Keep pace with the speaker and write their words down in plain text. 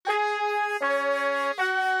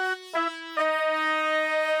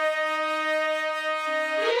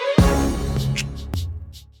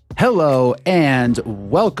Hello and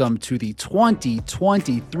welcome to the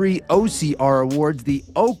 2023 OCR Awards, the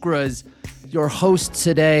OCRAs. Your hosts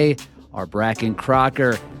today are Bracken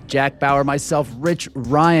Crocker, Jack Bauer, myself, Rich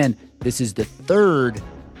Ryan. This is the third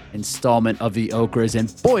installment of the OCRAs,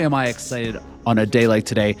 and boy, am I excited on a day like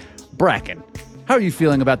today. Bracken, how are you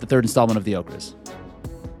feeling about the third installment of the OCRAs?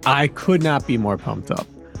 I could not be more pumped up.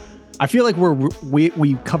 I feel like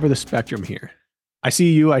we cover the spectrum here. I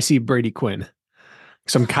see you, I see Brady Quinn,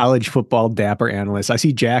 some college football dapper analyst. I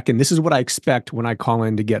see Jack, and this is what I expect when I call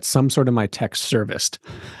in to get some sort of my text serviced.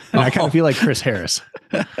 And I kind of feel like Chris Harris.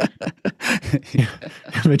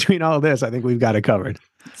 Between all of this, I think we've got it covered.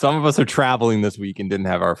 Some of us are traveling this week and didn't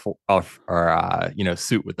have our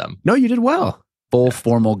suit with them. No, you did well. Full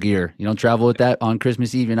formal gear. You don't travel with that on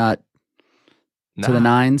Christmas Eve. You're not to the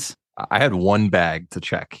nines. I had one bag to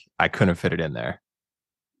check. I couldn't fit it in there.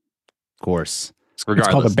 Of course.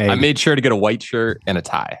 Regardless, I made sure to get a white shirt and a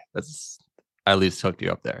tie. That's I at least hooked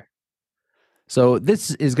you up there. So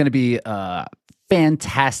this is going to be a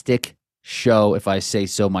fantastic show, if I say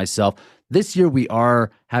so myself. This year we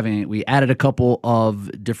added a couple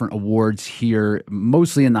of different awards here,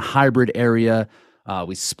 mostly in the hybrid area.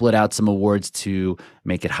 We split out some awards to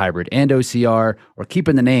make it hybrid and OCR, or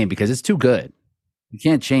keeping the name because it's too good. You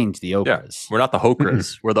can't change the OCRAs. Yeah, we're not the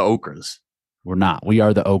HOCRAs. We're the OCRAs. We're not. We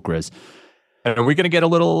are the OCRAs. And are we going to get a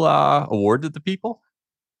little award to the people?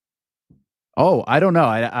 Oh, I don't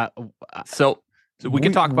know. So we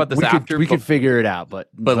can talk about this after. We could figure it out. But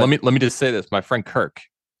let me just say this. My friend Kirk,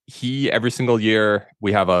 every single year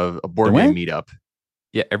we have a board game meetup.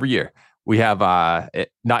 Yeah, every year we have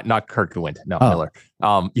not Kirk the Wind. No, Miller.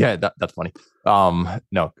 Yeah, that's funny.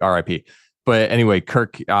 No, R.I.P. But anyway,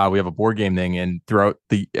 Kirk, we have a board game thing, and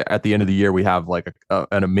at the end of the year, we have like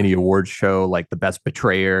a mini award show, like the best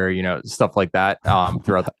betrayer, stuff like that,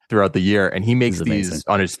 throughout the year. And he makes these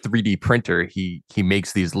on his 3D printer. He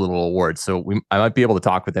makes these little awards. So I might be able to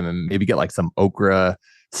talk with him and maybe get like some OCRA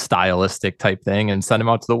stylistic type thing and send them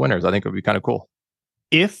out to the winners. I think it would be kind of cool.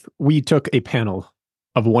 If we took a panel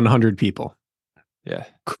of 100 people,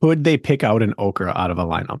 could they pick out an OCRA out of a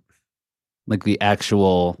lineup? Like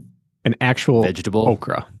an actual vegetable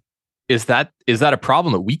okra. Is that a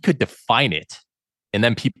problem that we could define it and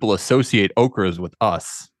then people associate okras with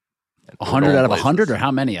us? 100 out of 100, or how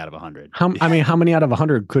many out of 100? How many out of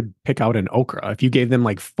 100 could pick out an okra if you gave them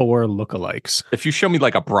like 4 lookalikes? If you show me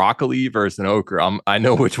like a broccoli versus an okra, I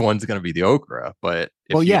know which one's going to be the okra. But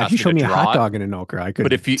if you show me a hot dog and an okra, I could.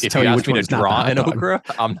 But if you ask me to draw an okra,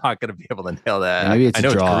 I'm not going to be able to nail that. Maybe it's I know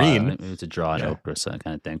a draw. It's green. Maybe it's a draw an okra, so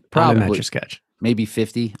kind of thing. Probably on an Etch-a-Sketch. Maybe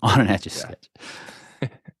 50 on an Etch-a-Sketch.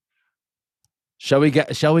 Shall we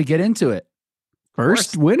get into it?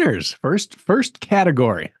 First winners. First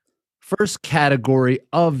category. First category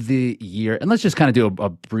of the year. And let's just kind of do a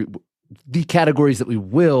brief. The categories that we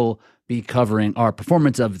will be covering are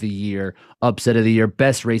performance of the year, upset of the year,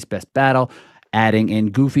 best race, best battle, adding in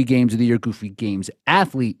goofy games of the year, goofy games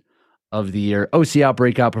athlete of the year, OCR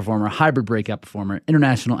breakout performer, hybrid breakout performer,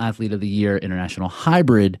 international athlete of the year, international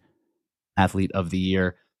hybrid athlete of the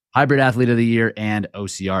year, hybrid athlete of the year, and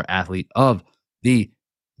OCR athlete of the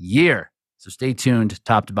year. So stay tuned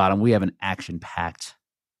top to bottom. We have an action-packed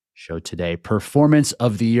show today. Performance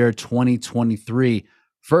of the year 2023.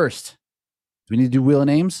 First, do we need to do wheel of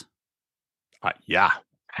names? Yeah.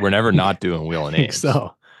 We're never not doing wheel of names.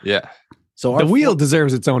 So yeah. So the wheel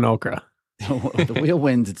deserves its own okra. The wheel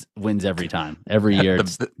wins every time, every year.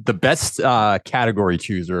 The best category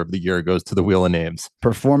chooser of the year goes to the wheel of names.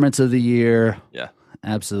 Performance of the year. Yeah,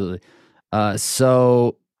 absolutely.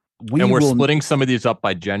 So we're splitting some of these up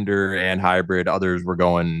by gender and hybrid. Others we're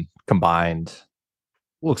going combined.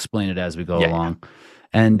 We'll explain it as we go along.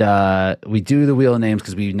 And we do the wheel of names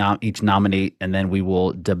because we each nominate, and then we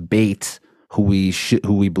will debate who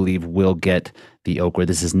we believe will get the okra.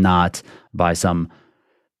 This is not by some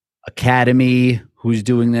academy who's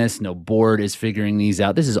doing this. No board is figuring these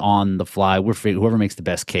out. This is on the fly. Whoever makes the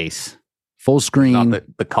best case. Full screen. Not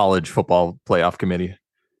the college football playoff committee.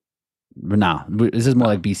 No, this is more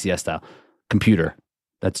like BCS style. Computer.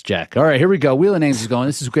 That's Jack. All right, here we go. Wheel of names is going.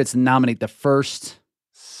 This is who gets to nominate the first.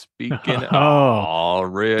 Speaking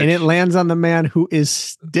Rich. And it lands on the man who is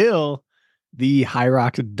still the High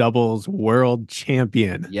Rock doubles world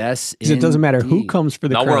champion. Yes. Because it doesn't matter who comes for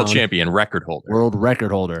the crown. Not world champion, record holder. World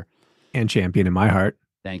record holder. And champion in my heart.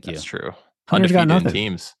 Thank you. That's true. Hunter's got nothing.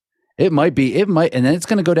 Teams. It might be. And then it's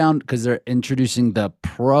going to go down because they're introducing the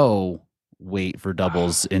pro weight for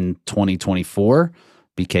doubles in 2024.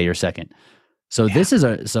 BK, you're second. So this is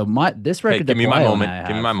this record. Give me my moment.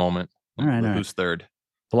 Give me my moment. All right. Who's third?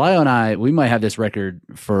 Palaio and I, we might have this record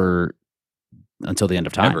for until the end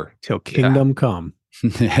of time. Ever. Till kingdom come.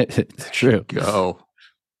 It's true. Go.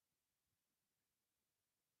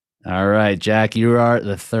 All right, Jack, you are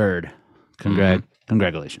the third.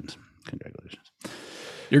 Congratulations.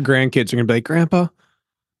 Your grandkids are going to be like, Grandpa,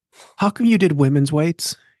 how come you did women's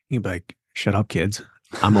weights? You'd be like, shut up, kids.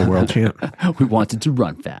 I'm a world champ. We wanted to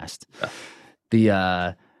run fast.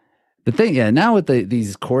 The thing, now with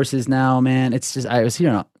these courses now, man, it's just, I was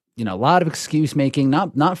hearing, a lot of excuse making,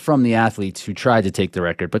 not from the athletes who tried to take the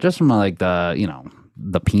record, but just from like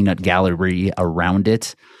the peanut gallery around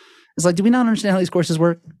it. It's like, do we not understand how these courses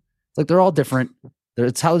work? It's like, they're all different.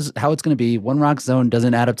 It's how it's going to be. One rock zone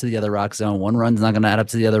doesn't add up to the other rock zone. One run's not going to add up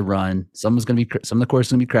to the other run. Some of the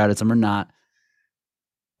courses going to be crowded. Some are not.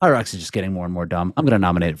 High Rocks is just getting more and more dumb. I'm going to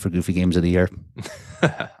nominate it for Goofy Games of the Year. All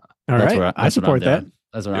right. I support that.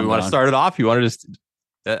 That's what Do you want to start it off? You want to just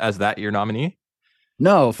as that your nominee?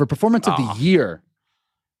 No, for Performance of the Year.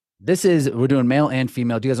 We're doing male and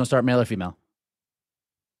female. Do you guys want to start male or female?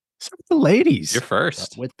 Start with the ladies. You're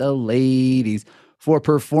first. With the ladies. For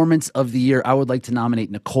Performance of the Year, I would like to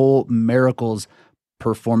nominate Nicole Miracle's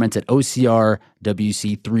performance at OCR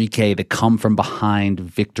WC 3K, the come from behind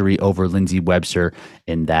victory over Lindsay Webster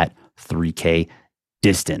in that 3K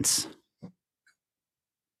distance.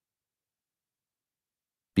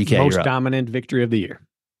 BK, most dominant victory of the year.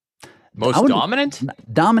 Most dominant?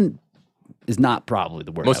 Dominant is not probably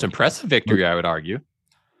the word. Most impressive victory, I would argue.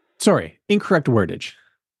 Sorry, incorrect wordage.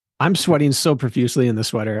 I'm sweating so profusely in the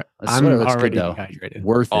sweater. I'm already dehydrated.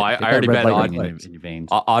 Worth it. I already bet Audrey in your veins.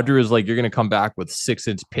 Audrey is like, you're going to come back with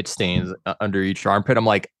 6-inch pit stains under each armpit. I'm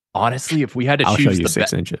like, honestly, if we had to I'll choose show you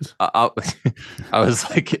 6 inches. I was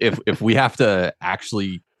like, if we have to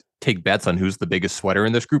actually take bets on who's the biggest sweater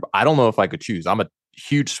in this group, I don't know if I could choose. I'm a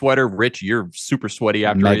huge sweater. Rich, you're super sweaty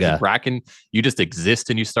after raising Bracken. You just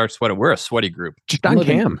exist and you start sweating. We're a sweaty group. Just on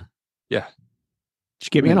cam. Yeah.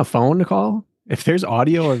 Just get me on a phone to call. If there's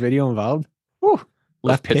audio or video involved,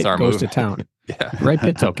 left pit goes to town. Yeah. Right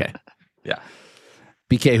pit's okay. Yeah.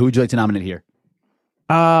 BK, who would you like to nominate here?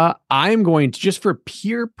 I'm going to, just for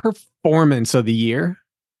pure performance of the year,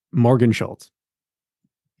 Morgan Schultz.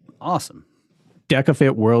 Awesome.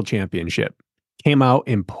 DecaFit World Championship. Came out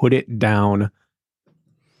and put it down.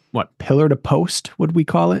 What, pillar to post, would we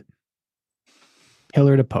call it?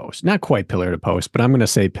 Pillar to post. Not quite pillar to post, but I'm going to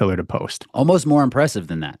say pillar to post. Almost more impressive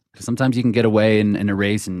than that. Because sometimes you can get away in a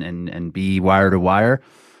race and be wire to wire,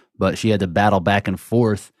 but she had to battle back and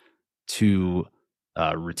forth to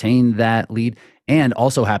retain that lead. And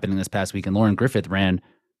also happening this past weekend, Lauren Griffith ran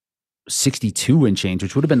 62 and change,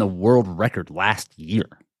 which would have been the world record last year.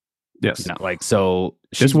 Yes. So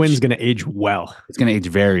this win's going to age well. It's going to age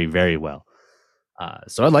very, very well.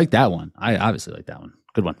 So I like that one. I obviously like that one.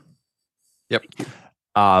 Good one. Yep.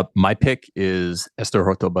 My pick is Esther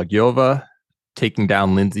Hotobagiova taking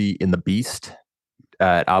down Lindsay in the Beast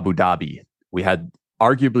at Abu Dhabi. We had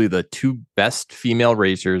arguably the two best female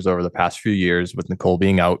racers over the past few years, with Nicole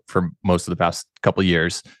being out for most of the past couple of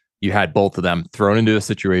years. You had both of them thrown into a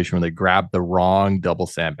situation where they grabbed the wrong double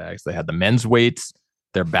sandbags. They had the men's weights.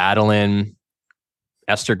 They're battling.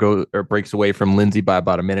 Esther breaks away from Lindsay by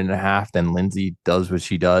about a minute and a half. Then Lindsay does what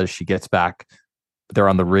she does. She gets back. They're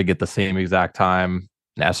on the rig at the same exact time.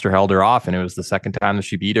 And Esther held her off, and it was the second time that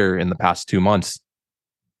she beat her in the past 2 months.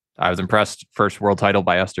 I was impressed. First world title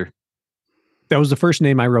by Esther. That was the first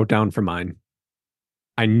name I wrote down for mine.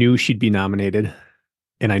 I knew she'd be nominated,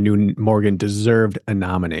 and I knew Morgan deserved a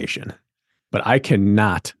nomination. But I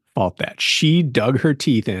cannot fault that. She dug her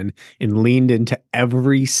teeth in and leaned into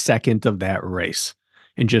every second of that race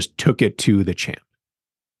and just took it to the champ.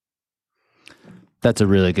 That's a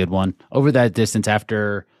really good one. Over that distance,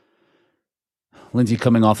 after Lindsay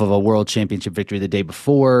coming off of a world championship victory the day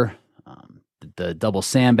before, the double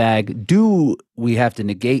sandbag, do we have to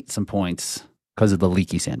negate some points because of the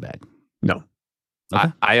leaky sandbag? No.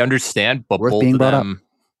 Okay. I understand, but both of them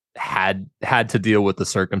had to deal with the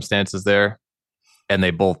circumstances there, and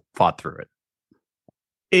they both fought through it.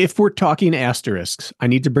 If we're talking asterisks, I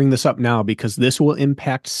need to bring this up now because this will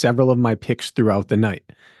impact several of my picks throughout the night.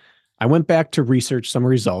 I went back to research some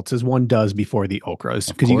results, as one does before the OCRAs,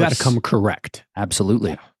 because you got to come correct.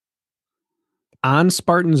 Absolutely. On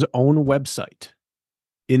Spartan's own website,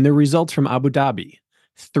 in the results from Abu Dhabi,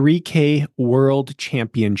 3K World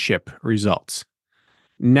Championship results.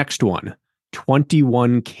 Next one,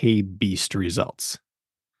 21K Beast results.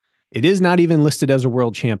 It is not even listed as a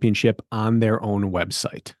World Championship on their own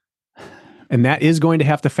website. And that is going to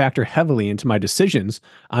have to factor heavily into my decisions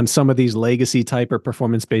on some of these legacy type or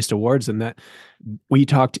performance-based awards. And that we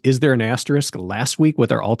talked, is there an asterisk last week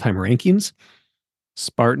with our all-time rankings?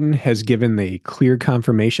 Spartan has given the clear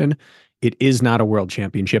confirmation. it is not a world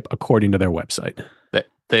championship according to their website.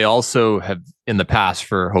 They also have in the past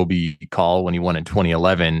for Hobie Call when he won in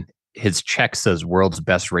 2011, his check says world's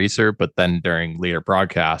best racer, but then during later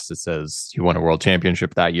broadcasts, it says he won a world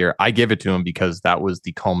championship that year. I give it to him because that was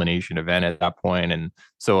the culmination event at that point. And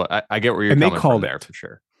so I get where you're coming from there for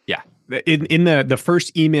sure. Yeah. In the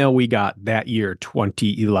first email we got that year,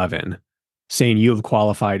 2011, saying you have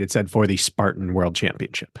qualified, it said for the Spartan World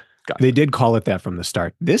Championship. They did call it that from the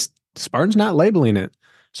start. This Spartan's not labeling it.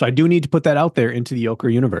 So I do need to put that out there into the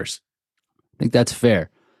OCR universe. I think that's fair.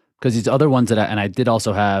 Because these other ones I did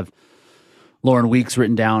also have Lauren Weeks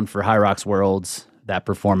written down for High Rocks Worlds, that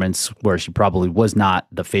performance where she probably was not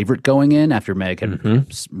the favorite going in after Meg had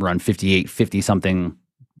run 58, 50 something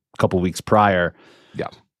a couple weeks prior. Yeah.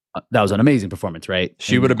 That was an amazing performance, right?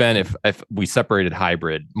 She would have been, if we separated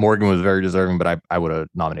hybrid, Morgan was very deserving, but I would have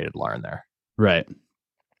nominated Lauren there. Right.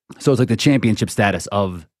 So it's like the championship status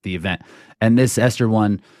of the event. And this Esther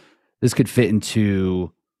one, this could fit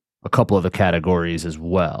into a couple of the categories as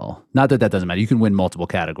well. Not that doesn't matter. You can win multiple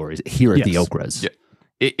categories here at the OCRAs. Yeah.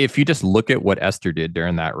 If you just look at what Esther did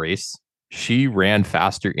during that race, she ran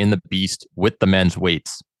faster in the beast with the men's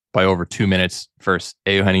weights by over 2 minutes versus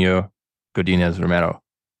Eugenio Godinez Romero.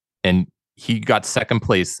 And he got second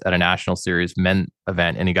place at a national series men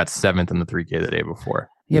event, and he got 7th in the 3K the day before.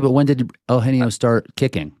 Yeah, but when did Eugenio start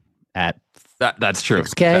kicking? At that's true.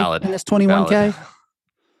 6K? Valid. And that's 21K? Valid.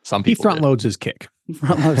 Some people he front loads his kick. He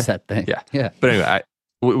front loads that thing. Yeah. But anyway,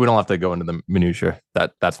 we don't have to go into the minutia.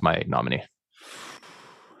 That's my nominee.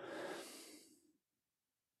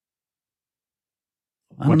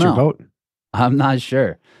 What's your vote? I'm not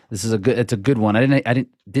sure. It's a good one. I didn't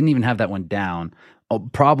even have that one down.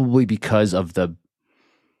 Probably because of the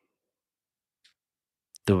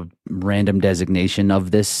random designation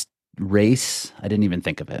of this race. I didn't even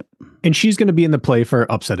think of it. And she's going to be in the play for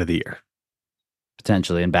upset of the year.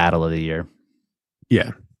 Potentially in battle of the year.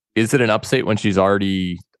 Yeah. Is it an upset when she's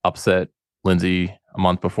already upset Lindsay a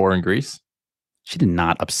month before in Greece? She did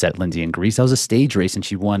not upset Lindsay in Greece. That was a stage race and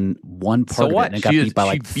she won one part of it and got beat by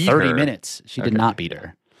like 30 minutes. She did not beat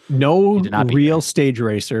her. No real stage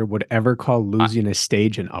racer would ever call losing a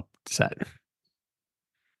stage an upset.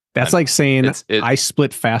 That's like saying I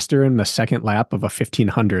split faster in the second lap of a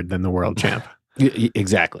 1500 than the world champ.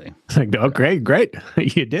 Exactly. It's like, oh, great.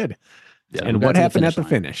 You did. Yeah, and what happened at the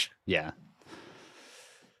finish? Yeah.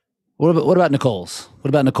 What about Nicole's? What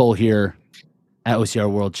about Nicole here at OCR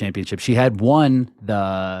World Championship? She had won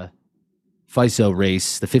the FISO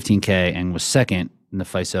race, the 15K, and was second in the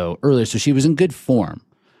FISO earlier. So she was in good form,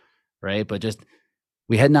 right? But just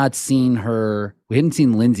we hadn't seen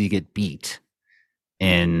Lindsay get beat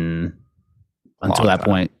until that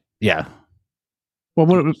point. Yeah. Well,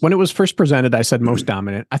 when it was first presented, I said most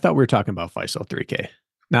dominant. I thought we were talking about FISO 3K,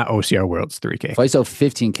 not OCR World's 3K. FISO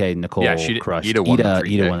 15K, Nicole crushed. Ida won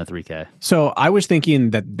the 3K. So I was thinking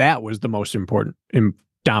that was the most important and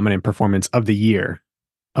dominant performance of the year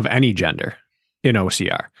of any gender in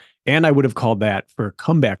OCR. And I would have called that for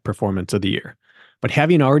comeback performance of the year. But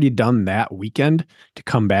having already done that weekend to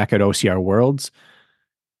come back at OCR Worlds,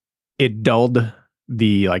 it dulled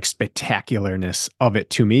the like spectacularness of it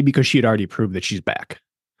to me because she had already proved that she's back.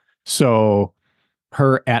 So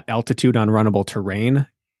her at altitude on runnable terrain,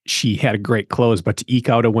 she had a great close, but to eke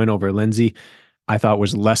out a win over Lindsay, I thought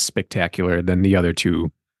was less spectacular than the other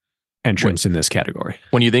two entrants in this category.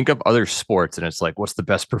 When you think of other sports and it's like, what's the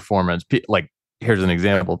best performance? Like, here's an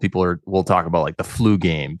example. We'll talk about like the flu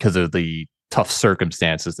game because of the tough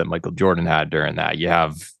circumstances that Michael Jordan had during that. You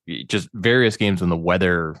have just various games when the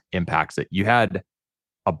weather impacts it. You had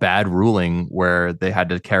a bad ruling where they had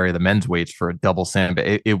to carry the men's weights for a double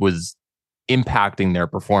sandbag. It was impacting their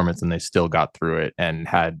performance and they still got through it and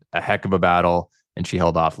had a heck of a battle, and she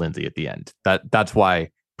held off Lindsay at the end. That's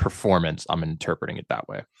why performance, I'm interpreting it that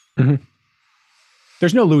way. Mm-hmm.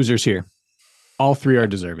 There's no losers here. All three are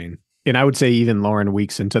deserving. And I would say even Lauren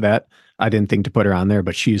Weeks into that. I didn't think to put her on there,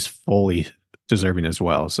 but she's fully deserving as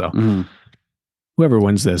well. So whoever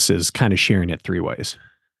wins this is kind of sharing it three ways.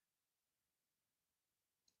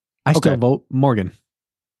 I still vote Morgan.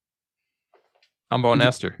 I'm voting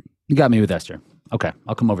Esther. You got me with Esther. Okay,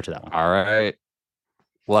 I'll come over to that one. All right.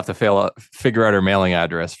 We'll have to figure out her mailing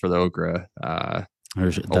address for the OCRA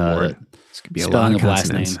award. This could be a lot of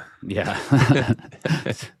last name. Yeah.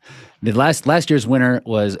 The last year's winner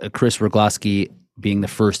was Chris Rogloski, being the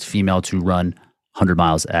first female to run 100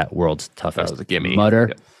 miles at World's Toughest That was a gimme. Mudder.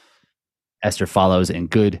 Yep. Esther follows in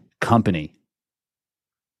good company.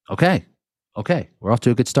 Okay. We're off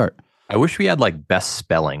to a good start. I wish we had like best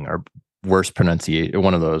spelling or worst pronunciation.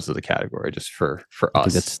 One of those of the category just for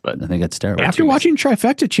us. I think that's terrible. After watching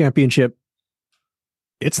Trifecta Championship,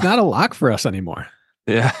 it's not a lock for us anymore.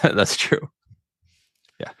 Yeah, that's true.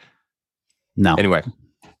 Yeah. No. Anyway,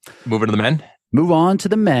 moving to the men. Move on to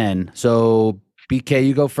the men. So BK,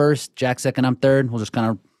 you go first. Jack second. I'm third. We'll just kind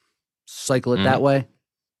of cycle it that way.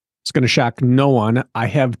 It's going to shock no one. I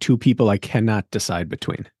have two people I cannot decide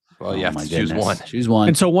between. Well, you have to choose one. Choose one.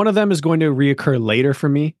 And so one of them is going to reoccur later for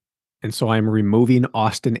me. And so I'm removing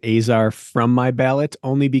Austin Azar from my ballot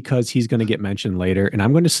only because he's going to get mentioned later. And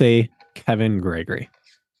I'm going to say Kevin Gregory.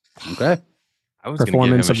 Okay. I was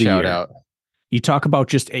Performance of the year. out. You talk about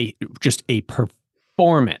just a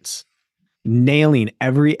performance, nailing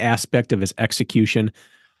every aspect of his execution.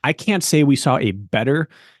 I can't say we saw a better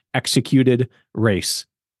executed race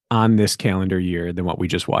on this calendar year than what we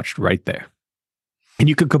just watched right there. And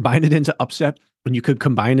you could combine it into upset, and you could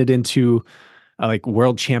combine it into like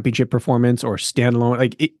world championship performance or standalone.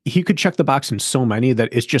 Like he could check the box in so many that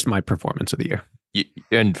it's just my performance of the year.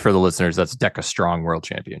 And for the listeners, that's Deca Strong World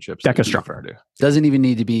Championships. Deca Strong. Doesn't even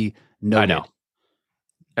need to be noted. I know.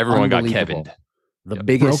 Everyone got Kevin'd. The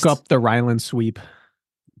biggest broke up the Ryland sweep.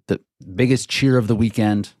 The biggest cheer of the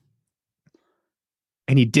weekend.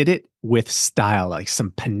 And he did it with style, like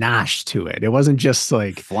some panache to it. It wasn't just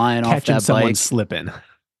like flying off catching that someone bike. Slipping.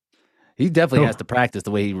 He definitely has to practice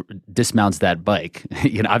the way he dismounts that bike.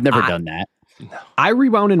 I've never done that. I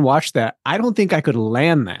rewound and watched that. I don't think I could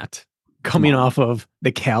land that coming off of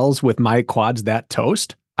the cals with my quads that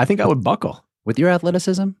toast. I think I would buckle. With your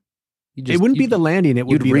athleticism? It wouldn't be the landing. It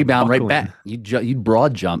would be rebound the right back. You'd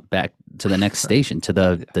broad jump back to the next station, to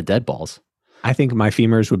the dead balls. I think my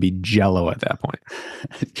femurs would be jello at that point.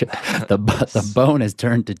 the bone has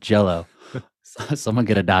turned to jello. Someone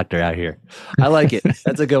get a doctor out here. I like it.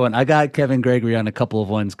 That's a good one. I got Kevin Gregory on a couple of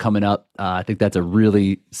ones coming up. I think that's a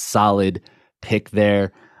really solid pick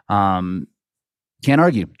there. Can't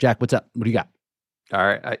argue. Jack, what's up? What do you got? All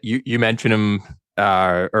right. You mentioned him,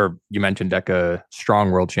 or you mentioned Deca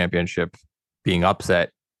Strong World Championship being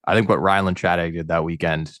upset. I think what Ryland Shadag did that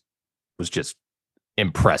weekend was just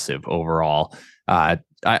impressive overall. I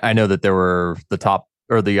know that there were the top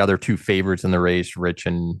or the other two favorites in the race, Rich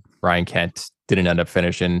and Ryan Kent, didn't end up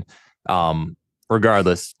finishing.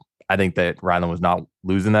 Regardless, I think that Ryland was not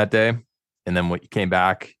losing that day. And then when he came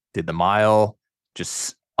back, did the mile,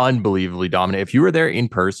 just unbelievably dominant. If you were there in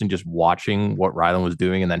person, just watching what Ryland was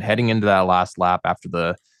doing, and then heading into that last lap after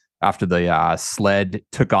the sled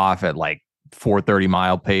took off at like 4:30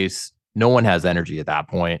 mile pace, no one has energy at that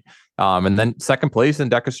point. And then second place in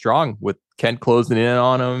Deca Strong with Kent closing in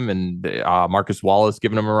on him and Marcus Wallace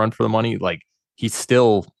giving him a run for the money. Like, he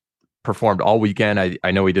still performed all weekend.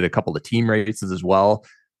 I know he did a couple of team races as well.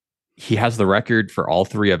 He has the record for all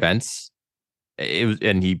three events.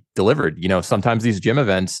 And he delivered. Sometimes these gym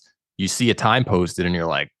events, you see a time posted and you're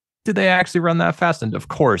like, did they actually run that fast? And of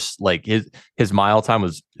course, like his mile time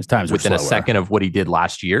was within a second of what he did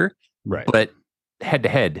last year. Right. But head to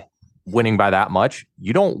head, winning by that much,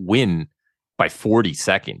 you don't win by 40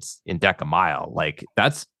 seconds in Deca Mile. Like,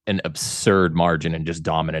 that's an absurd margin and just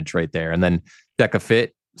dominance right there. And then Deca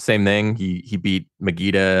Fit, same thing. He beat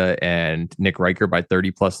Magida and Nick Riker by 30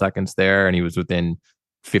 plus seconds there. And he was within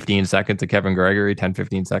 15 seconds of Kevin Gregory, 10,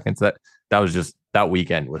 15 seconds. That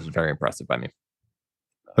weekend was very impressive by me.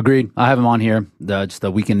 Agreed. I have him on here. Just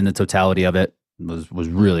the weekend in the totality of it was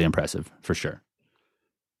really impressive, for sure.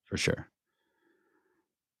 For sure.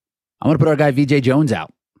 I'm going to put our guy VJ Jones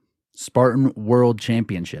out. Spartan World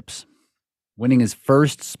Championships. Winning his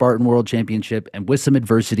first Spartan World Championship, and with some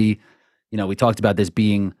adversity. We talked about this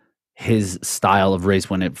being his style of race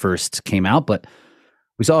when it first came out, but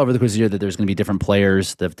we saw over the course of the year that there's going to be different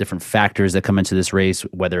players, the different factors that come into this race,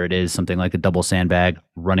 whether it is something like a double sandbag,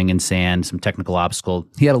 running in sand, some technical obstacle.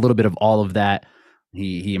 He had a little bit of all of that.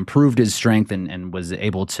 He improved his strength and was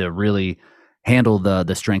able to really handle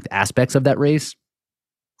the strength aspects of that race.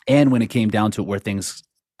 And when it came down to it,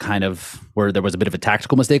 where there was a bit of a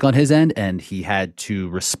tactical mistake on his end and he had to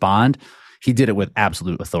respond, he did it with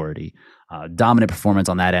absolute authority. Dominant performance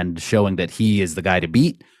on that end, showing that he is the guy to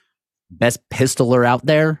beat. Best pistoler out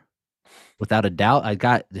there, without a doubt.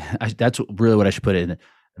 That's really what I should put in.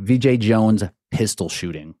 VJ Jones pistol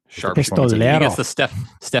shooting. Sharp performance. He gets the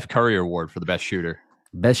Steph Curry Award for the best shooter.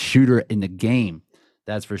 Best shooter in the game.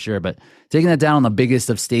 That's for sure. But taking that down on the biggest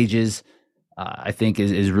of stages, I think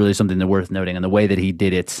is really something that's worth noting. And the way that he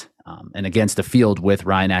did it, and against the field with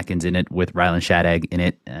Ryan Atkins in it, with Ryland Shadag in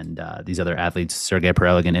it, and these other athletes, Sergei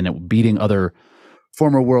Perelygin in it, beating other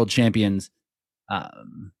former world champions,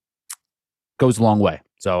 goes a long way.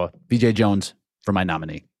 So VJ Jones for my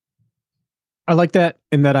nominee. I like that,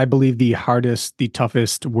 in that I believe the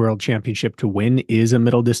toughest world championship to win is a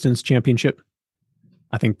middle distance championship.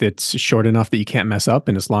 I think that's short enough that you can't mess up,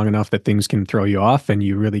 and it's long enough that things can throw you off, and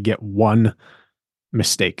you really get one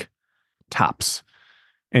mistake tops.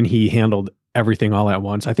 And he handled everything all at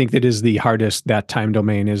once. I think that time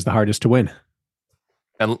domain is the hardest to win.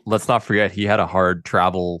 And let's not forget, he had a hard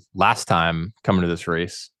travel last time coming to this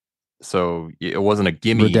race. So it wasn't a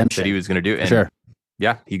gimme that he was going to do. And sure.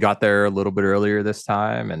 Yeah, he got there a little bit earlier this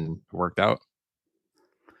time and worked out.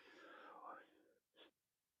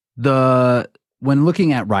 When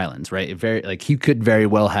looking at Rylands, right, he could very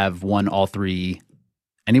well have won all three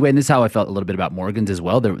anyway. And this is how I felt a little bit about Morgan's as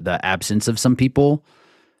well. The absence of some people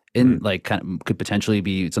could potentially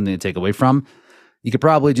be something to take away from. You could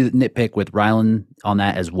probably do the nitpick with Ryland on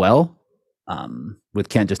that as well, with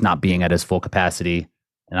Kent just not being at his full capacity.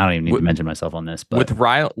 And I don't even need to mention myself on this, but with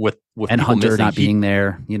Ryland, with and Hunter not being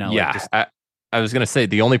there, I was going to say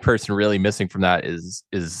the only person really missing from that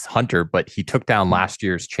is Hunter, but he took down last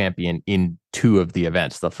year's champion in two of the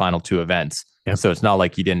events, the final two events. Yep. So it's not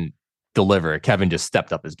like he didn't deliver. Kevin just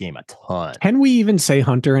stepped up his game a ton. Can we even say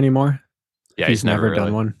Hunter anymore? Yeah, he's never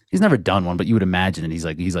done one. He's never done one, but you would imagine that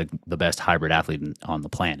he's like the best hybrid athlete on the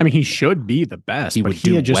planet. I mean, he should be the best, but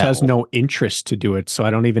he just has no interest to do it. So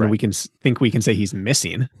I don't even we can say he's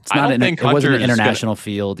missing. It's not it wasn't an international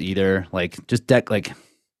field either. Like just decade.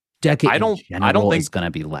 I don't think it's going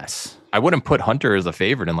to be less. I wouldn't put Hunter as a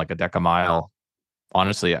favorite in like a deca mile.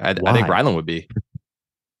 Honestly, I think Ryland would be.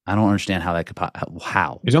 I don't understand how that could.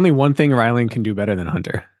 How? There's only one thing Ryland can do better than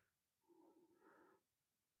Hunter.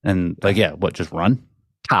 And just run?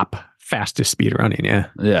 Top fastest speed running, yeah.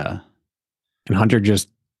 Yeah. And Hunter just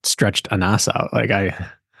stretched a NAS out. I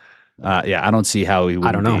don't see how he would.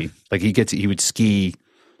 I don't know. Like he would ski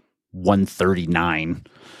 139.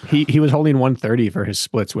 He was holding 130 for his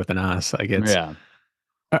splits with an NAS.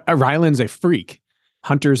 Ryland's a freak.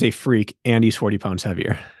 Hunter's a freak, and he's 40 pounds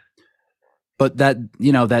heavier. But that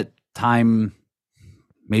time,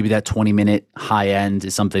 maybe that 20-minute high end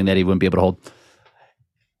is something that he wouldn't be able to hold.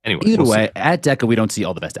 Anyway, either way, at DECA, we don't see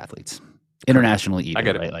all the best athletes internationally either. I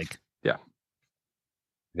get it. Like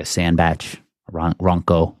a Sandbach,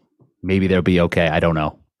 Ronco, maybe they'll be okay. I don't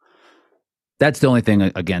know. That's the only thing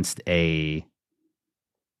against a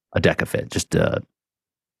DECA fit. Just it's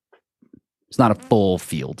not a full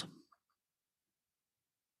field.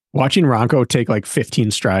 Watching Ronco take like 15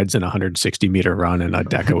 strides in a 160-meter run in a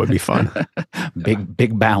DECA would be fun.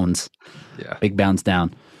 Big bounds. Yeah, big bounds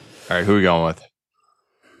down. All right, who are we going with?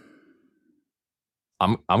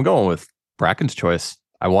 I'm going with Bracken's choice.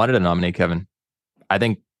 I wanted to nominate Kevin. I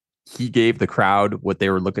think he gave the crowd what they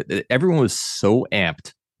were looking at. Everyone was so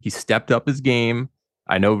amped. He stepped up his game.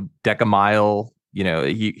 I know Deca Mile,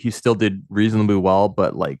 he still did reasonably well,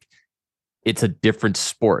 but it's a different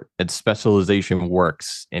sport and specialization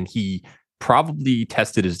works. And he probably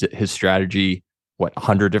tested his strategy,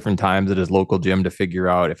 100 different times at his local gym to figure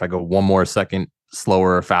out if I go one more second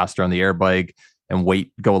slower or faster on the air bike and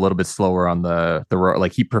go a little bit slower on the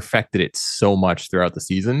road. He perfected it so much throughout the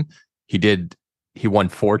season. He won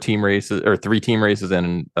 3 team races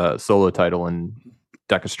and a solo title in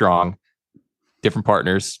DECA Strong, different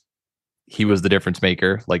partners. He was the difference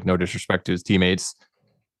maker, no disrespect to his teammates.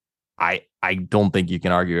 I don't think you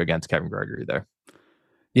can argue against Kevin Gregory there.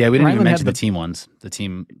 Yeah, we didn't even mention the team ones, the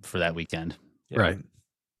team for that weekend. Yeah. Right.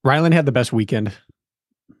 Ryland had the best weekend,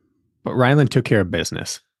 but Ryland took care of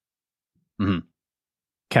business. Mm-hmm.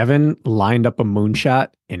 Kevin lined up a moonshot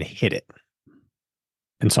and hit it.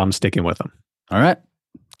 And so I'm sticking with him. All right.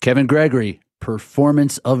 Kevin Gregory,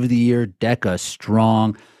 performance of the year, DECA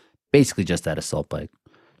Strong, basically just that assault bike.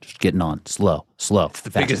 Just getting on slow. It's the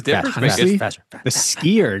biggest difference. Faster. The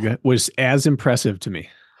ski was as impressive to me.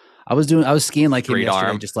 I was skiing like him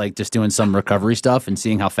yesterday, just doing some recovery stuff and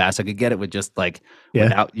seeing how fast I could get it with just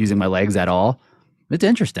without using my legs at all. It's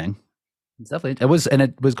interesting. It's definitely,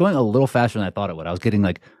 it was going a little faster than I thought it would. I was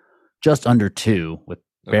getting just under 2 with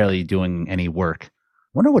barely doing any work.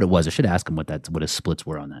 Wonder what it was. I should ask him what his splits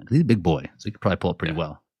were on that. He's a big boy, so he could probably pull it pretty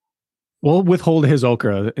well. We'll withhold his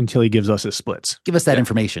OCRA until he gives us his splits. Give us that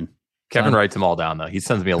information. Kevin writes them all down, though. He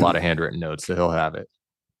sends me a lot of handwritten notes, so he'll have it.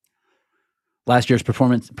 Last year's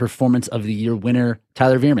performance of the year winner,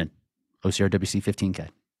 Tyler Veerman, OCR WC 15K.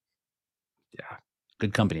 Yeah.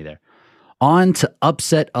 Good company there. On to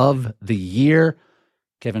upset of the year,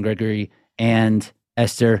 Kevin Gregory and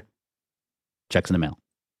Esther. Checks in the mail.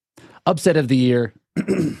 Upset of the year,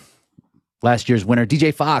 last year's winner,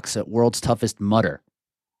 DJ Fox at World's Toughest Mudder.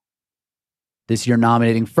 This year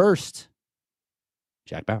nominating first,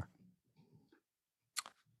 Jack Bauer.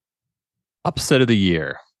 Upset of the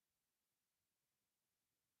year.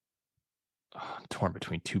 I'm torn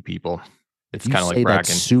between two people. It's You kind of say like that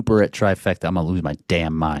bragging. super at trifecta, I'm gonna lose my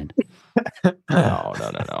damn mind.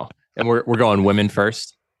 No. And we're going women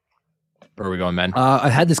first, or are we going men? I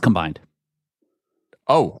had this combined.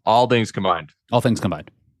 Oh, all things combined. All things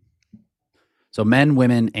combined. So men,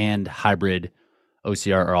 women, and hybrid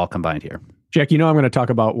OCR are all combined here. Jack, you know I'm going to talk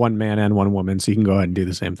about one man and one woman, so you can go ahead and do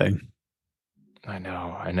the same thing. I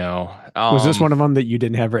know. Was this one of them that you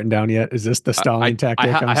didn't have written down yet? Is this the stalling tactic?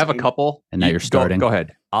 I have a couple. And now you're starting. Go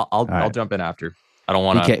ahead. I'll right. jump in after. I don't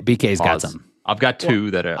want to. BK's pause. got some. I've got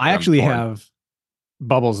two that I actually have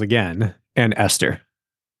Bubbles again and Esther.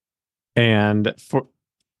 And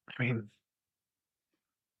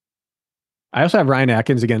I also have Ryan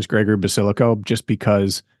Atkins against Gregory Basilico just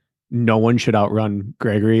because no one should outrun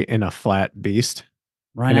Gregory in a flat beast.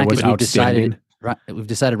 Ryan Atkins, we've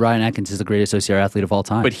decided Ryan Atkins is the greatest OCR athlete of all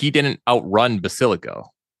time. But he didn't outrun Basilico.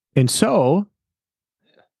 And so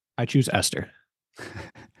I choose Esther.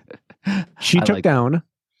 She took down,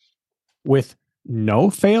 with no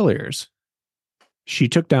failures, she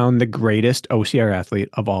took down the greatest OCR athlete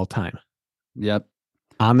of all time. Yep.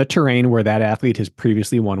 On the terrain where that athlete has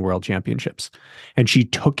previously won world championships. And she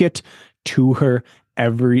took it to her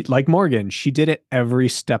like Morgan, she did it every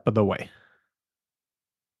step of the way.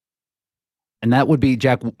 And that would be,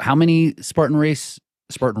 Jack, how many Spartan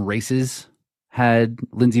races had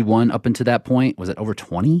Lindsay won up until that point? Was it over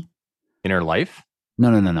 20? In her life?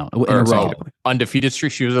 No. In a row. Undefeated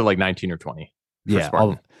streak, she was at like 19 or 20. Yeah.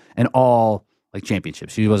 All like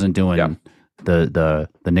championships. She wasn't doing the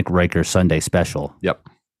Nick Riker Sunday special. Yep.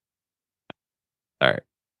 All right.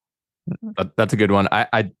 That's a good one. All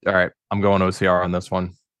right. I'm going OCR on this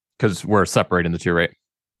one because we're separating the two, right?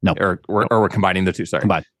 No. Or we're combining the two. Sorry.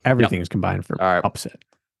 Combined. Everything is combined for upset.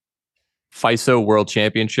 FISO World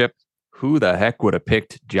Championship. Who the heck would have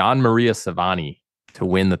picked John Maria Savani to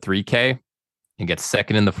win the 3K and get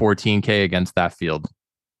second in the 14K against that field?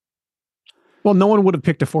 Well, no one would have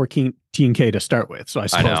picked a 14K to start with, so I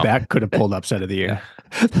suppose that could have pulled upset of the year.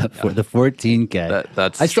 For the 14K.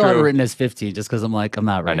 That's I still true. have it written as 15 just because I'm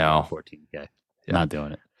not ready for 14K. Yeah. Not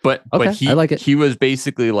doing it. But I like it. He was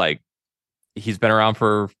basically like, he's been around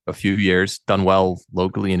for a few years, done well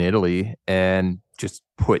locally in Italy, and just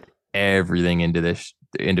put everything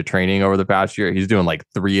into training over the past year. He's doing like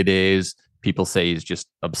 3-a-days. People say he's just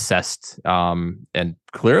obsessed. And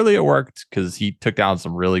clearly it worked because he took down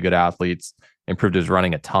some really good athletes, improved his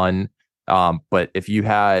running a ton. But if you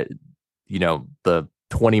had, the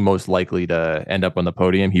 20 most likely to end up on the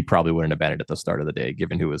podium, he probably wouldn't have been it at the start of the day,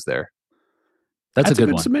 given who was there. That's a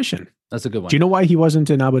good one. Submission. That's a good one. Do you know why he wasn't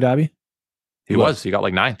in Abu Dhabi? He was. He got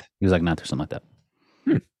like 9th. He was like 9th or something like that.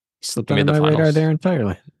 He slipped on my radar there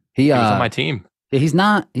entirely. He was on my team. Yeah, he's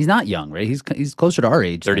not young, right? He's closer to our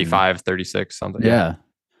age. 35, 36, something. Yeah.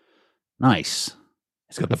 Nice.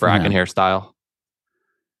 He's got the Bracken hairstyle.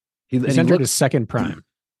 He's entered his second prime.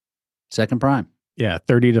 Second prime. Yeah,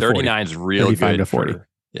 30 to 40. 39 is real 35 good to 40.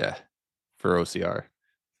 For OCR.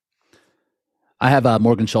 I have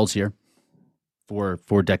Morgan Schultz here for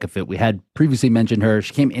DecaFit. We had previously mentioned her.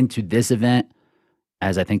 She came into this event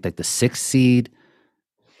as I think like the 6th seed,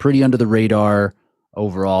 pretty under the radar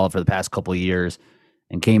overall for the past couple of years,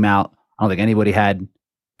 and came out. I don't think anybody had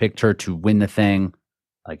picked her to win the thing.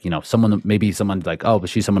 Like, someone's like, oh, but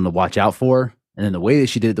she's someone to watch out for. And then the way that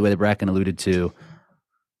she did it, the way that Bracken alluded to,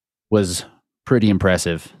 was pretty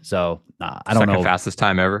impressive. So I don't know. Second fastest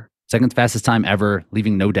time ever. Second fastest time ever,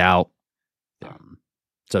 leaving no doubt.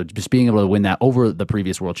 So just being able to win that over the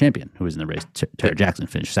previous world champion who was in the race, Tara Jackson,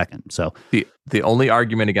 finished second. So the only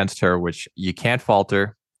argument against her, which you can't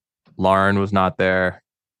falter, Lauren was not there,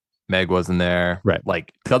 Meg wasn't there. Right.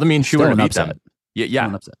 Like, doesn't mean she would have beat them.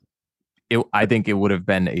 Yeah. Upset. I think it would have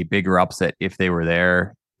been a bigger upset if they were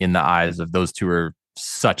there in the eyes of those two are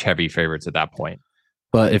such heavy favorites at that point.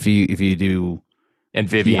 But if you do, and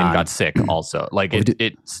Vivian got sick also. Like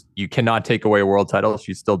it's you cannot take away a world title.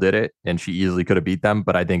 She still did it, and she easily could have beat them.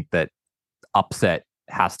 But I think that upset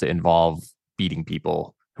has to involve beating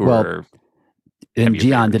people who are. And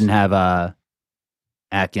Gian didn't have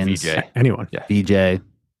Atkins, VJ, anyone, VJ.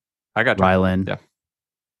 I got Ryland,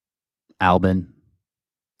 Albin.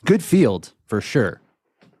 Good field for sure,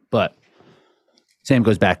 but same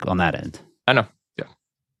goes back on that end. I know.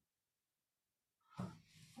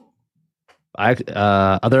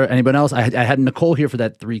 Anybody else? I had Nicole here for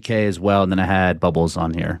that 3K as well, and then I had Bubbles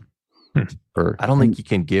on here. I don't think you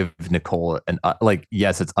can give Nicole an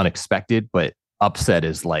yes, it's unexpected, but upset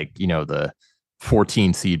is like the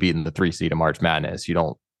 14 seed beating the 3 seed in March Madness. You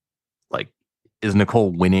don't is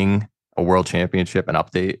Nicole winning a world championship, an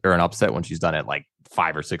update or an upset when she's done it like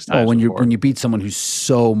 5 or 6 times. Oh, before. when you beat someone who's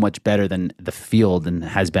so much better than the field and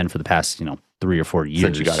has been for the past 3 or 4 years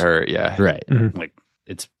since you got hurt, yeah, right. Mhm. Like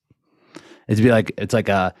it's like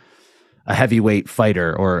a heavyweight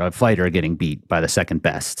fighter or a fighter getting beat by the second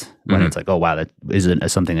best when it's like, oh wow, that isn't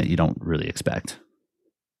something that you don't really expect.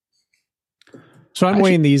 So I'm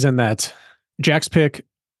weighing these in that Jack's pick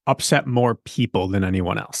upset more people than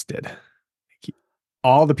anyone else did.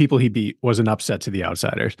 All the people he beat was an upset to the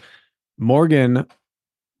outsiders. Morgan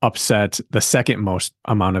upset the second most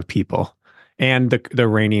amount of people and the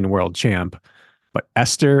reigning world champ, but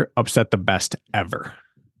Esther upset the best ever.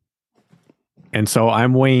 And so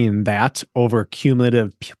I'm weighing that over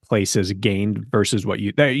cumulative places gained versus what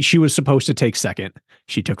she was supposed to take second.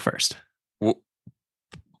 She took first. Well,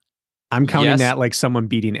 I'm counting yes. that like someone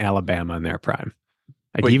beating Alabama in their prime.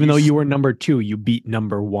 Like, But even though you were number 2, you beat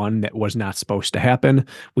number 1. That was not supposed to happen.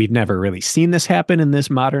 We've never really seen this happen in this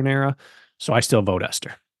modern era. So I still vote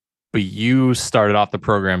Esther. But you started off the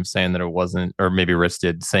program saying that it wasn't, or maybe Rich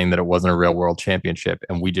did, saying that it wasn't a real world championship.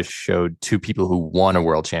 And we just showed 2 people who won a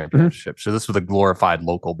world championship. So this was a glorified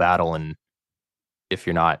local battle. And if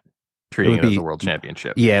you're not treating it as a world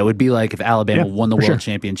championship. Yeah, it would be like if Alabama won the world sure.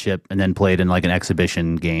 championship and then played in like an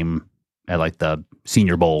exhibition game at like the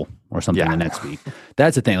Senior Bowl or something the next week.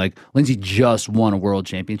 That's the thing. Like Lindsay just won a world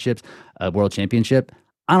championship. I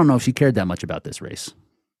don't know if she cared that much about this race.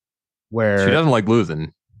 Where she doesn't like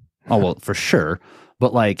losing. Oh, well, for sure.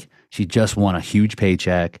 But like she just won a huge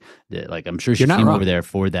paycheck. Like I'm sure she came over there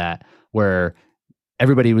for that, where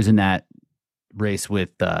everybody was in that race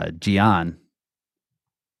with Gian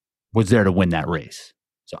was there to win that race.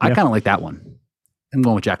 So I kind of like that one. I'm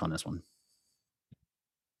going with Jack on this one.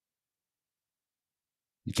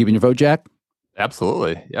 You keeping your vote, Jack?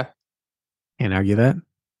 Absolutely. Yeah. Can't argue that.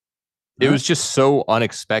 It was just so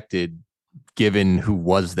unexpected given who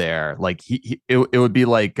was there. Like it would be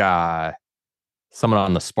like someone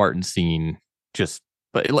on the Spartan scene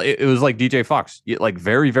but it was like DJ Fox, like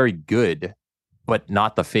very, very good, but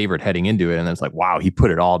not the favorite heading into it. And it's like, wow, he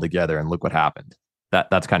put it all together and look what happened.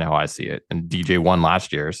 That's kind of how I see it. And DJ won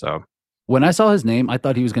last year. So when I saw his name, I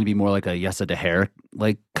thought he was going to be more like a Yessa DeHare,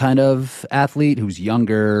 like kind of athlete who's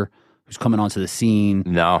younger, who's coming onto the scene.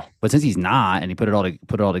 No, but since he's not, and he put it all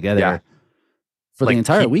together for the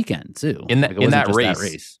entire weekend too. In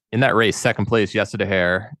that race, second place Yessa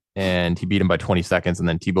DeHare, and he beat him by 20 seconds. And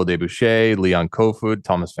then Thibaut Deboucher, Leon Kofod,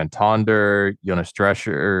 Thomas Van Tonder, Jonas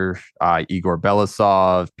Drescher, Igor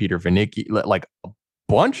Belasov, Peter Vinicki, like a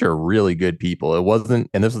bunch of really good people. It wasn't,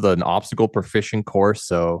 and this is an obstacle proficient course,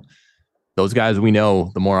 so those guys, we know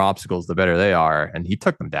the more obstacles, the better they are. And he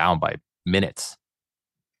took them down by minutes.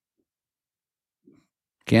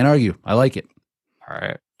 Can't argue. I like it. All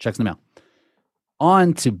right. Checks them out.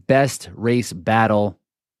 On to best race battle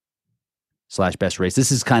 / best race.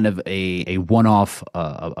 This is kind of a one-off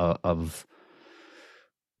of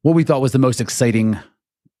what we thought was the most exciting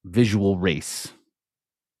visual race.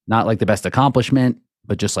 Not like the best accomplishment,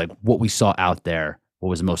 but just like what we saw out there. What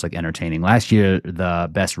was the most like entertaining? Last year, the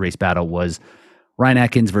best race battle was Ryan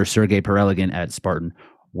Atkins versus Sergey Pereligin at Spartan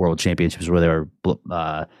World Championships, where they were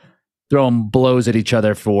throwing blows at each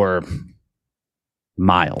other for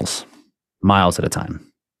miles at a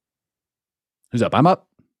time. Who's up? I'm up.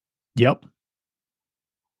 Yep.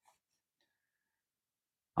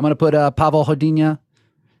 I'm going to put Pavel Hodina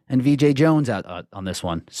and VJ Jones out on this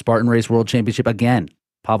one. Spartan Race World Championship again.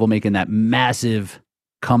 Pavel making that massive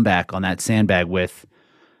comeback on that sandbag with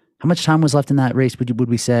how much time was left in that race? Would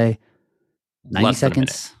we say 90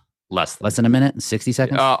 seconds? Less than a minute, 60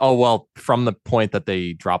 seconds. Well, from the point that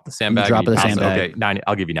they dropped the sandbag, okay, 90.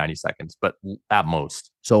 I'll give you 90 seconds, but at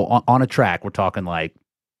most. So on a track, we're talking like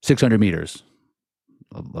 600 meters,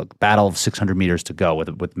 a battle of 600 meters to go with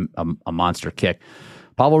a monster kick.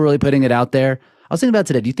 Pavel really putting it out there. I was thinking about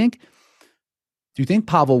today. Do you think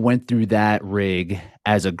Pavel went through that rig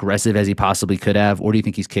as aggressive as he possibly could have, or do you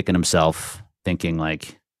think he's kicking himself, thinking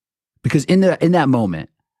like, because in that moment,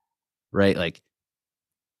 right, like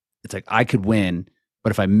it's like I could win, but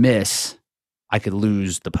if I miss, I could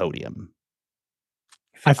lose the podium.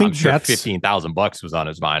 I think I'm sure $15,000 was on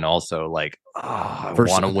his mind. Also, like, I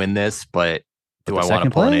want to win this, but do I want to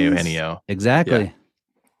pull an Eugenio? Exactly. Yeah.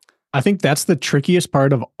 I think that's the trickiest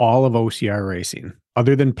part of all of OCR racing.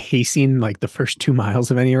 Other than pacing like the first 2 miles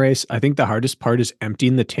of any race, I think the hardest part is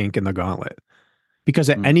emptying the tank in the gauntlet. Because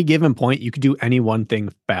at any given point, you could do any one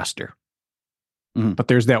thing faster. But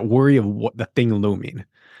there's that worry of what the thing looming.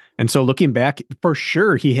 And so looking back, for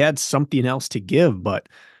sure, he had something else to give, but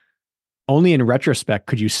only in retrospect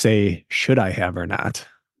could you say, should I have or not?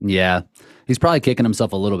 Yeah. He's probably kicking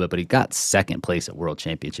himself a little bit, but he got second place at World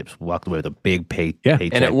Championships. Walked away with a big paycheck.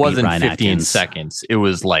 And it wasn't Ryan 15 Atkins. seconds. It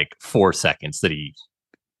was like 4 seconds that he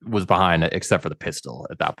was behind, except for the pistol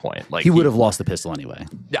at that point. Like he would have lost the pistol anyway.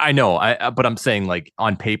 I know. But I'm saying, like,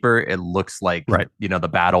 on paper, it looks like, the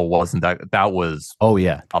battle wasn't that was. Oh,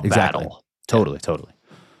 yeah. A battle. Totally.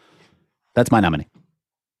 That's my nominee.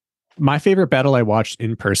 My favorite battle I watched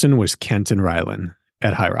in person was Kent and Rylan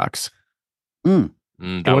at High Rocks.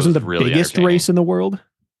 It wasn't the really biggest race in the world.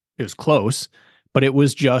 It was close, but it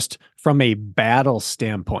was just from a battle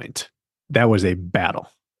standpoint. That was a battle.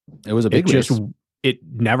 It was a big race. It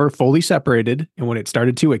never fully separated. And when it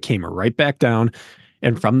started to, it came right back down.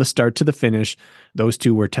 And from the start to the finish, those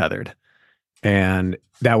two were tethered. And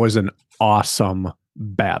that was an awesome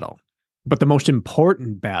battle. But the most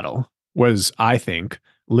important battle was, I think,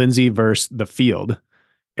 Lindsay versus the field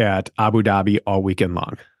at Abu Dhabi all weekend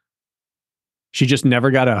long. She just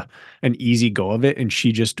never got an easy go of it, and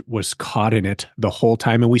she just was caught in it the whole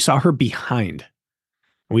time. And we saw her behind.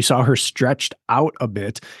 We saw her stretched out a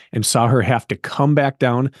bit and saw her have to come back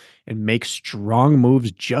down and make strong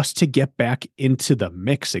moves just to get back into the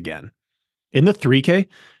mix again. In the 3K,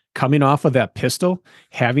 coming off of that pistol,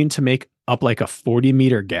 having to make up like a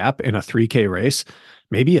 40-meter gap in a 3K race,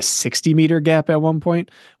 maybe a 60-meter gap at one point.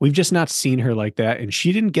 We've just not seen her like that, and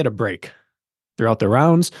she didn't get a break throughout the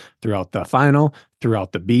rounds, throughout the final,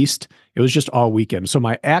 throughout the beast. It was just all weekend. So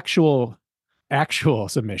my actual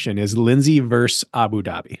submission is Lindsay versus Abu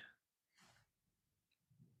Dhabi.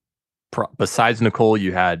 Besides Nicole,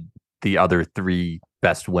 you had the other 3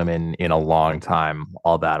 best women in a long time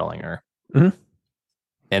all battling her. Mm-hmm.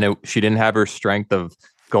 And she didn't have her strength of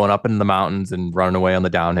going up in the mountains and running away on the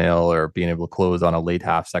downhill or being able to close on a late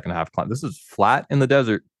half, second half climb. This is flat in the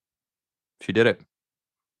desert. She did it.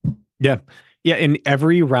 Yeah. Yeah. In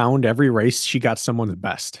every round, every race, she got someone's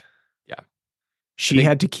best. Yeah. She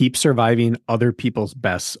had to keep surviving other people's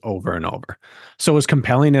bests over and over. So as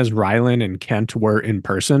compelling as Rylan and Kent were in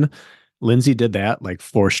person, Lindsay did that like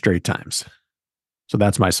 4 straight times. So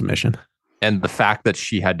that's my submission. And the fact that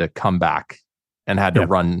she had to come back and had to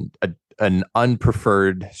run an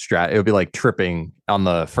unpreferred strat, it would be like tripping on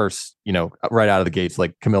the first, right out of the gates,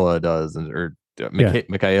 like Camilla does, or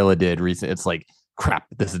Michaela did recently. It's like, crap,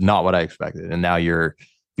 this is not what I expected. And now you're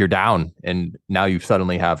down, and now you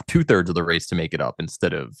suddenly have 2/3 of the race to make it up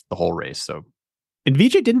instead of the whole race. So, and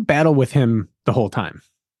VJ didn't battle with him the whole time.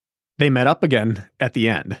 They met up again at the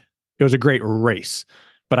end. It was a great race,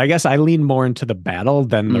 but I guess I lean more into the battle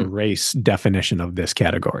than the race definition of this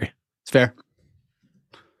category. It's fair.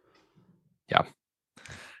 Yeah.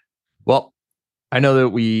 Well, I know that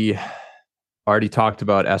we already talked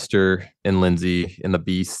about Esther and Lindsay in the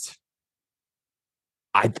Beast.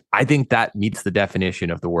 I think that meets the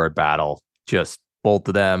definition of the word battle. Just both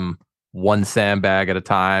of them, one sandbag at a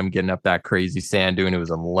time, getting up that crazy sand dune. It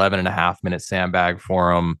was an 11.5-minute sandbag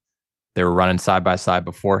for them. They were running side by side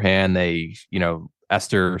beforehand. They,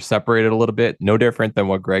 Esther separated a little bit, no different than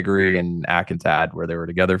what Gregory and Atkins had, where they were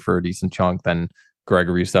together for a decent chunk. Then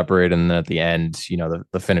Gregory separated, and then at the end,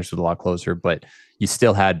 the finish was a lot closer. But you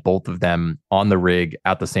still had both of them on the rig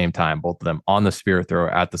at the same time, both of them on the spear throw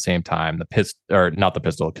at the same time. The pistol, or not the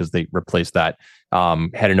pistol, because they replaced that.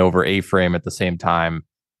 Heading over A-frame at the same time.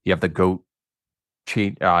 You have the goat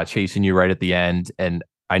chasing you right at the end. And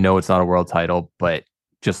I know it's not a world title, but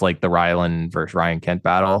just like the Rylan versus Ryan Kent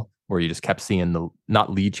battle, where you just kept seeing the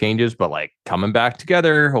not lead changes, but like coming back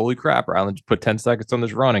together. Holy crap, Rylan just put 10 seconds on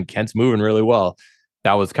this run, and Kent's moving really well.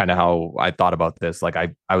 That was kind of how I thought about this. Like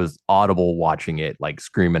I was audible watching it, like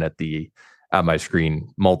screaming at my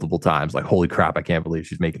screen multiple times, like, holy crap, I can't believe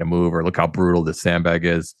she's making a move, or look how brutal this sandbag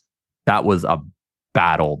is. That was a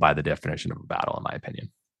battle by the definition of a battle, in my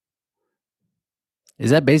opinion. Is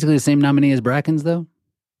that basically the same nominee as Bracken's, though?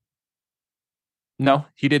 No,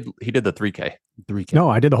 he did the 3K. 3K. No,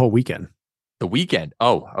 I did the whole weekend. The weekend.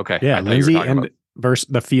 Oh, okay. Yeah, Lindsay and versus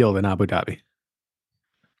the field in Abu Dhabi.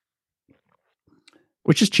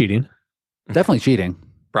 Which is cheating. Definitely cheating.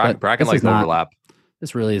 Bracken likes overlap.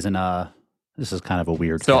 This really isn't this is kind of a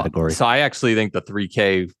weird category. So I actually think the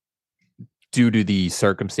 3K, due to the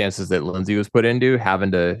circumstances that Lindsay was put into,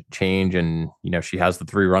 having to change, and she has the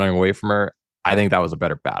 3 running away from her, I think that was a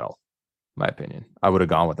better battle, in my opinion. I would have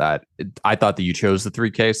gone with that. I thought that you chose the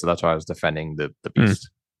 3K, so that's why I was defending the Beast.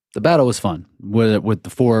 The battle was fun with the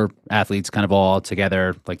 4 athletes kind of all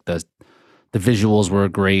together. Like the visuals were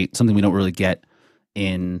great. Something we don't really get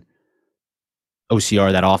in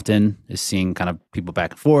OCR that often is seeing kind of people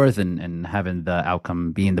back and forth and having the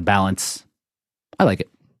outcome being the balance. I like it.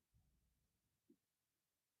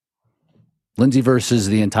 Lindsay versus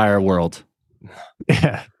the entire world.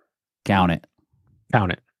 Yeah. Count it.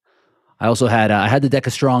 Count it. I also had I had the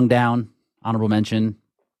Deca Strong down. Honorable mention.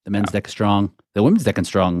 The men's Deca Strong. The women's Deca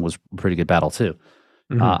Strong was a pretty good battle too.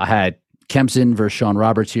 I had Kempson versus Sean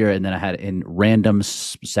Roberts here, and then I had in random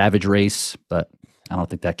Savage race, but I don't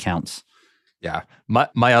think that counts. Yeah.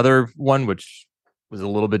 My other one, which was a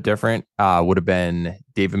little bit different, would have been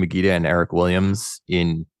David Magida and Eric Williams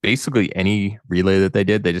in basically any relay that they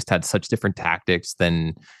did. They just had such different tactics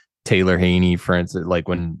than Taylor Haney, for instance, like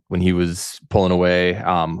when he was pulling away.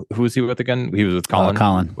 Who was he with again? He was with Colin.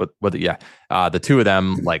 The two of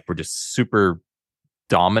them like were just super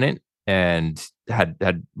dominant and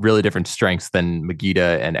had really different strengths than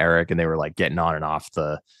Magida and Eric, and they were like getting on and off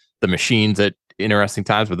the machines at interesting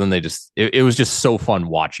times. But then they just it was just so fun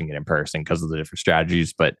watching it in person because of the different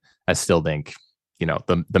strategies. But I still think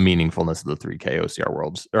the meaningfulness of the 3K OCR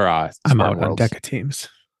worlds or I'm out on Deca teams.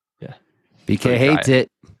 Yeah, BK hates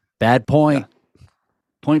it. Bad point.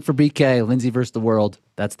 Point for BK. Lindsay versus the world.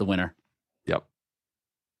 That's the winner. Yep.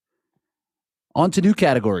 On to new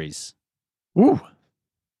categories. Ooh.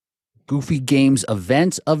 Goofy Games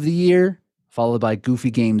Event of the Year, followed by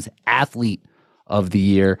Goofy Games Athlete of the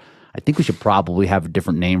Year. I think we should probably have a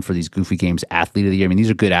different name for these Goofy Games Athlete of the Year. I mean,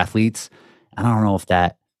 these are good athletes. I don't know if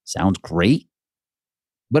that sounds great,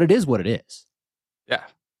 but it is what it is. Yeah.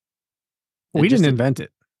 We didn't invent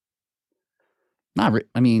it.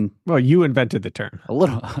 I mean, well, you invented the term. A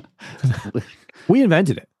little. We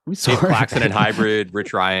invented it. Dave Claxton and Hybrid,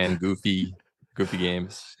 Rich Ryan, Goofy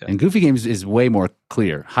Games. Yeah. And Goofy Games is way more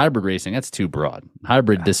clear. Hybrid racing, that's too broad.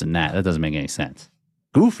 Hybrid, this and that doesn't make any sense.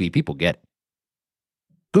 Goofy, people get it.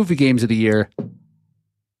 Goofy Games of the Year.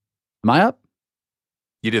 Am I up?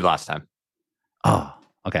 You did last time. Oh,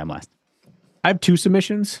 okay, I'm last. I have two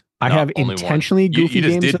submissions. I have intentionally one. Goofy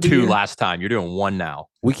Games. You just did two last time. You're doing one now.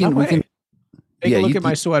 We can take a look at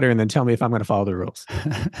my sweater and then tell me if I'm going to follow the rules.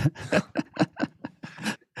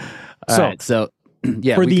 So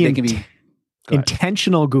yeah, for the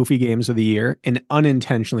intentional Goofy Games of the Year and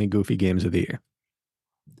unintentionally Goofy Games of the Year.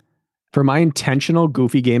 For my intentional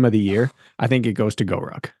Goofy Game of the Year, I think it goes to Go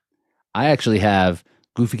Ruck. I actually have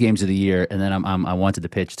Goofy Games of the Year, and then I wanted to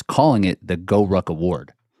pitch calling it the Go Ruck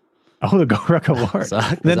Award. Oh, the Go Ruck Award.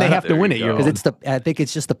 Then they have to win it. Because I think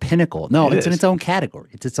it's just the pinnacle. No, it's in its own category.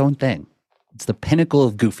 It's its own thing. It's the pinnacle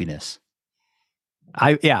of goofiness.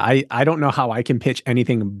 I don't know how I can pitch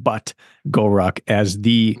anything but Go Ruck as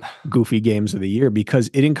the Goofy Games of the Year because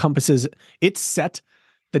it set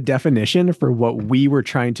the definition for what we were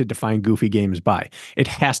trying to define Goofy Games by. It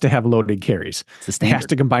has to have loaded carries. It has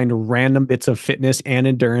to combine random bits of fitness and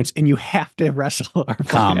endurance, and you have to wrestle or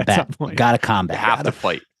combat. At some point. Got to combat. You have to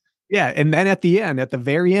fight. Yeah, and then at the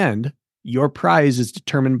very end, your prize is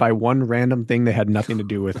determined by one random thing that had nothing to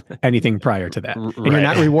do with anything prior to that. Right. And you're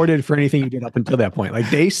not rewarded for anything you did up until that point. Like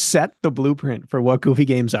they set the blueprint for what Goofy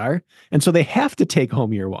Games are. And so they have to take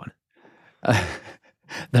home year one.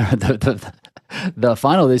 The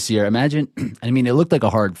final this year, imagine, I mean, it looked like a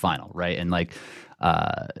hard final, right? And like,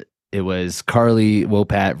 it was Carly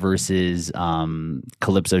Wopat versus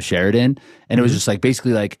Calypso Sheridan. And it was just like,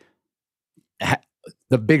 basically like,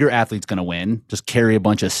 the bigger athlete's going to win. Just carry a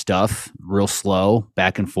bunch of stuff real slow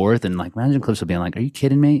back and forth. And like, imagine Calypso being like, are you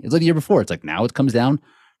kidding me? It's like the year before. It's like, now it comes down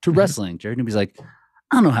to wrestling. Jared Newby's like,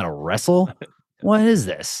 I don't know how to wrestle. What is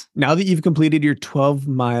this? Now that you've completed your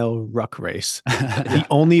 12-mile ruck race, the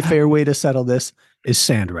only fair way to settle this is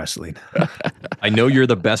sand wrestling. I know you're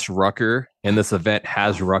the best rucker, and this event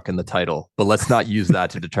has ruck in the title, but let's not use that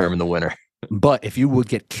to determine the winner. But if you would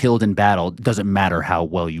get killed in battle, it doesn't matter how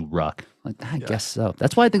well you ruck. Like, I guess so.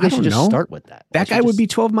 That's why I think they should just start with that. That guy would be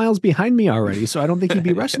 12 miles behind me already, so I don't think he'd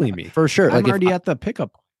be wrestling me. For sure. I'm already at the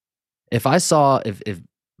pickup. If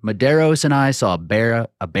Medeiros and I saw a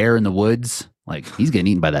bear in the woods, like he's getting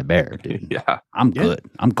eaten by that bear, dude. Yeah. I'm good.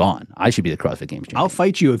 I'm gone. I should be the CrossFit Games champion. I'll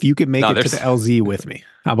fight you if you can make it to the LZ with me.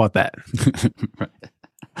 How about that? Right.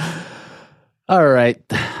 All right.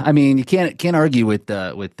 I mean, you can't argue with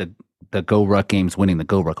the Go Ruck Games winning the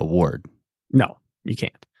Go Ruck Award. No, you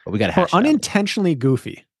can't. But we got to for unintentionally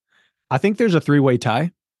goofy. I think there's a 3-way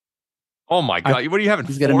tie. Oh my God! What are you having?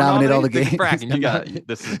 He's going to nominate all the games.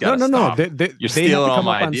 This is no. You're stealing all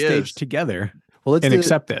my ideas. On stage together. Well, let's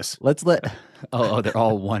accept this. Let's let. Oh, they're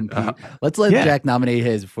all one. Let's let Jack nominate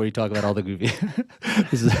his before you talk about all the goofy.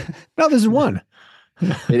 This is one.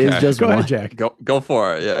 It is just go one. Ahead, Jack. Go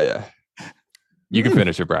for it. Yeah. You can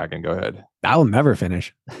finish your bracket. Go ahead. I'll never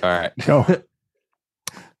finish. All right, go.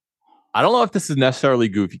 I don't know if this is necessarily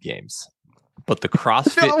Goofy Games, but the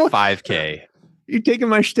CrossFit 5K. You taking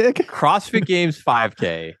my shtick? CrossFit Games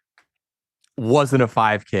 5K wasn't a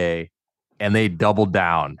 5K, and they doubled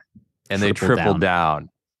down and they tripled down.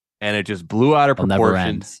 and it just blew out of It'll never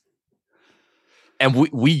proportions. And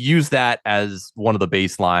we use that as one of the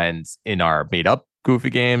baselines in our made up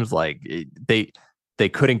goofy games. Like they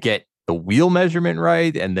couldn't get the wheel measurement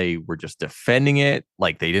right, and they were just defending it.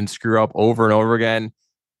 Like they didn't screw up over and over again.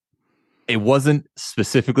 It wasn't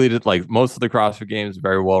specifically like most of the CrossFit games,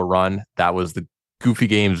 very well run. That was the goofy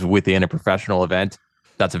games within a professional event.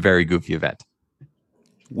 That's a very goofy event.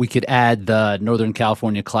 We could add the Northern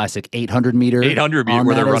California Classic 800 meter. 800 meter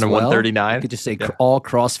where they're running 139. You could just say all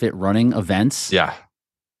CrossFit running events. Yeah.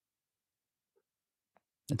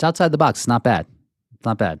 It's outside the box. It's not bad. It's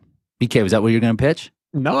not bad. BK, was that what you're going to pitch?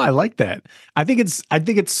 No, I like that. I think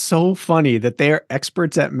it's so funny that they are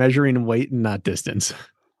experts at measuring weight and not distance.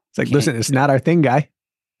 It's like, listen, it's not our thing, guy.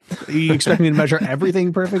 You expect me to measure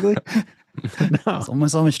everything perfectly? No. It's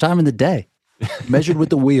almost so much time in the day. Measured with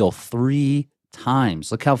the wheel 3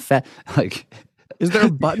 times. Look how fat. Like, is there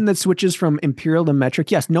a button that switches from imperial to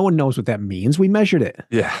metric? Yes. No one knows what that means. We measured it.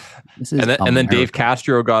 Yeah. And then Dave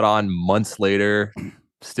Castro got on months later,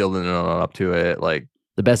 still didn't know up to it. Like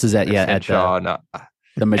the best is that at Henshaw,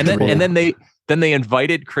 and then they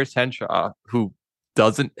invited Chris Henshaw, who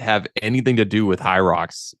doesn't have anything to do with High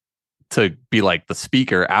Rocks, to be like the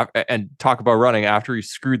speaker and talk about running after he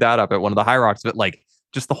screwed that up at one of the High Rocks. But like,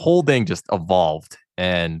 just the whole thing just evolved.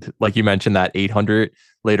 And like you mentioned, that 800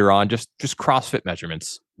 later on, just CrossFit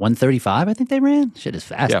measurements. 135, I think they ran. Shit is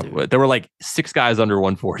fast. Yeah, dude. there were like 6 guys under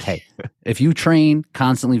 140. Hey, if you train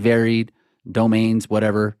constantly varied domains,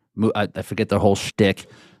 whatever, I forget the whole shtick,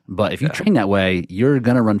 but if you train that way, you're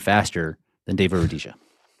gonna run faster than Dave Rudisha.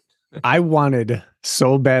 I wanted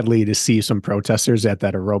so badly to see some protesters at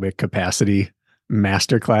that aerobic capacity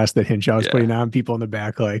masterclass that Henshaw was putting on. People in the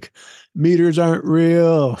back like, meters aren't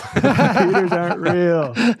real. Meters aren't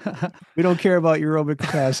real. We don't care about your aerobic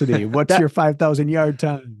capacity. What's your 5,000 yard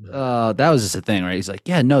time? That was just a thing, right? He's like,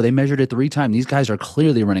 yeah, no, they measured it 3 times. These guys are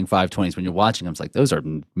clearly running 520s. When you're watching them, it's like, those are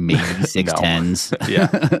maybe 610s. Yeah.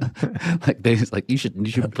 You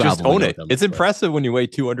should probably just own it. Them, it's impressive when you weigh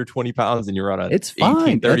 220 pounds and you're on a it's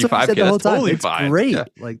fine. 1835. That's the whole time. Totally it's fine. Great. Yeah.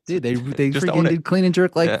 Like, dude, they freaking own it. did clean and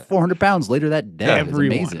jerk 400 pounds later that day. It was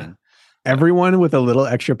amazing. Everyone with a little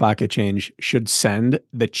extra pocket change should send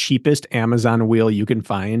the cheapest Amazon wheel you can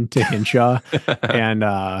find to Henshaw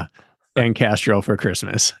and Castro for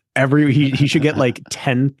Christmas. He should get like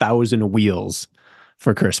 10,000 wheels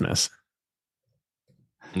for Christmas.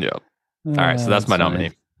 Yep. All right, so that's my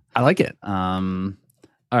nominee. I like it. All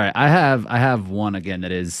right, I have one again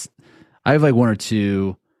that is, I have like 1 or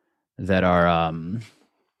 2 that are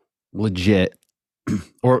legit,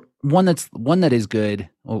 or one that is good.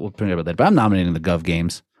 We'll bring it about that, but I'm nominating the Gov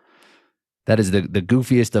games. That is the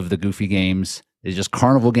goofiest of the goofy games. It's just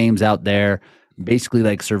carnival games out there, basically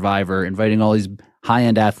like Survivor, inviting all these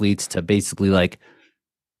high-end athletes to basically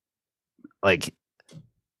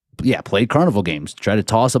play carnival games. Try to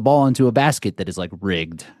toss a ball into a basket that is like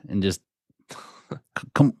rigged, and just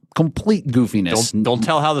complete goofiness. Don't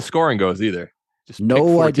tell how the scoring goes either. Just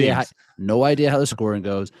no idea how the scoring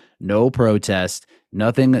goes. No protest.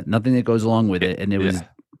 Nothing that goes along with it. And it was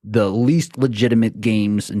the least legitimate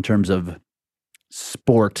games in terms of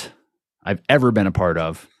sport I've ever been a part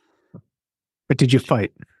of. But did you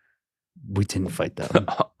fight? We didn't fight though.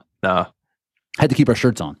 No. Had to keep our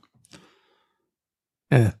shirts on.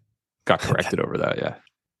 Got corrected over that, yeah.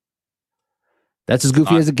 That's as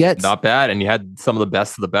goofy as it gets. Not bad. And you had some of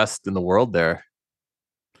the best in the world there.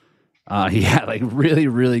 He had like really,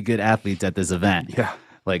 really good athletes at this event. Yeah.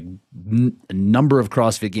 Like a number of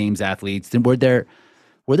CrossFit Games athletes. Then were there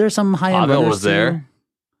some high-end Pavel runners was there. too?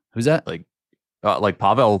 Who's that? Like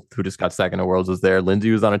Pavel, who just got second at Worlds, was there.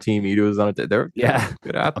 Lindsay was on a team. Ida was on a team. They're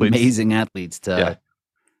good athletes. Amazing athletes.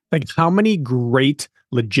 Like, how many great,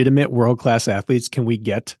 legitimate world-class athletes can we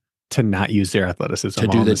get to not use their athleticism to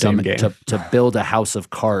do the same game? To build a house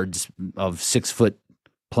of cards, of 6-foot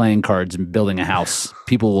playing cards and building a house?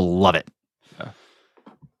 People will love it. Yeah.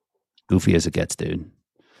 Goofy as it gets, dude.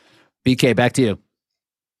 BK, back to you.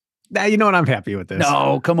 Now, you know what? I'm happy with this.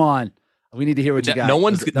 No, come on. We need to hear what you got. No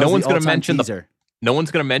one's going to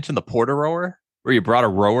mention the porter rower where you brought a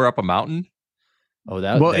rower up a mountain. Oh,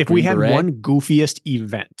 that. Well, if we had one goofiest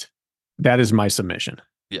event, that is my submission.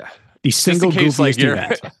 Yeah. The single goofiest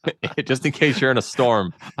event. Just in case you're in a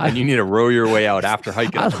storm and you need to row your way out after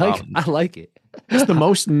hiking up the mountain. I like it. It's the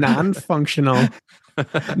most non-functional,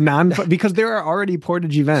 because there are already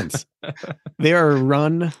portage events. There are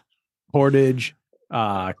run, portage,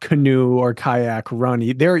 canoe or kayak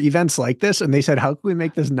run. There are events like this, and they said, how can we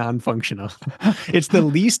make this non-functional? It's the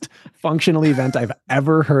least functional event I've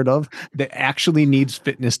ever heard of that actually needs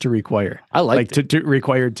fitness to require. I like to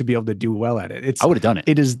required to be able to do well at it. I would have done it.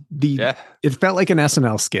 It is it felt like an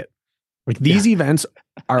SNL skit. Like these events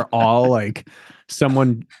are all like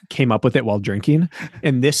someone came up with it while drinking,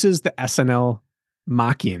 and this is the SNL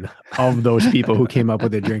mocking of those people who came up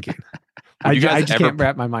with it drinking. I just can't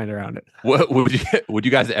wrap my mind around it. What would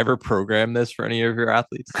you guys ever program this for any of your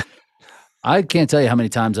athletes? I can't tell you how many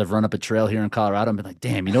times I've run up a trail here in Colorado and been like,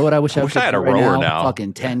 damn, you know what? I wish I had a rower now.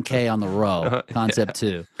 Fucking 10K on the row. Concept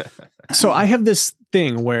 2. So I have this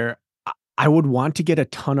thing where I would want to get a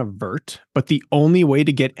ton of vert, but the only way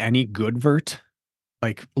to get any good vert,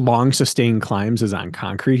 like long sustained climbs, is on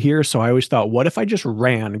concrete here. So I always thought, what if I just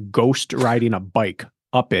ran ghost riding a bike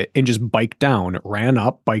up it and just bike down, ran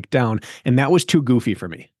up, bike down. And that was too goofy for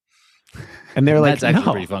me. And they're like, that's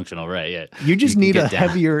actually pretty functional, right? Yeah. You just need a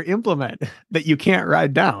heavier implement that you can't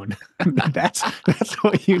ride down. that's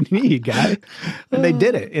what you need, guy. And they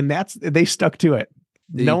did it. And they stuck to it.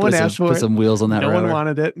 No one asked for it. Put some wheels on that. No one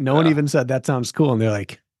wanted it. No one even said that sounds cool. And they're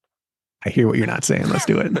like, I hear what you're not saying. Let's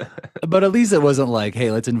do it. But at least it wasn't like,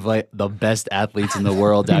 hey, let's invite the best athletes in the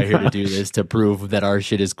world out here to do this to prove that our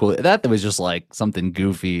shit is cool. That was just like something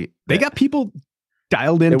goofy. They got people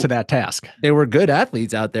dialed into that task. They were good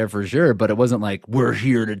athletes out there for sure, but it wasn't like, we're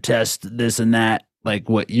here to test this and that. Like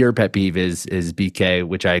what your pet peeve is BK,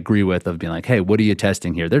 which I agree with, of being like, hey, what are you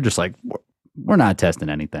testing here? They're just like, we're not testing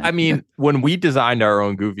anything. I mean, when we designed our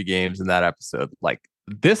own goofy games in that episode, like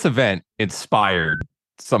this event inspired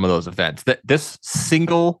some of those events. That this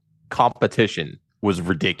single competition was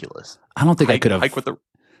ridiculous. I don't think I could have.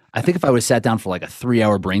 I think if I would have sat down for like a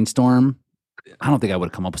 3-hour brainstorm, I don't think I would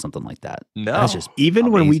have come up with something like that. No, that's just even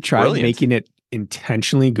amazing. When we tried making it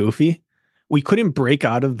intentionally goofy, we couldn't break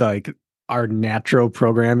out of our natural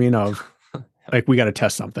programming of like, we got to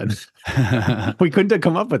test something. We couldn't have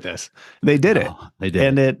come up with this. They did it. They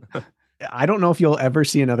did. And I don't know if you'll ever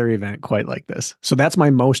see another event quite like this. So that's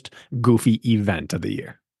my most goofy event of the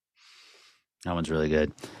year. That one's really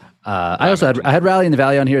good. I had Rally in the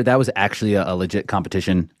Valley on here. That was actually a legit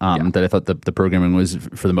competition that I thought the programming was,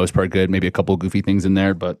 for the most part, good. Maybe a couple of goofy things in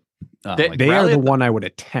there, but they are the one I would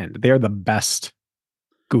attend. They are the best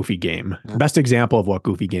goofy game, best example of what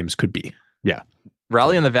goofy games could be. Yeah.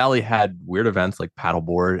 Rally in the Valley had weird events like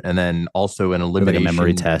paddleboard, and then also an elimination, like a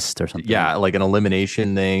memory test or something. Yeah, like an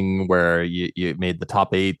elimination thing where you made the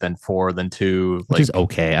top 8, then 4, then 2. Which is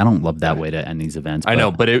okay. I don't love that way to end these events. I know,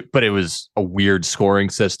 but it was a weird scoring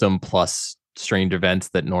system plus strange events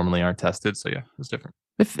that normally aren't tested. So yeah, it was different.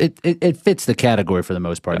 It fits the category for the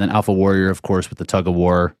most part. Yeah. And then Alpha Warrior, of course, with the tug of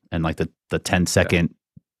war and like the 10-second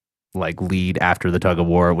like lead after the tug of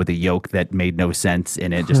war with a yoke that made no sense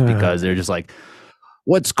in it, just because they're just like,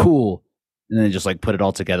 what's cool? And then just like put it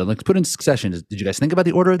all together. Like put in succession. Did you guys think about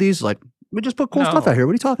the order of these? Like, we just put cool stuff out here.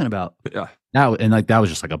 What are you talking about? Yeah. Now, and like that was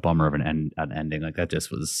just like a bummer of an ending. Like that just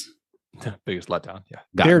was the biggest letdown. Yeah.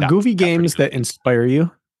 There are goofy games that inspire you.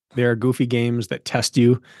 There are goofy games that test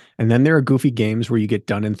you. And then there are goofy games where you get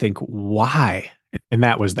done and think, why? And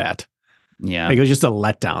that was that. Yeah. Like it was just a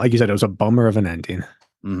letdown. Like you said, it was a bummer of an ending.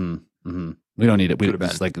 Mm-hmm. Mm-hmm. We don't need it. We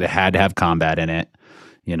just like they had to have combat in it.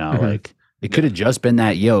 You know, like it could have just been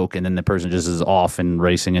that yoke, and then the person just is off and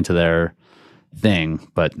racing into their thing.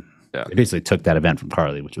 But they basically took that event from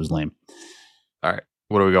Carly, which was lame. All right.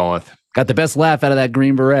 What are we going with? Got the best laugh out of that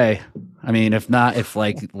Green Beret. I mean, if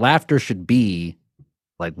like laughter should be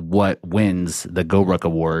like what wins the GoRuck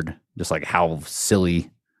Award, just like how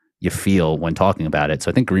silly you feel when talking about it.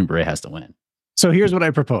 So I think Green Beret has to win. So here's what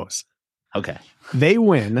I propose. Okay. They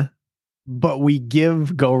win, but we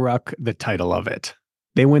give GoRuck the title of it.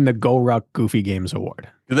 They win the GoRuck Goofy Games Award.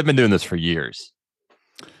 They've been doing this for years.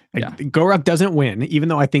 Yeah. GoRuck doesn't win, even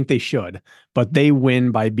though I think they should, but they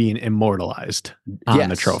win by being immortalized on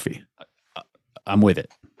the trophy. I'm with it.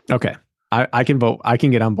 Okay. I can vote. I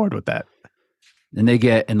can get on board with that. And they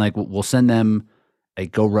get, and like, we'll send them a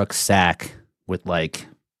GoRuck sack with like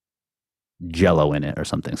Jello in it or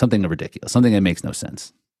something ridiculous, something that makes no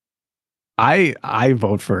sense. I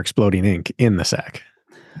vote for exploding ink in the sack.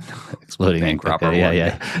 Exploding ink,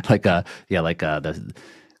 yeah.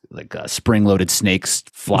 Like spring-loaded snakes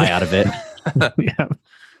fly out of it.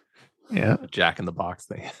 yeah. Jack in the Box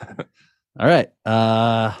thing. All right.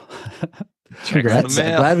 Congrats.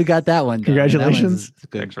 Glad we got that one. Congratulations.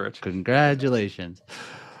 Thanks, Rich. Congratulations.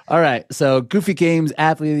 All right. So Goofy Games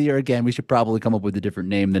Athlete of the Year. Again, we should probably come up with a different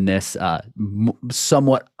name than this.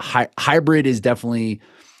 Somewhat hybrid is definitely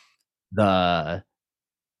the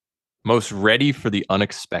Most ready for the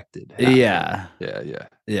unexpected. Yeah.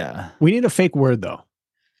 Yeah. We need a fake word though,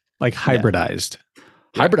 like hybridized.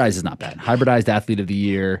 Hybridized is not bad. Hybridized athlete of the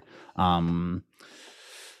year. The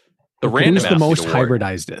random Who's the most award.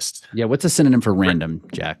 hybridizedest? Yeah, what's a synonym for random,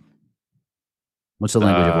 Jack? What's the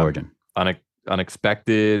language of origin?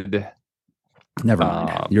 Unexpected. Never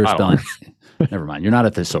mind. You're spelling. Never mind. You're not a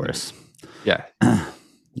thesaurus. Yeah.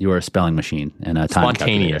 You are a spelling machine and a time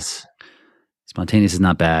Spontaneous. calculator. Spontaneous is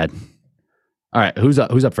not bad. All right, who's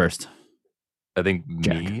up first? I think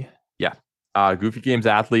Jack. me. Yeah. Goofy Games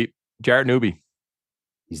athlete, Jarrett Newby.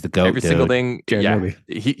 He's the GOAT. Every single thing. Jarrett yeah. Newby.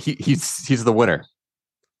 He's the winner.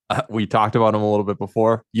 We talked about him a little bit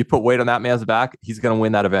before. You put weight on that man's back, he's going to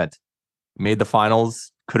win that event. Made the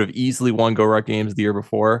finals. Could have easily won Go Ruck Games the year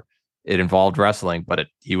before. It involved wrestling, but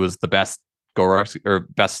he was the best Go Ruck or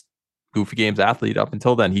best Goofy Games athlete up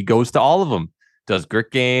until then. He goes to all of them. Does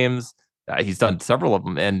grit games. He's done several of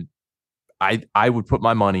them, and I would put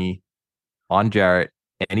my money on Jarrett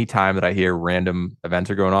anytime that I hear random events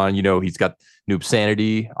are going on. He's got noob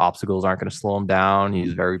sanity. Obstacles aren't going to slow him down.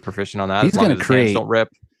 He's very proficient on that. He's going to create. Don't rip.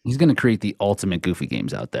 He's going to create the ultimate Goofy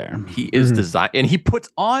Games out there. He is designed, and he puts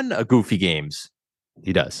on a Goofy Games.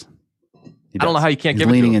 He does. I don't know how you can't He's give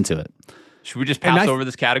it leaning to him. into it. Should we just pass over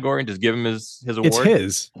this category and just give him his award? It's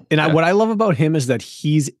his. And what I love about him is that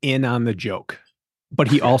he's in on the joke, but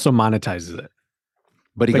he also monetizes it.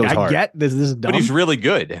 But he goes hard. I get this is dumb. But he's really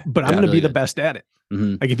good. But I'm going to be the best at it.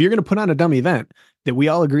 Mm-hmm. Like if you're going to put on a dumb event that we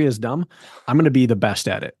all agree is dumb, I'm going to be the best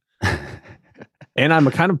at it. And I'm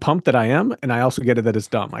kind of pumped that I am. And I also get it that it's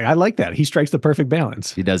dumb. I like that. He strikes the perfect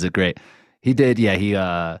balance. He does it great. He did. Yeah. He,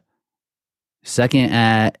 second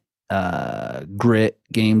at, grit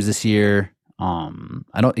games this year. I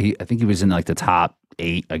think he was in like the top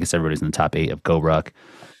 8. I guess everybody's in the top 8 of Go Ruck.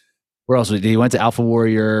 Where else he went to Alpha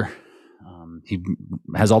Warrior. He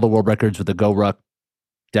has all the world records with the Go Ruck,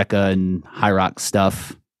 Deca, and High Rock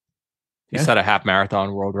stuff. He set a half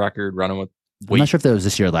marathon world record running with weight. I'm not sure if that was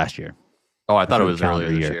this year or last year. Oh, I thought it was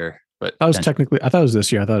earlier this year. But I thought it was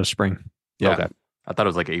this year. I thought it was spring. Yeah. Okay. I thought it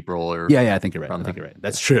was like April or yeah. I think you're right. I think you're right.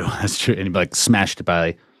 That's true. That's true. And he like smashed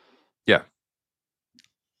by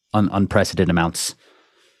unprecedented amounts.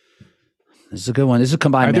 This is a good one. This is a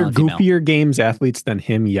combined. Are there goofier games athletes than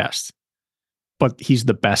him? Yes, but he's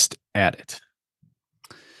the best at it.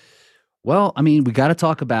 Well, I mean, we got to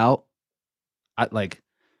talk about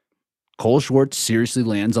Cole Schwartz seriously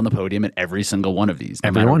lands on the podium at every single one of these,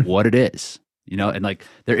 no matter what it is, and like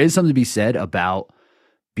there is something to be said about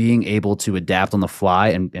being able to adapt on the fly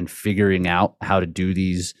and figuring out how to do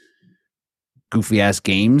these goofy ass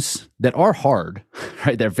games that are hard,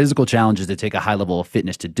 right? They're physical challenges that take a high level of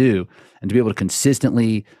fitness to do, and to be able to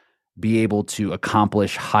consistently be able to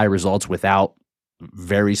accomplish high results without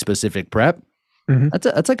very specific prep. Mm-hmm.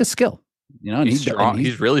 That's like a skill. And he's strong.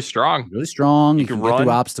 He's really strong. Really strong. He can get through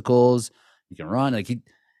obstacles. He can run. Like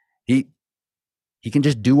he can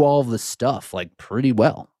just do all of the stuff like pretty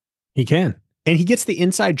well. He can, and he gets the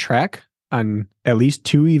inside track on at least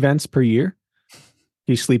 2 events per year.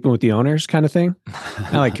 He's sleeping with the owners, kind of thing.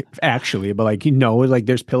 Not like actually, but like like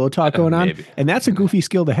there's pillow talk going on, and that's a goofy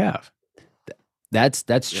skill to have. That's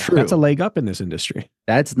true. That's a leg up in this industry.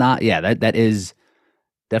 That's not. Yeah, that is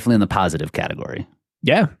definitely in the positive category.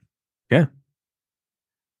 Yeah. Yeah.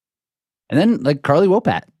 And then like Carly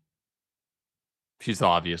Wopat. She's the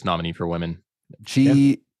obvious nominee for women.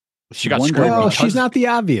 She got screwed. Well, she's not the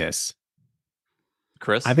obvious.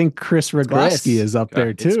 Chris? I think Chris Rogowski is up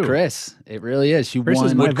there too. It's Chris. It really is. Chris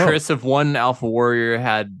won. Would Chris have won Alpha Warrior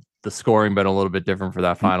had the scoring been a little bit different for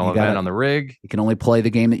that final event on the rig? You can only play the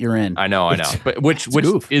game that you're in. I know. But which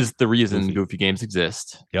is the reason Goofy Games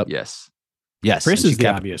exist. Yep. Yes. Chris is the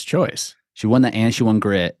obvious choice. She won that and she won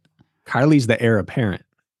grit. Carly's the heir apparent.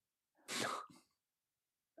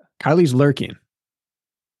 Carly's lurking.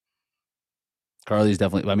 Carly's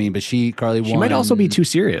definitely. I mean, but Carly won. She might also be too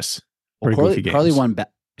serious. Well, Carly won.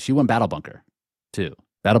 She won Battle Bunker too.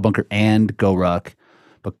 Battle Bunker and Go Ruck,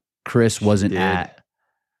 but Chris wasn't at.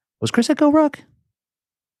 Was Chris at Go Ruck?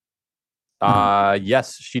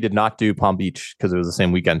 Yes, she did not do Palm Beach because it was the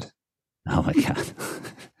same weekend. Oh my god.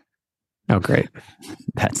 Oh, great.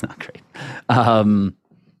 That's not great.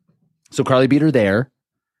 So Carly beat her there.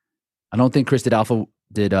 I don't think Chris did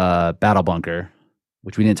Battle Bunker,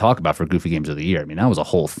 which we didn't talk about for Goofy Games of the Year. I mean, that was a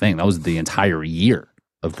whole thing. That was the entire year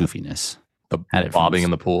of goofiness. The bobbing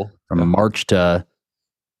in the pool. From March to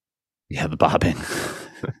the bobbing.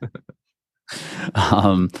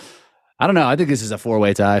 I don't know. I think this is a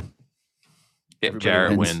 4-way tie. If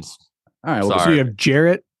Jarrett wins. All right. Well, so you have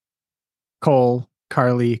Jarrett, Cole,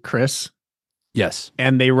 Carly, Chris. Yes.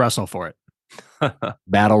 And they wrestle for it.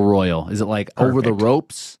 Battle royal. Is it like over the Perfect.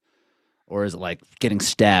 ropes, or is it like getting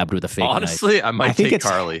stabbed with a fake knife? Honestly, I might think take it's-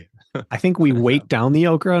 Carly. I think we weight down the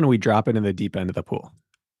okra and we drop it in the deep end of the pool.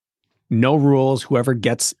 No rules. Whoever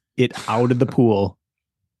gets it out of the pool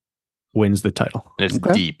wins the title. And it's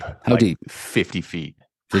Okay. deep. How deep? 50 feet.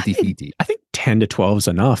 50 feet deep. I think 10 to 12 is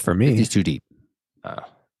enough for me. 50's too deep. Too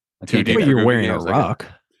That's deep. gonna But do you're Goofy wearing a games, I rock.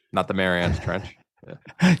 Not the Marianas Trench.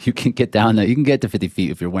 that. You can get down there. You can get to 50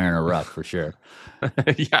 feet if you're wearing a ruck for sure.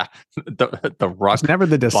 Yeah. The rock It's never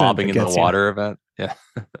the descent bobbing that in the gets you. water event. Yeah.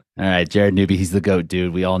 All right, Jared Newby, he's the GOAT,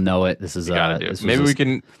 dude. We all know it. This is You gotta do. this was Maybe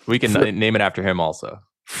a we can Fri- name it after him also.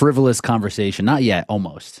 frivolous conversation. Not yet,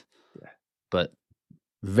 almost. Yeah. But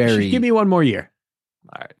Just very give me one more year.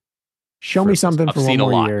 All right. Show me Frivolous. something I've for one seen a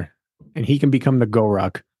more lot. year, and he can become the Go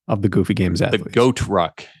Ruck of the Goofy Games The athletes. goat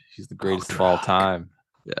ruck. He's the greatest Goat of all ruck. time.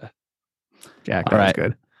 Yeah. Jack, All that was right.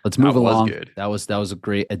 good. Let's move That was along. good. That was a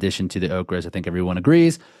great addition to the OCRAs. I think everyone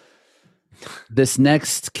agrees. This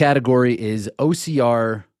next category is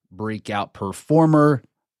OCR Breakout Performer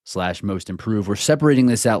 / Most Improved. We're separating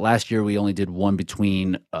this out. Last year we only did one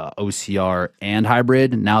between OCR and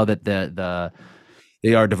hybrid. Now that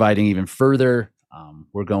they are dividing even further,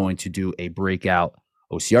 we're going to do a breakout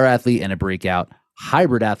OCR athlete and a breakout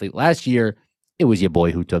hybrid athlete. Last year it was your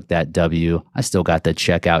boy who took that W. I still got the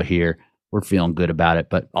check out here. We're feeling good about it,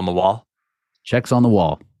 but On the wall. check's on the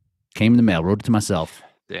wall. Came in the mail. Wrote it to myself.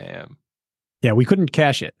 Damn. Yeah, we couldn't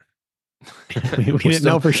cash it. we didn't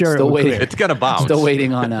know for sure. still it would waiting. clear. It's gonna bounce. Still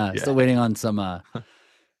waiting on Yeah. still waiting on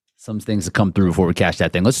some things to come through before we cash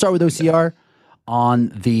that thing. Let's start with OCR on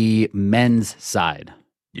the men's side.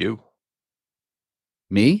 You.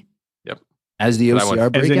 Me? Yep. As the I OCR went- As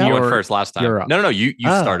in breakout? You went You're- first last time. you're up. No. You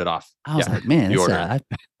Oh. started off. I was Yeah. like, man, You this, ordered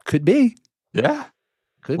it. could be. Yeah.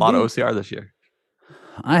 Could A lot be. of OCR this year.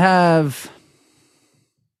 I have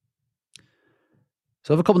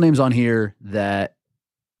a couple names on here that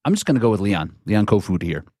I'm just going to go with Leon Kofood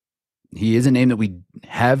here. He is a name that we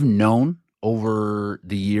have known over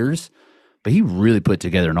the years, but he really put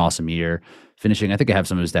together an awesome year. Finishing, I think I have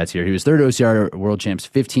some of his stats here. He was third OCR World Champs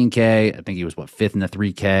 15K. I think he was fifth in the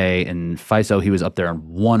 3K. And FISO, he was up there on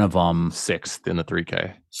one of them. Sixth in the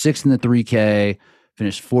 3K. Sixth in the 3K.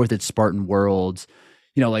 Finished fourth at Spartan Worlds.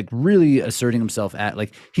 Like really asserting himself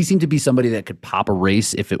he seemed to be somebody that could pop a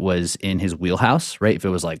race if it was in his wheelhouse, right? If it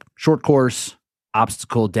was like short course,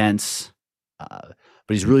 obstacle dense, but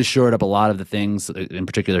he's really shored up a lot of the things, in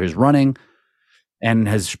particular his running, and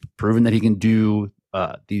has proven that he can do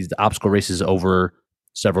these obstacle races over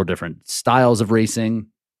several different styles of racing.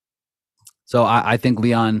 So I think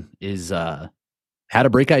Leon had a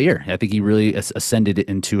breakout year. I think he really ascended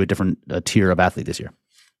into a different tier of athlete this year.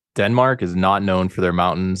 Denmark is not known for their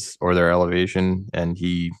mountains or their elevation, and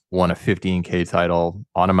he won a 15K title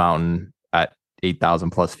on a mountain at 8,000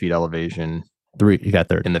 plus feet elevation. You got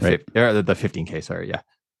third In the right? the 15K. Sorry, yeah,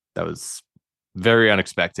 that was very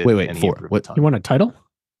unexpected. Wait, and he four. improved What- a ton. You won a title?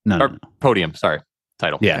 No. Or podium? Sorry,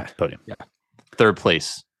 title. Yeah, podium. Third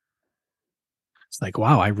place. It's like,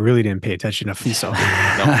 wow, I really didn't pay attention to FISO. Stand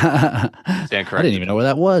I corrected. didn't even know where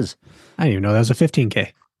that was. I didn't even know that was a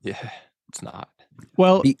 15K. Yeah, it's not.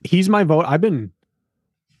 Well, He- he's my vote.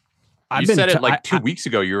 You said it like 2 weeks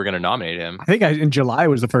ago. You were going to nominate him. I think in July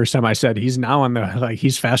was the first time I said he's now on the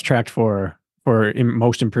he's fast tracked for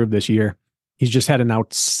most improved this year. He's just had an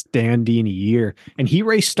outstanding year, and he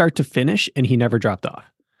raced start to finish, and he never dropped off.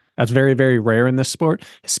 That's very, very rare in this sport,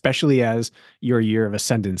 especially as your year of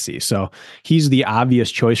ascendancy. So he's the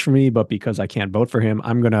obvious choice for me, but because I can't vote for him,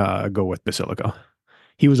 I'm gonna go with Basilico.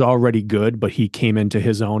 He was already good, but he came into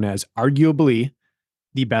his own as arguably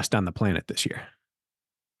the best on the planet this year.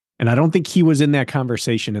 And I don't think he was in that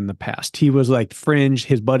conversation in the past. He was like fringe.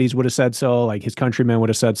 His buddies would have said so, like his countrymen would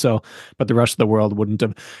have said so, but the rest of the world wouldn't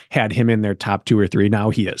have had him in their top 2 or 3.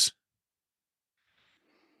 Now he is.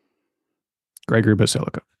 Gregory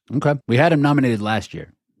Basilico. Okay. We had him nominated last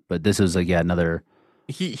year, but this is another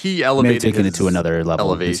He may have elevated taken it his to another level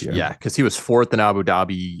this elevation. year. Yeah, because he was fourth in Abu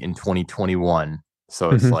Dhabi in 2021.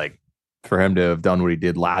 So it's Mhm. like for him to have done what he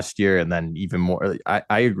did last year, and then even more.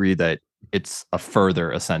 I agree that it's a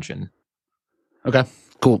further ascension. Okay.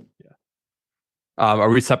 Cool. Are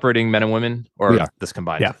we separating men and women, or We are. this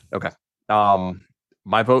combined? Yeah. Okay.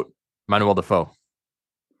 My vote, Manuel Defoe.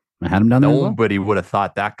 I had him down there. as well. Nobody would have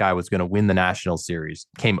thought that guy was going to win the national series.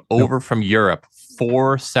 Came over from Europe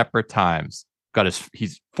 4 separate times.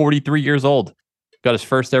 He's 43 years old. Got his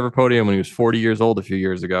first ever podium when he was 40 years old a few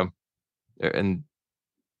years ago. And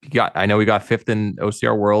I know he got 5th in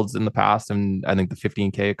OCR Worlds in the past, and I think the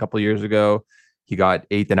 15K a couple years ago. He got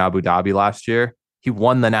 8th in Abu Dhabi last year. He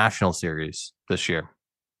won the national series this year.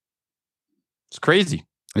 It's crazy.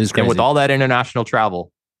 It is crazy. And with all that international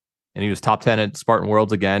travel, and he was top 10 at Spartan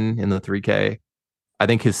Worlds again in the 3K. I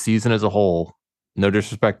think his season as a whole, no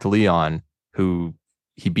disrespect to Leon, who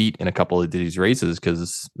he beat in a couple of these races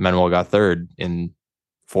because Manuel got third in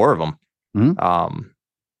 4 of them. Mm-hmm.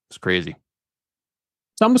 It's crazy.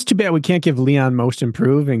 It's almost too bad we can't give Leon most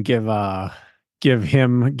improved and give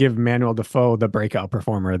Manuel Defoe the breakout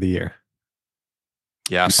performer of the year.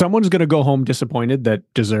 Yeah. Someone's going to go home disappointed that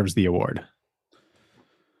deserves the award.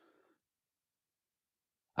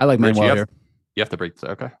 I like Rich, Manuel here. You have to break.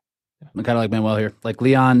 Okay. I kind of like Manuel here. Like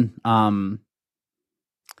Leon, I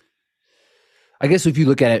guess if you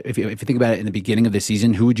look at it, if you think about it in the beginning of the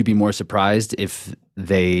season, who would you be more surprised if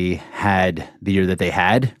they had the year that they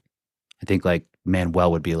had? I think like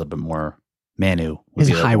Manuel would be a little bit more. Manu would His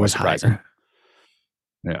be a little high more was surprising. higher.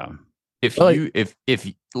 Yeah. If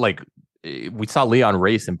we saw Leon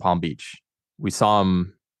race in Palm Beach, we saw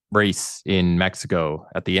him race in Mexico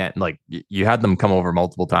at the end. Like you had them come over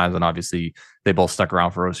multiple times, and obviously they both stuck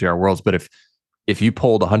around for OCR Worlds. But if you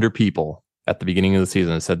polled 100 people at the beginning of the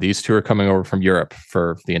season and said these two are coming over from Europe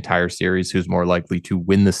for the entire series, who's more likely to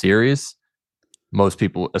win the series? Most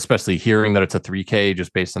people, especially hearing that it's a 3K,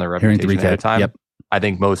 just based on their reputation ahead of time, yep. I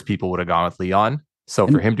think most people would have gone with Leon. So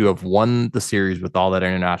for him to have won the series with all that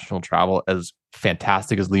international travel, as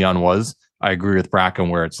fantastic as Leon was, I agree with Bracken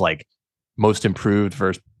where it's like most improved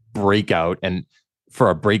versus breakout. And for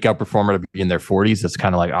a breakout performer to be in their 40s, it's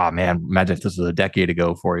kind of like, oh man, imagine if this was a decade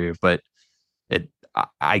ago for you. But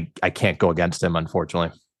I can't go against him,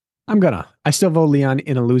 unfortunately. I still vote Leon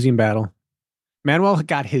in a losing battle. Manuel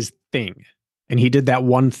got his thing, and he did that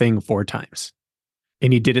one thing 4 times,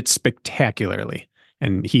 and he did it spectacularly,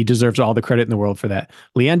 and he deserves all the credit in the world for that.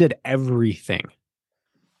 Leon did everything.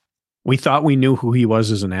 We thought we knew who he was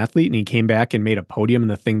as an athlete, and he came back and made a podium in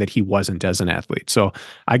the thing that he wasn't as an athlete. So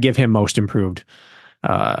I give him most improved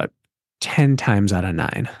 10 times out of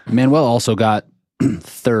 9. Manuel also got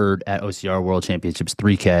 3rd at OCR World Championships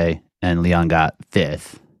 3K, and Leon got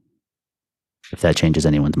 5th. If that changes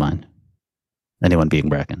anyone's mind. Anyone being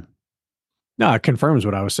Bracken. No, it confirms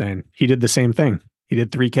what I was saying. He did the same thing. He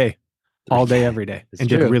did 3K all day, every day, and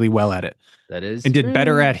did really well at it. That is and true. Did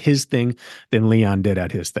better at his thing than Leon did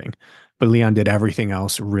at his thing. But Leon did everything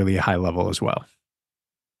else really high level as well.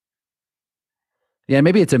 Yeah,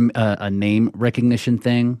 maybe it's a name recognition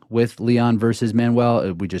thing with Leon versus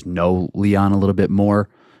Manuel. We just know Leon a little bit more.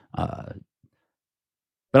 But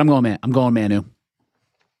I'm going Manu.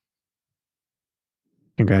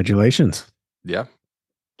 Congratulations. Yeah.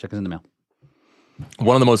 Check us in the mail.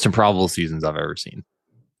 One of the most improbable seasons I've ever seen,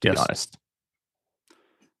 to be honest.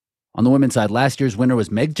 On the women's side, last year's winner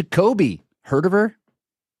was Meg Jacoby. Heard of her?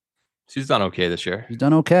 She's done okay this year. She's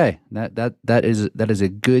done okay. That is a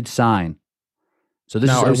good sign. So this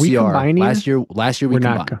now, is OCR. We combining? Last year we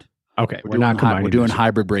combined. Okay, we're not combining. We're doing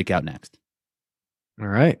hybrid breakout next. All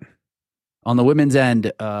right. On the women's end,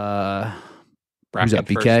 who's Bracken up,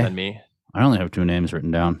 BK? First, then me. I only have 2 names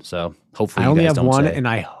written down, so hopefully I only you guys have don't one, say. and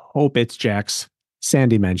I hope it's Jack's.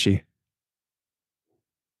 Sandy Menchie.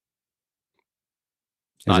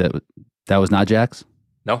 That was not Jack's?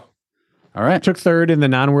 No. All right. Took 3rd in the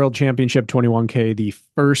non-world championship 21K, the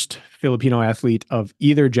first Filipino athlete of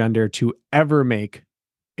either gender to ever make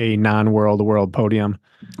a non-world world podium.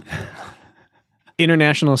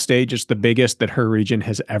 International stage is the biggest that her region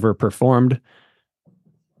has ever performed.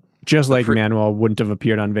 Just like Manuel wouldn't have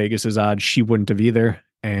appeared on Vegas's odds, she wouldn't have either.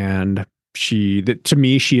 And to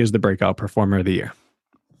me, she is the breakout performer of the year.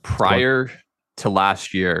 Prior to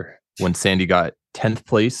last year, when Sandy got 10th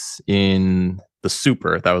place in the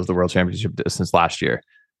Super, that was the World Championship distance last year,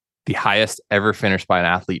 the highest ever finished by an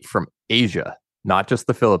athlete from Asia, not just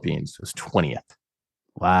the Philippines, was 20th.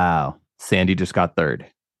 Wow. Sandy just got 3rd.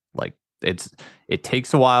 Like it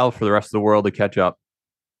takes a while for the rest of the world to catch up.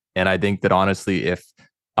 And I think that honestly, if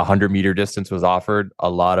 100-meter distance was offered, a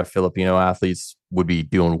lot of Filipino athletes would be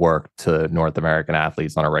doing work to North American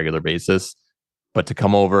athletes on a regular basis. But to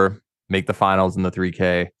come over, make the finals in the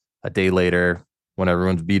 3K a day later when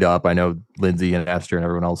everyone's beat up, I know Lindsay and Esther and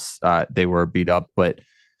everyone else, they were beat up, but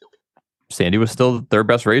Sandy was still their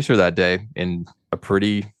best racer that day in a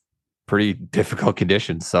pretty difficult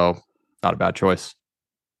condition. So not a bad choice.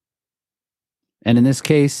 And in this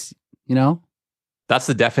case, that's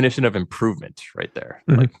the definition of improvement right there.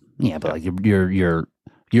 Mm-hmm. Like, yeah, but like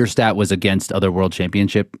your stat was against other world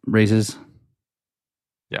championship races.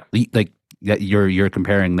 Yeah. Like you're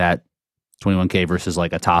comparing that 21K versus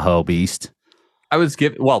like a Tahoe beast.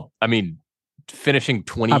 Finishing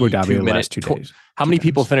 22 Abu Dhabi minutes. Last 2 days. How many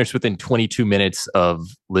people finished within 22 minutes of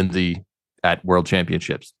Lindsay at world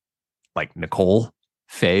championships? Like Nicole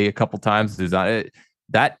Faye a couple times.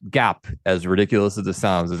 That gap, as ridiculous as it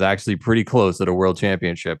sounds, is actually pretty close at a world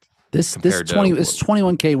championship. This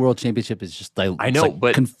 21K world championship is just like, I know,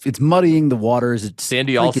 but it's muddying the waters.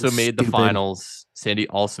 Sandy also made the finals. Sandy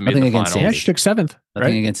also made the finals. Yeah, she took 7th.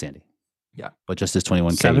 Nothing against Sandy. Yeah, but just as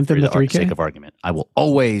 21K 7th for in the the 3K? sake of argument, I will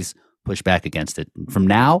always push back against it. From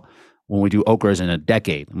now, when we do OCRAs in a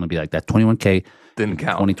decade, I'm gonna be like, that 21K didn't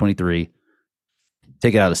count. 2023.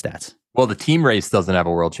 Take it out of the stats. Well, the team race doesn't have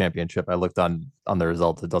a world championship. I looked on the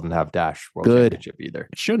results. It doesn't have dash world championship either.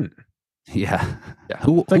 It shouldn't. Yeah.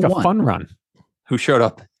 It's like a fun run. Who showed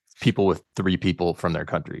up? People with 3 people from their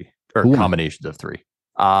country, or combinations of 3.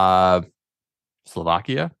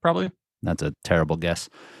 Slovakia, probably. That's a terrible guess.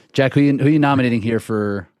 Jack, who you nominating here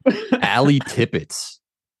for? Ali Tippett.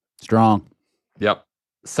 Strong. Yep.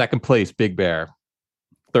 2nd place, Big Bear.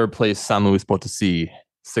 3rd place, San Luis Potosí.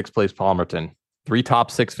 6th place, Palmerton. 3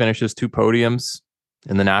 top 6 finishes, 2 podiums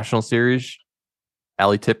in the national series.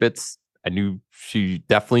 Ali Tippett, I knew she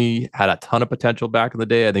definitely had a ton of potential back in the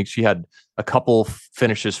day. I think she had a couple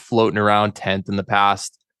finishes floating around 10th in the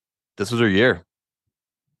past. This was her year.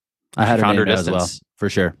 I had her as well, for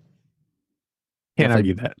sure. Can't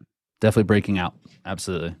argue that. Definitely breaking out.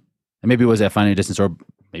 Absolutely. And maybe it was that finding distance, or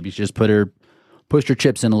maybe she just pushed her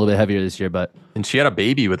chips in a little bit heavier this year. And she had a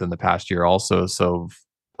baby within the past year also. So,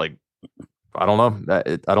 like, I don't know.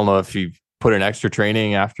 I don't know if she put in extra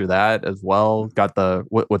training after that as well. Got the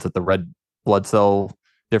what's it? The red blood cell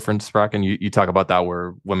difference, Bracken. You talk about that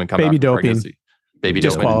where women come baby out doping, pregnancy. Baby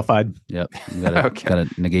disqualified. Yep, you gotta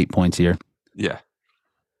negate points here. Yeah,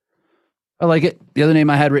 I like it. The other name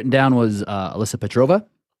I had written down was Alyssa Petrova,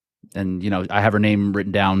 and I have her name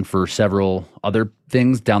written down for several other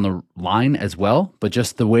things down the line as well. But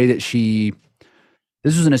just the way that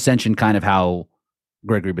this was an ascension, kind of how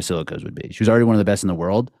Gregory Basilikos would be. She was already one of the best in the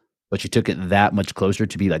world, but she took it that much closer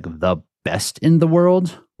to be like the best in the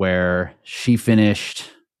world, where she finished,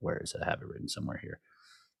 where is it? I have it written somewhere here.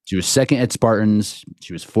 She was 2nd at Spartans.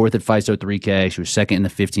 She was 4th at FISO 3K. She was 2nd in the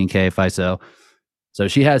 15K FISO. So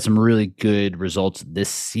she had some really good results this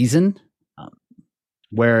season,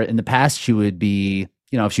 where in the past she would be,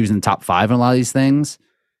 if she was in the top 5 in a lot of these things,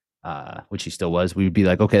 which she still was, we would be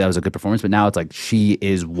like, okay, that was a good performance. But now it's like she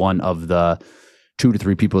is one of the 2 to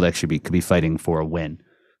 3 people that could be fighting for a win.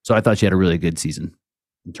 So I thought she had a really good season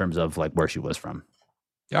in terms of like where she was from.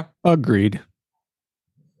 Yeah. Agreed.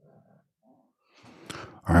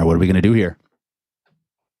 All right, what are we going to do here?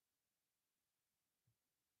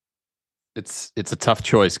 It's a tough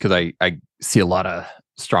choice because I see a lot of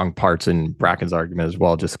strong parts in Bracken's argument as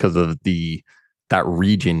well, just because of that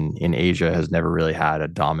region in Asia has never really had a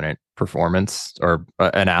dominant performance or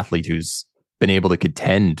an athlete who's been able to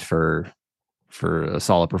contend for a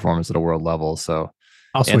solid performance at a world level. So,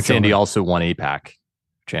 and Sandy also won APAC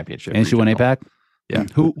championship, and she won APAC. Yeah.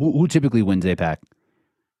 Who typically wins APAC?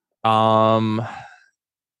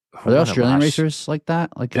 Are there Australian racers like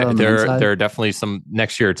that? Like there are definitely some.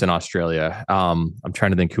 Next year it's in Australia. I'm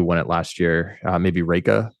trying to think who won it last year. Maybe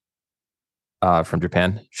Reika from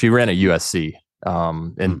Japan. She ran at USC,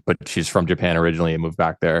 but she's from Japan originally and moved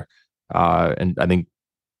back there. And I think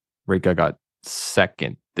Reika got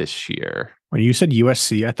 2nd this year. When you said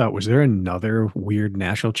USC, I thought, was there another weird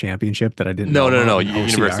national championship that I didn't know? No.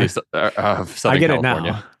 University of Southern I get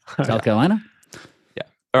California. It now. South Carolina? Yeah.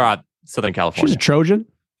 Or Southern California. She's a Trojan?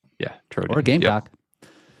 Yeah, Trojan. Or a Gamecock.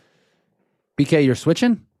 Yep. BK, you're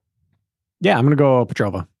switching? Yeah, I'm going to go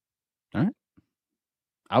Petrova. All right.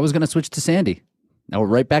 I was going to switch to Sandy. Now we're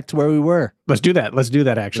right back to where we were. Let's do that,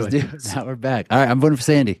 actually. Now we're back. All right, I'm voting for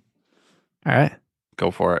Sandy. All right.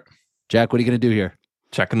 Go for it. Jack, what are you going to do here?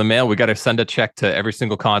 Check in the mail. We got to send a check to every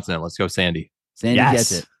single continent. Let's go, Sandy. Sandy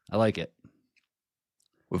gets it. I like it.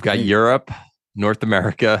 We've got Europe, North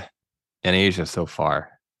America, and Asia so far.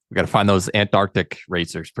 We got to find those Antarctic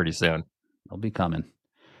racers pretty soon. They'll be coming.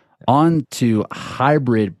 On to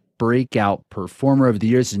hybrid breakout performer of the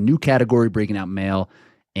year. It's a new category, breaking out male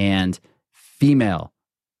and female.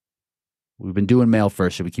 We've been doing male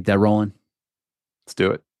first. Should we keep that rolling? Let's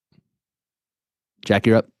do it. Jack,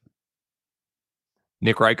 you're up.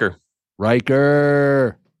 Nick Riker.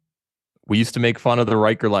 We used to make fun of the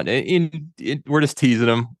Riker line. We're just teasing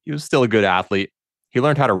him. He was still a good athlete. He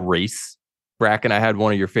learned how to race. Bracken, I had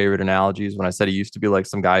one of your favorite analogies when I said he used to be like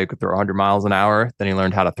some guy who could throw 100 miles an hour. Then he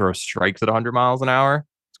learned how to throw strikes at 100 miles an hour.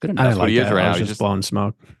 It's good enough. That's what he is right now. He's just blowing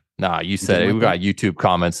smoke. Nah, you said it. We got YouTube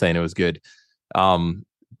comments saying it was good.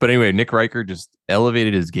 But anyway, Nick Riker just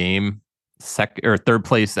elevated his game. 3rd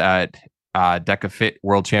place at DECA Fit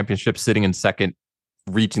World Championship, sitting in 2nd,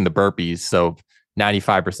 reaching the burpees. So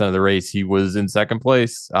 95% of the race, he was in second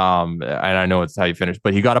place. And I know it's how you finished,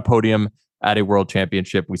 but he got a podium at a world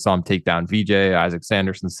championship. We saw him take down VJ, Isaac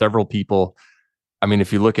Sanderson, several people. I mean,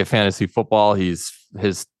 if you look at fantasy football, his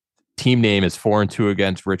team name is 4-2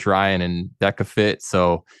 against Rich Ryan and Deca Fit.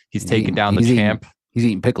 So he's taken down the champ. He's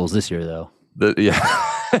eating pickles this year, though.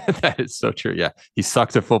 That is so true. Yeah, he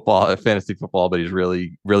sucks at football, at fantasy football, but he's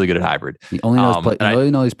really, really good at hybrid. He only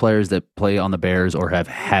knows these players that play on the Bears or have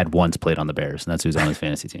had once played on the Bears, and that's who's on his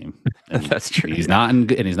fantasy team. And that's true. He's not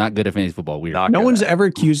good at fantasy football. Weird. No one's ever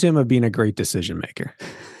accused him of being a great decision maker,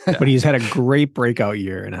 but he's had a great breakout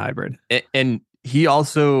year in hybrid. And he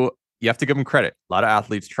also, you have to give him credit. A lot of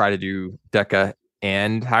athletes try to do Deca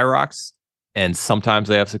and High Rocks, and sometimes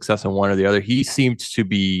they have success in one or the other. He seemed to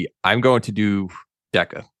be, I'm going to do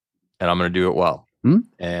Deca, and I'm going to do it well.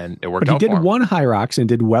 And it worked out. But he did one High Rocks and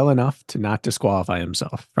did well enough to not disqualify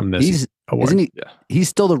himself from this award. Isn't he? Yeah. He's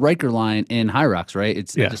still the Riker line in High Rocks, right? I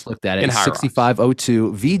just looked at it. It's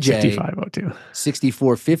 65.02. VJ 65.02.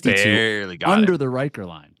 64.52 under the Riker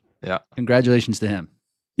line. Yeah. Congratulations to him.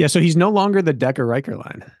 Yeah, so he's no longer the Deca Riker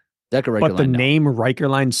line. But the name Riker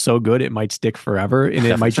line's so good, it might stick forever, and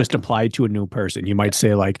it might just apply to a new person. You might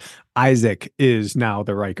say, like, Isaac is now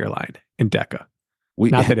the Riker line in Deca.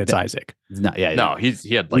 Not that it's Isaac. No,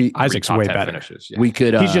 he had like Isaac's way better. Finishes. Yeah. We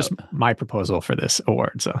could. He's just my proposal for this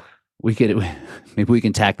award. So maybe we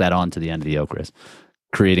can tack that on to the end of the OCRAs,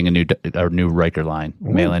 creating a new Riker line,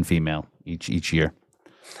 male and female, each year.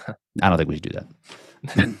 I don't think we should do that.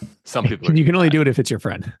 Some people. You can only do it if it's your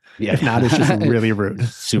friend. Yeah. If not, it's just really rude.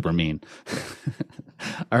 Super mean.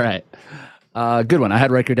 All right. Good one. I had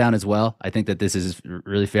Riker down as well. I think that this is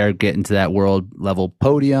really fair, getting to that world level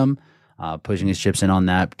podium, pushing his chips in on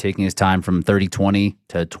that, taking his time from 30-20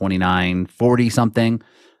 to 29-40 something.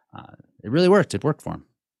 It really worked. It worked for him.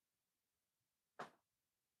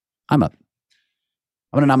 I'm up.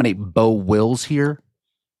 I'm going to nominate Bo Wills here.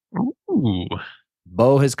 Ooh.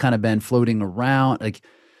 Bo has kind of been floating around, like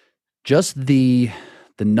just the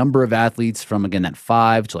number of athletes from, again, that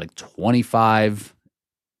 5 to like 25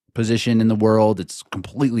 position in the world. It's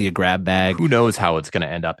completely a grab bag. Who knows how it's going to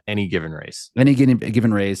end up any given race? Any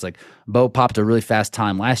given race. Like Bo popped a really fast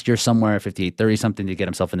time last year somewhere, 58:30 something, to get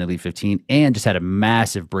himself in the Elite 15, and just had a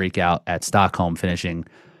massive breakout at Stockholm, finishing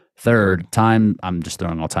third time. I'm just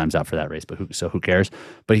throwing all times out for that race, but who cares?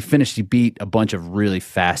 But he beat a bunch of really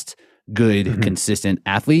fast, good, consistent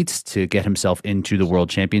athletes to get himself into the world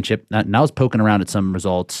championship. Now I was poking around at some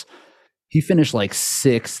results. He finished like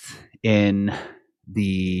 6th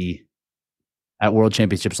at world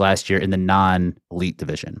championships last year in the non-elite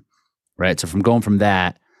division, right? So going from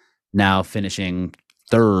that, now finishing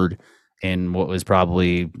 3rd in what was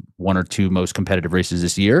probably one or two most competitive races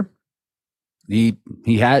this year. He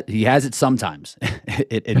has it sometimes.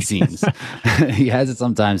 it seems he has it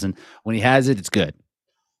sometimes, and when he has it, it's good.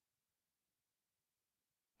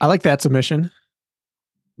 I like that submission.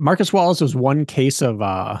 Marcus Wallace was one case of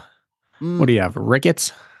what do you have?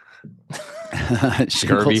 Rickets?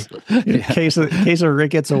 Scurvy. Case of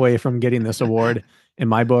rickets away from getting this award in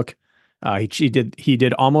my book. He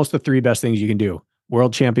did almost the 3 best things you can do: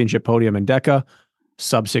 world championship podium in Deca,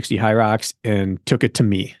 sub 60 High Rocks, and took it to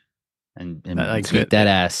me. And like beat that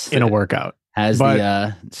ass in a workout.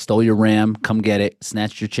 Stole your RAM, come get it,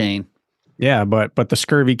 snatched your chain. Yeah, but the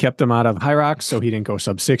scurvy kept him out of High Rocks, so he didn't go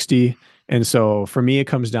sub 60. And so for me, it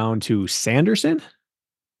comes down to Sanderson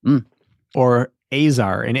or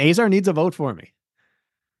Azar, and Azar needs a vote for me.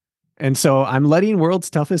 And so I'm letting World's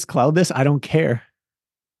Toughest cloud this. I don't care.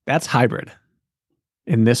 That's hybrid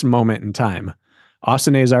in this moment in time.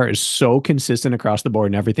 Austin Azar is so consistent across the board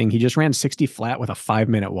and everything. He just ran 60 flat with a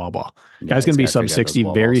 5-minute wall ball. Guy's going to be sub 60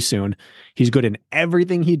 very soon. He's good in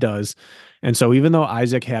everything he does. And so even though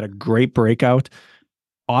Isaac had a great breakout,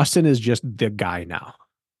 Austin is just the guy now.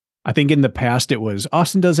 I think in the past it was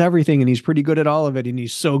Austin does everything and he's pretty good at all of it and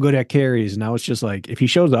he's so good at carries. Now it's just like, if he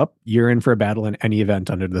shows up, you're in for a battle in any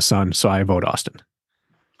event under the sun. So I vote Austin.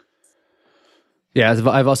 Yeah,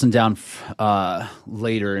 I've Austin down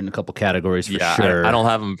later in a couple categories for sure. I don't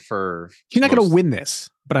have him for. He's not going to win this,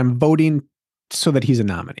 but I'm voting so that he's a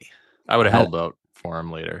nominee. I would have held out for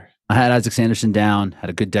him later. I had Isaac Sanderson down, had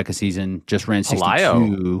a good Deca season, just ran 62.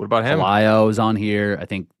 Alayo. What about him? Alayo is on here. I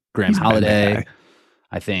think Graham Holiday.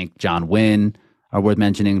 I think John Wynn are worth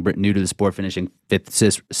mentioning. New to the sport, finishing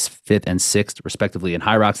 5th and 6th, respectively, in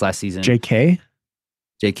High Rocks last season. JK,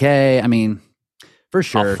 I mean, for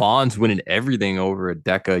sure. Alphonse winning everything over at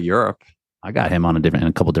Deca Europe. I got him on in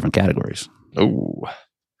a couple different categories. Oh,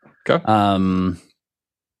 okay.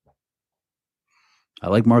 I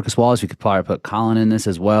like Marcus Wallace. We could probably put Colin in this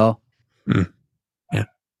as well. Yeah.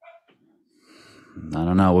 I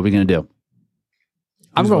don't know. What are we going to do?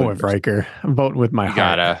 I'm going with Riker. I'm voting with my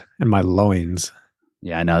heart and my loins.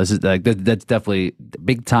 Yeah, I know. This is like that's definitely the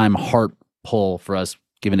big time heart pull for us,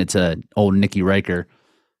 giving it to old Nikki Riker.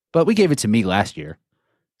 But we gave it to me last year.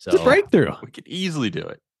 So it's a breakthrough. We could easily do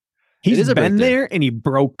it. He's been there and he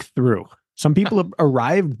broke through. Some people have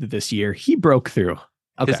arrived this year. He broke through.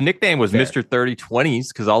 Okay. His nickname was Mr. 3020s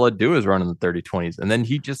because all I'd do is run in the 3020s. And then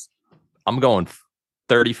I'm going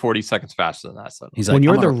 30, 40 seconds faster than that. So he's like, when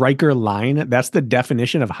you're the Riker line, that's the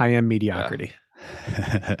definition of high-end mediocrity.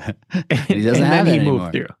 Yeah. He doesn't have it anymore.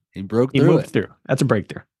 Moved through. He broke through. He moved through. That's a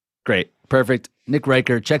breakthrough. Great. Perfect. Nick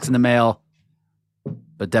Riker, checks in the mail,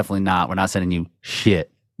 but definitely not. We're not sending you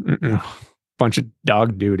shit. Bunch of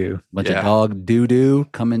dog doo-doo. Bunch of dog doo-doo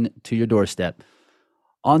coming to your doorstep.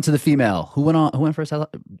 On to the female. Who went first?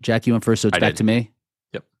 Jack, you went first, so it's back to me.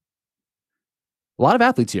 Yep. A lot of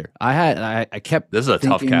athletes here. I kept This is a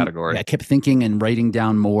tough category. I kept thinking and writing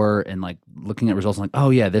down more and like looking at results and like,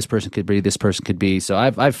 oh yeah, this person could be, this person could be. So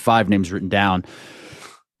I have 5 names written down.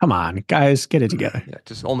 Come on, guys, get it together. Yeah,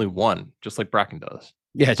 just only one, just like Bracken does.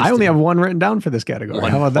 Yeah, I only have 1 written down for this category.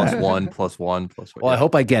 How about that? +1, +1, +1. Well, I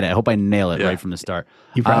hope I get it. I hope I nail it right from the start.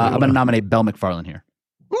 I'm going to nominate Belle McFarlane here.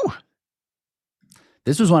 Ooh.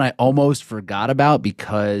 This was one I almost forgot about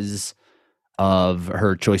because of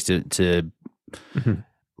her choice to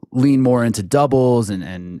lean more into doubles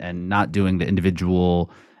and not doing the individual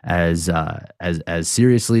as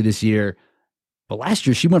seriously this year. But last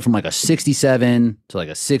year she went from like a 67 to like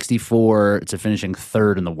a 64 to finishing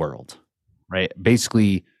 3rd in the world, right?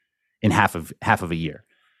 Basically in half of a year.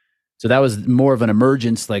 So that was more of an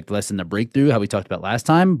emergence, like less than a breakthrough, how we talked about last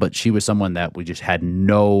time. But she was someone that we just had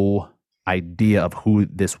no idea of who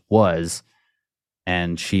this was,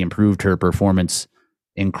 and she improved her performance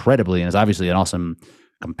incredibly and is obviously an awesome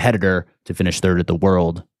competitor to finish 3rd at the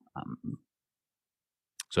world.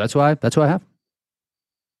 So that's who I have.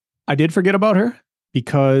 I did forget about her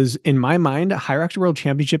because in my mind, Hyrox World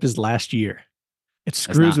Championship is last year. It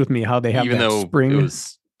screws with me how they have that spring. It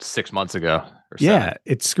was 6 months ago. Yeah,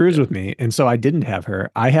 it screws with me, and so I didn't have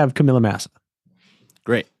her. I have Camilla Massa.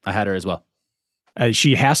 Great, I had her as well.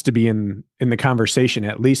 She has to be in the conversation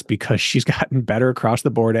at least because she's gotten better across the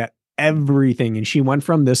board at everything. And she went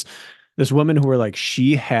from this woman who were like,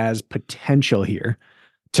 she has potential here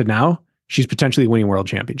to now she's potentially winning world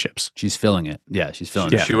championships. She's filling it. Yeah, she's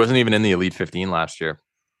filling it. She wasn't even in the Elite 15 last year.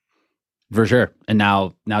 For sure. And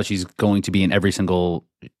now she's going to be in every single,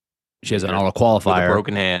 she has an auto qualifier.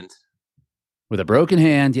 With a broken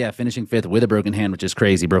hand. Yeah, finishing 5th with a broken hand, which is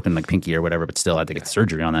crazy. Broken like pinky or whatever, but still I had to get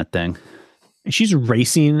surgery on that thing. And she's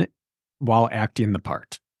racing while acting the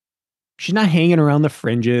part. She's not hanging around the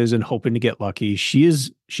fringes and hoping to get lucky.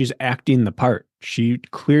 She's acting the part. She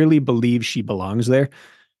clearly believes she belongs there,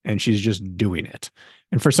 and she's just doing it.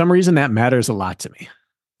 And for some reason, that matters a lot to me.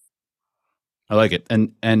 I like it.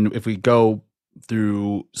 And if we go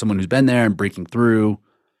through someone who's been there and breaking through,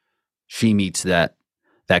 she meets that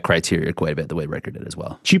criteria quite a bit, the way Riker did as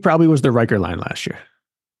well. She probably was the Riker line last year.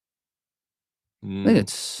 I think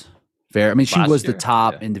it's fair. I mean, she was the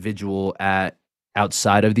top individual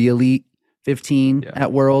outside of the Elite 15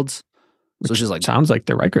 at Worlds. So she's like, sounds like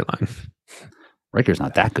the Riker line. Riker's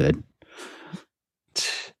not that good.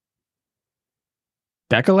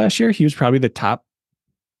 Becca last year, he was probably the top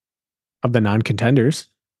of the non-contenders.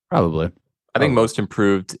 Probably. I think most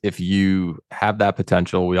improved, if you have that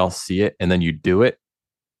potential, we all see it, and then you do it,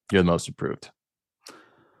 you're the most improved.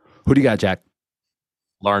 Who do you got, Jack?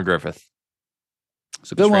 Lauren Griffith.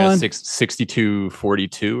 It's a good one.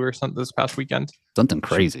 62-42 or something this past weekend. Something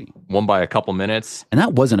crazy. Won by a couple minutes. And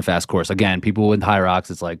that wasn't a fast course. Again, people with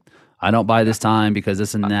Hyrox, it's like, I don't buy this time because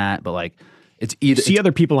this and that. But like, it's either... You see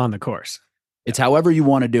other people on the course. It's however you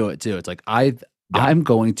want to do it, too. It's like, I'm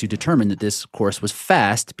going to determine that this course was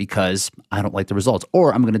fast because I don't like the results.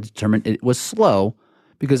 Or I'm going to determine it was slow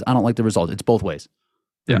because I don't like the results. It's both ways.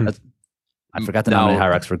 Yeah. I forgot to nominate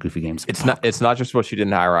Hyrox for Goofy Games. It's not just what she did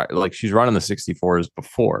in Hyrox. Like, she's running the 64s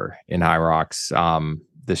before in Hyrox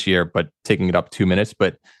this year, but taking it up 2 minutes.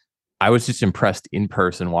 But I was just impressed in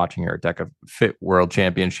person watching her at DECA Fit World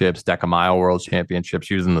Championships, DECA Mile World Championships.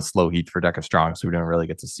 She was in the slow heat for DECA Strong, so we didn't really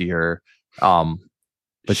get to see her. But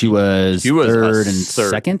she was third and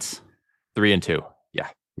second? 3 and 2. Yeah.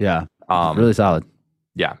 Yeah. Really solid.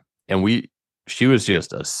 Yeah. And she was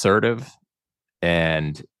just assertive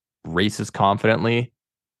and races confidently.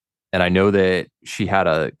 And I know that she had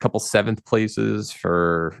a couple 7th places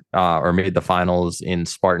or made the finals in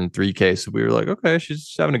Spartan 3K. So we were like, okay,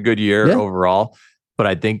 she's having a good year overall. But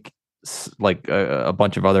I think like a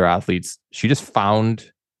bunch of other athletes, she just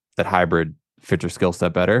found that hybrid fits her skill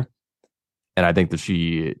set better. And I think that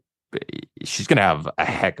she's going to have a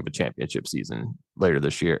heck of a championship season later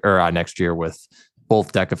this year or next year with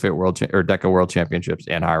both DECA World Championships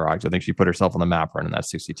and High Rocks. I think she put herself on the map running that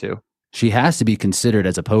 62. She has to be considered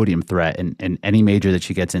as a podium threat in any major that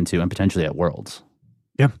she gets into and potentially at Worlds.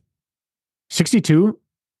 Yeah. 62.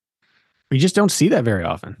 We just don't see that very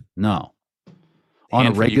often. No. On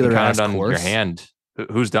a regular ass course. Your hand.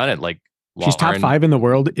 Who's done it? Like she's top 5 in the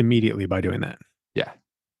world immediately by doing that. Yeah.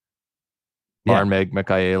 Lauren, Meg,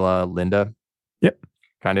 Michaela, Linda. Yep.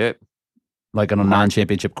 Kind of it. Like on a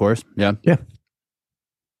non-championship course. Yeah. Yeah.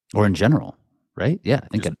 Or in general, right? Yeah.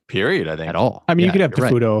 I think period. I think at all. I mean, you could have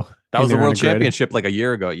Tefudo. Right. That was the World Championship like a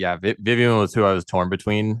year ago. Yeah. Vivian was who I was torn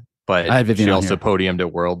between, but she also podiumed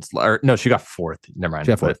at Worlds. Or, no, she got 4th. Never mind.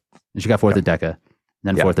 She got 4th. She got 4th at DECA.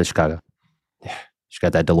 Then 4th at Chicago. Yeah. She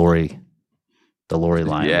got that Delory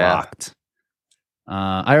line locked.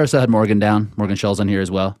 I also had Morgan down. Morgan Shell's on here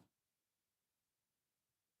as well.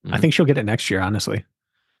 I think she'll get it next year, honestly.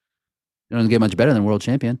 It doesn't get much better than world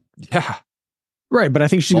champion. Yeah. Right, but I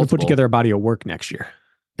think she's going to put together a body of work next year.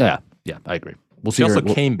 Yeah, I agree. We'll see. She also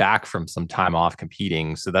came back from some time off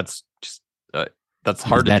competing, so that's just that's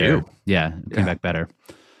hard to do. Yeah, came back better.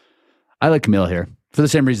 I like Camille here for the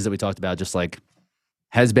same reasons that we talked about. Just like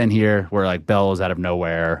has been here, where like Belle is out of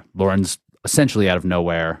nowhere, Lauren's essentially out of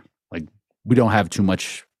nowhere. Like we don't have too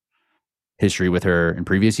much history with her in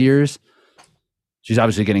previous years. She's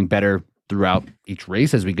obviously getting better throughout each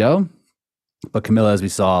race as we go. But Camilla, as we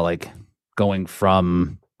saw, like going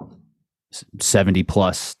from 70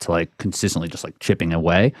 plus to like consistently just like chipping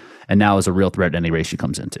away, and now is a real threat in any race she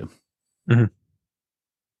comes into. Mm-hmm.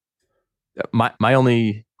 My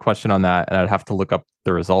only question on that, and I'd have to look up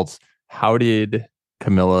the results. How did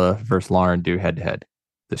Camilla versus Lauren do head to head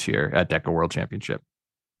this year at DECA World Championship?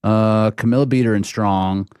 Camilla beat her in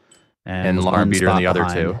strong, and Lauren beat her in the other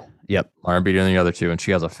two. Yep. Lauren beat her in the other two, and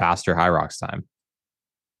she has a faster High Rocks time.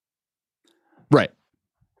 Right.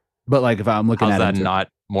 But like if I'm looking how's at that not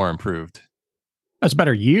more improved? That's a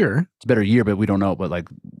better year. It's a better year, but we don't know. But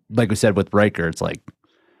like we said with Riker, it's like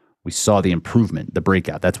we saw the improvement, the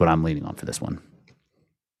breakout. That's what I'm leaning on for this one.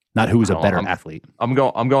 Not who's a better athlete. I'm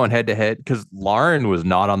going head to head because Lauren was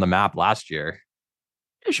not on the map last year.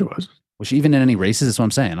 Yeah, she was. Was she even in any races? That's what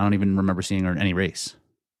I'm saying. I don't even remember seeing her in any race.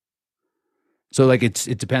 So like it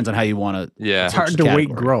depends on how you want to. Yeah, it's hard to weight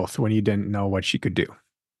growth when you didn't know what she could do.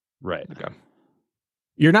 Right. Okay.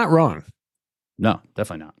 You're not wrong. No,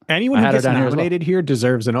 definitely not. Anyone who gets nominated here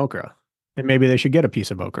deserves an okra, and maybe they should get a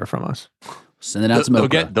piece of okra from us. Send it out some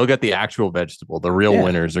okra. They'll get the actual vegetable. The real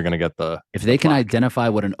winners are going to get the. If they can identify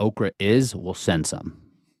what an okra is, we'll send some.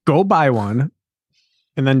 Go buy one,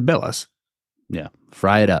 and then bill us. Yeah,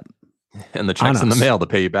 fry it up. And the check's in the mail to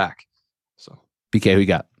pay you back. So, BK, who you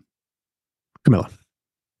got? Camilla.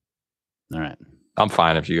 All right. I'm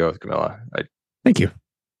fine if you go with Camilla. Thank you.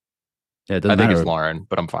 Yeah, I think it's Lauren,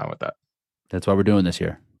 but I'm fine with that. That's why we're doing this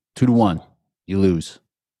here. 2-1. You lose.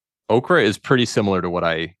 Okra is pretty similar to what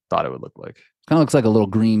I thought it would look like. Kind of looks like a little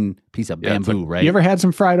green piece of bamboo, right? You ever had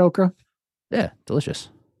some fried okra? Yeah, delicious.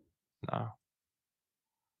 No.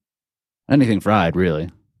 Anything fried, really.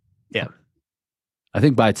 Yeah. I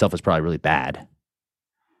think by itself is probably really bad.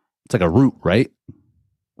 It's like a root, right?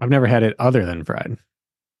 I've never had it other than fried.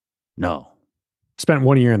 No. Spent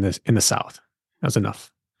 1 year in the South. That was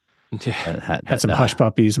enough. Yeah. Had some hush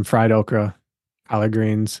puppies, some fried okra, collard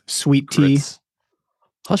greens, sweet tea.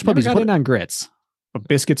 Hush puppies. Got in on grits, but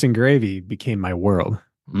biscuits and gravy became my world.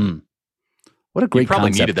 Mm. What a great concept. You probably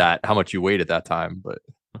concept. needed that, how much you weighed at that time, but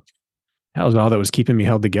that was all that was keeping me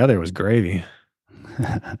held together was gravy.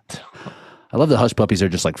 I love the hush puppies are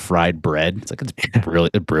just like fried bread. It's like it's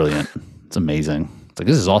brilliant. It's amazing. It's like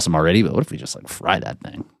this is awesome already, but what if we just like fry that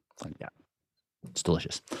thing? It's like it's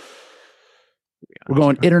delicious. We're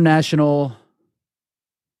going International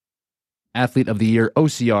Athlete of the Year,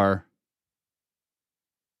 OCR.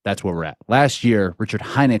 That's where we're at. Last year, Richard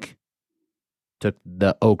Heineck took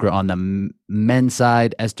the okra on the men's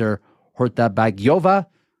side. Esther Hortabagiova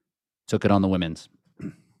took it on the women's.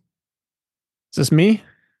 Is this me?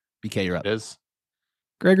 BK, you're up. It is.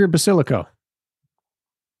 Gregory Basilico.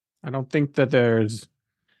 I don't think that there's.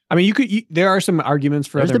 I mean, there are some arguments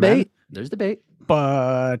for other men. There's debate.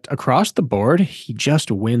 But across the board, he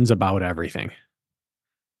just wins about everything.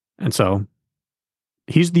 And so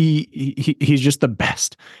he's just the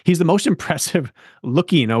best. He's the most impressive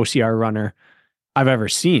looking OCR runner I've ever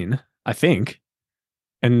seen, I think.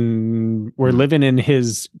 And we're living in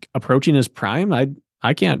approaching his prime.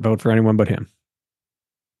 I can't vote for anyone but him.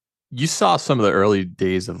 You saw some of the early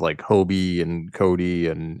days of like Hobie and Cody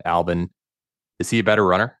and Alvin. Is he a better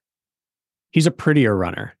runner? He's a prettier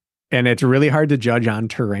runner. And it's really hard to judge on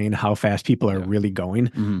terrain how fast people are really going.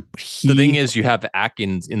 The thing is, you have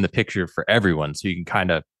Atkins in the picture for everyone, so you can kind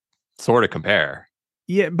of sort of compare.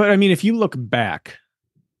 Yeah, but I mean, if you look back,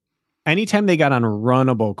 anytime they got on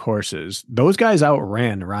runnable courses, those guys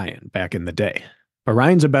outran Ryan back in the day. But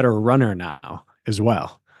Ryan's a better runner now as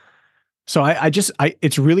well. So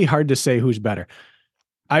it's really hard to say who's better.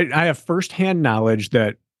 I have firsthand knowledge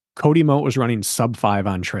that Cody Moat was running sub 5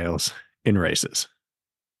 on trails in races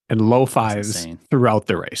and low 5s throughout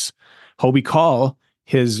the race. Hobie Call,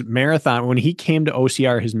 his marathon, when he came to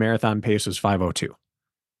OCR, his marathon pace was 5:02.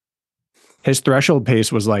 His threshold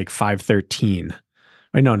pace was like 5:13.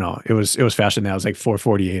 No, it was faster than that. It was like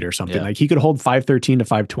 4:48 or something. Like he could hold 5:13 to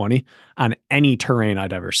 5:20 on any terrain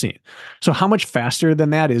I'd ever seen. So how much faster than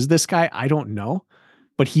that is this guy? I don't know,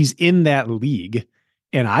 but he's in that league.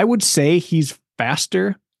 And I would say he's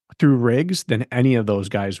faster through rigs than any of those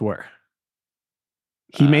guys were.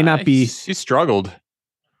 He may not be. He struggled.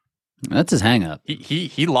 That's his hang up.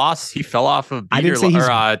 He lost. He fell off of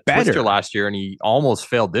Twister last year, and he almost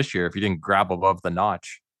failed this year if he didn't grab above the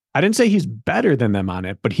notch. I didn't say he's better than them on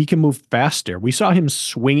it, but he can move faster. We saw him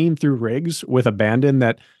swinging through rigs with abandon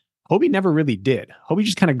that Hobie never really did. Hobie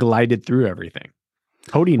just kind of glided through everything.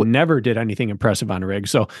 Cody never did anything impressive on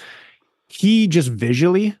rigs. So he just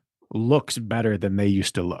visually looks better than they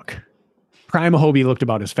used to look. Prime Hobie looked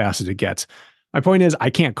about as fast as it gets. My point is, I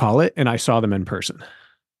can't call it, and I saw them in person.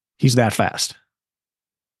 He's that fast.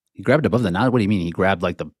 He grabbed above the knot. What do you mean? He grabbed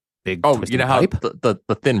like the big you know how pipe?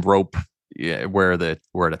 the thin rope, where it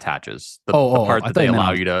attaches. The part that they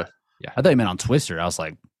allow you to. Yeah, I thought you meant on Twister. I was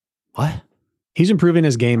like, what? He's improving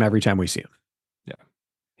his game every time we see him. Yeah,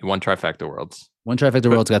 he won Trifecta Worlds.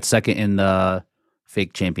 Got second in the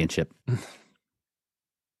fake championship.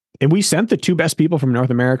 And we sent the two best people from North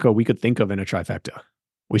America we could think of in a trifecta.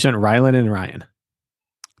 We sent Rylan and Ryan.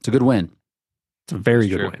 It's a good win. It's a very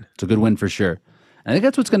good win. It's a good win for sure. I think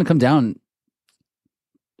that's what's going to come down.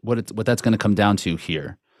 What that's going to come down to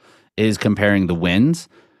here is comparing the wins,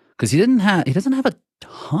 because he doesn't have a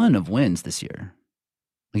ton of wins this year.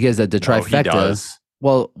 He has the trifecta. He does.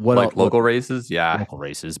 Well, local races? Yeah, local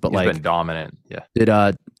races, but he's been dominant. Yeah.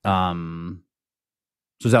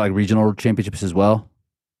 So is that like regional championships as well?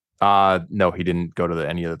 No, he didn't go to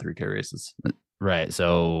any of the 3K races. Right.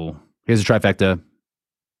 So here's a trifecta.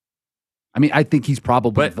 I mean, I think he's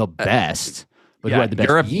probably the best, but who had the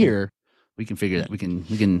best year? We can figure that. We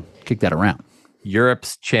can kick that around.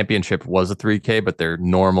 Europe's championship was a 3K, but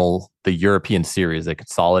the European series, they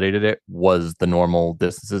consolidated it, was the normal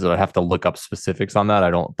distances. I'd have to look up specifics on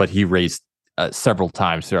that. But he raced several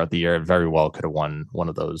times throughout the year and very well could have won one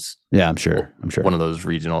of those. Yeah, I'm sure. One of those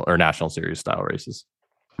regional or national series style races.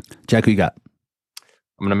 Jack, who you got?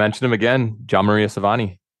 I'm going to mention him again. John Maria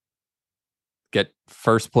Savani. Get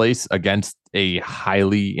first place against a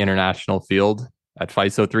highly international field at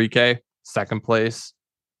FISO 3K. Second place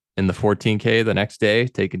in the 14K the next day,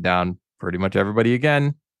 taking down pretty much everybody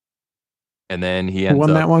again. And then he ends up...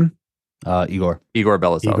 Who won that one? Igor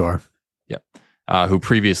Belisov. Igor. Yep. Who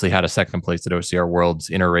previously had a second place at OCR Worlds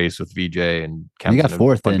in a race with VJ and Kempson. He got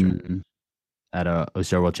fourth at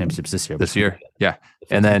OCR World Championships this year. Yeah.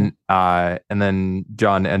 And then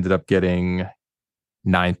John ended up getting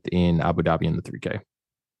 9th in Abu Dhabi in the 3K.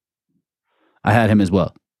 I had him as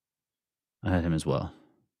well.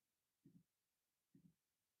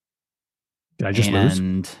 Did I just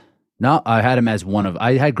lose? No, I had him as one of.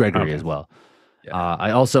 I had Gregory as well. Yeah.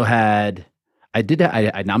 I also had.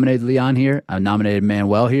 I nominated Leon here. I nominated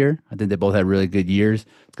Manuel here. I think they both had really good years.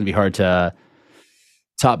 It's gonna be hard to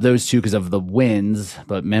top those two because of the wins.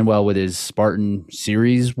 But Manuel with his Spartan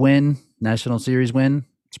Series win, National Series win,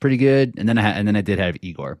 it's pretty good. And then I did have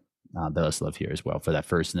Igor Belislav here as well for that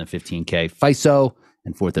first and the 15K FISO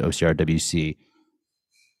and fourth at OCR WC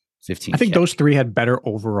 15K. I think those three had better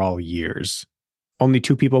overall years. Only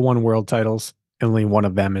two people won world titles. And only one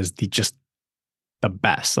of them is the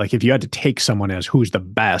best. Like if you had to take someone as who's the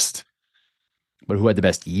best. But who had the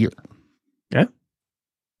best year? Yeah.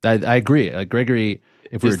 I agree. Like Gregory,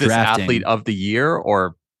 if we were drafting. Athlete of the year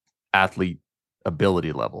or athlete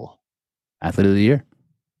ability level? Athlete of the year.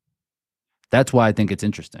 That's why I think it's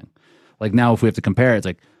interesting. Like now, if we have to compare, it's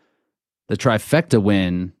like the trifecta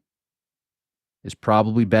win is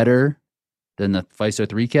probably better than the FISO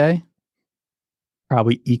 3K.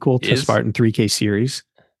 Probably equal to Spartan 3K series.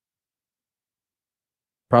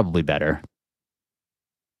 Probably better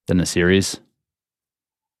than the series.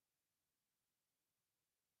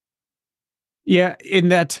 Yeah,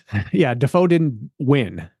 Defoe didn't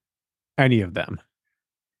win any of them.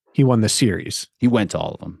 He won the series. He went to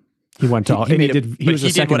all of them. He went to all, He and he made a- did. He but was the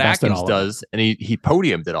he did second what best at Atkins all of them. does, and he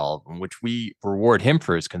podiumed at all of them, which we reward him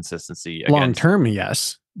for his consistency. Long against- term,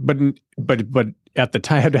 yes, but at the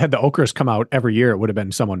time, had the OCRAs come out every year, it would have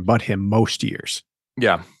been someone but him most years.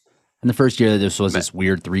 Yeah, In the first year, this was this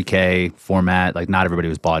weird 3K format. Like, not everybody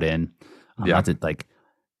was bought in. Yeah. Not to, like,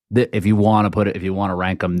 if you want to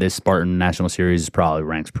rank them, this Spartan National Series probably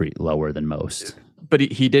ranks pretty lower than most. but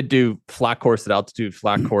he did do flat course at altitude,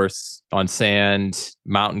 flat course on sand,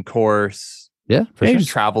 mountain course. Yeah, for Yeah, sure. he's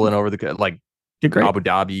Traveling over the like did great. Abu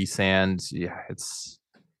Dhabi sand. Yeah, it's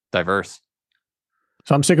diverse.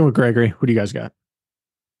 So I'm sticking with Gregory. Who do you guys got?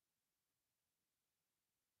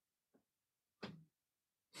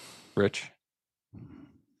 Rich.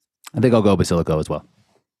 I think I'll go Basilico as well.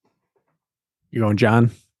 You going,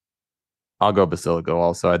 John? I'll go Basilico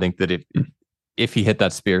also. I think that if he hit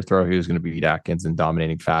that spear throw, he was going to beat Atkins in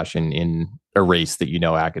dominating fashion in a race that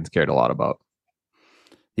Atkins cared a lot about.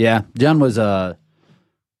 Yeah, John was that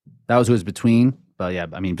was who was between, but yeah,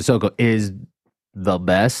 I mean Basilico is the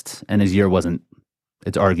best, and his year wasn't.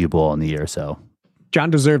 It's arguable in the year, so John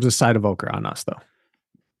deserves a side of ochre on us, though.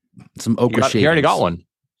 some ochre He already got shavings. one.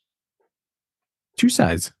 Two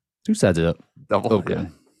sides. Two sides of it. Double. Okay. Yeah.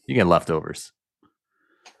 You get leftovers.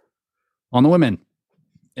 On the women,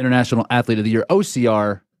 International Athlete of the Year,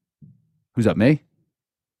 OCR. Who's up? Me?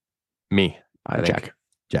 Me. I think. Jack.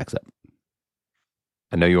 Jack's up.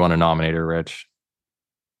 I know you want to nominate her, Rich.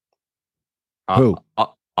 Who?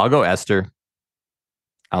 I'll go Esther.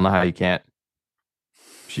 I don't know how you can't.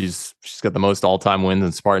 She's got the most all-time wins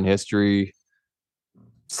in Spartan history.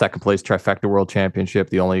 Second place trifecta world championship.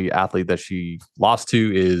 The only athlete that she lost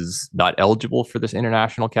to is not eligible for this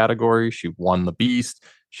international category. She won the beast.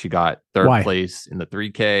 She got third Why? place in the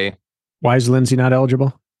 3K Why is Lindsay not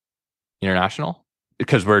eligible? international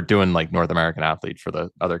because we're doing like North American athlete for the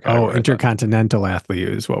other category. Oh, intercontinental athlete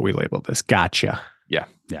is what we labeled this. Gotcha. Yeah.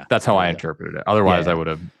 That's how I Yeah. interpreted it. Otherwise, Yeah. I would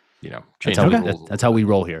have, That's changed how, the we, rules. that's how we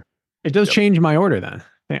roll here. It does Yep. change my order then.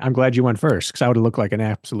 I'm glad you went first because I would have looked like an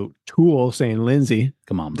absolute tool saying Lindsay.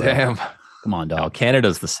 Come on, bro. Damn. Come on, No, dog.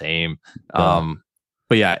 Canada's the same. Duh.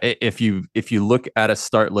 But yeah, if you look at a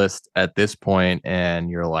start list at this point and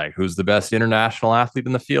you're like, who's the best international athlete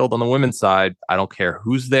in the field on the women's side? I don't care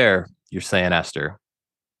who's there. You're saying Esther.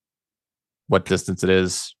 What distance it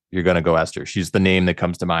is, you're going to go Esther. She's the name that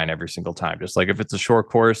comes to mind every single time. Just like if it's a short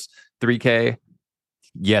course, 3K,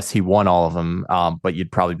 yes, he won all of them. But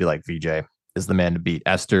you'd probably be like, VJ is the man to beat.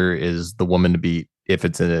 Esther is the woman to beat if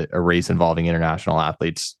it's a race involving international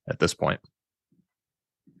athletes at this point.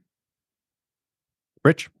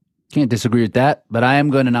 Rich. Can't disagree with that, but I am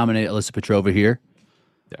going to nominate Alyssa Petrova here.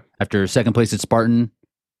 Yeah. After second place at Spartan,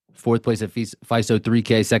 fourth place at FISO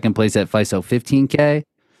 3K, second place at FISO 15K.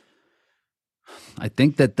 I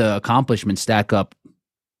think that the accomplishments stack up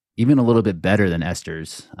even a little bit better than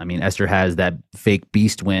Esther's. I mean, Esther has that fake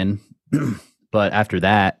beast win, but after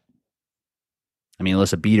that, I mean,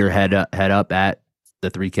 Alyssa beat her head up at the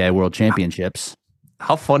 3K World Championships.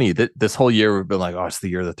 How funny that this whole year we've been like, oh, it's the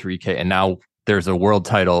year of the 3K, and now there's a world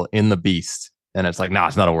title in the beast, and it's like, no,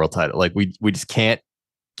 it's not a world title. Like we just can't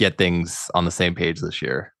get things on the same page this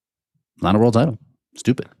year. Not a world title.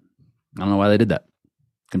 Stupid. I don't know why they did that.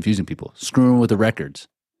 Confusing people. Screwing with the records.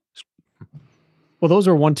 Well, those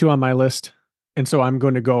are 1, 2 on my list. And so I'm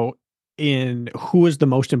going to go in who is the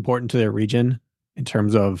most important to their region in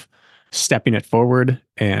terms of stepping it forward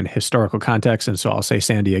and historical context. And so I'll say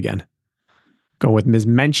Sandy again. Go with Ms.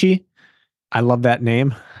 Menchie. I love that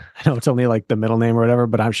name. I know it's only like the middle name or whatever,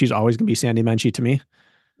 but she's always going to be Sandy Menchie to me.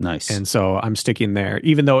 Nice. And so I'm sticking there.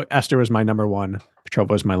 Even though Esther was my number 1, Petrova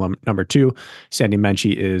was my number 2, Sandy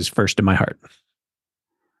Menchie is first in my heart.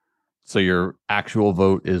 So your actual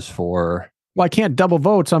vote is for Well, I can't double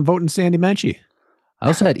vote, so I'm voting Sandy Menchie. I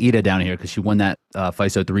also had Ida down here because she won that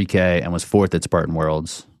FISO 3K and was fourth at Spartan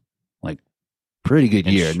Worlds. Like, pretty good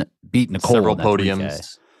And year. Beat Nicole several in that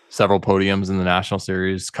podiums in the national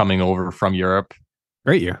series coming over from Europe.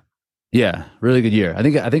 Great year. Yeah, really good year. I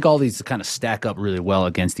think all these kind of stack up really well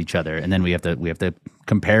against each other, and then we have to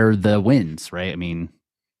compare the wins, right? I mean,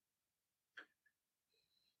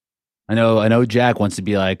 I know Jack wants to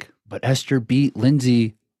be like, but Esther beat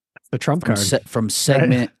Lindsay The trump from, card. from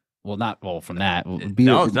segment. Well, from that.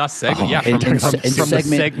 No, it's not segment. Yeah, from in the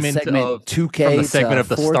segment of 2K, from the segment of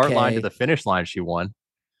the start 4K. line to the finish line, she won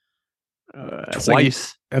It's like-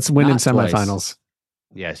 twice. that's winning Not twice. semifinals.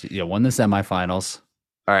 Yeah, she won the semifinals.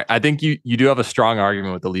 All right, I think you do have a strong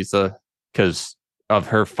argument with Elisa because of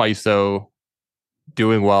her FISO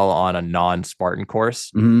doing well on a non-Spartan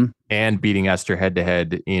course Mm-hmm. and beating Esther head to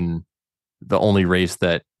head in the only race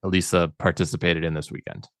that Elisa participated in this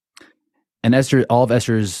weekend. And all of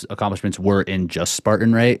Esther's accomplishments were in just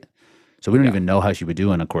Spartan, right? So we don't even know how she would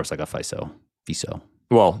do in a course like a FISO.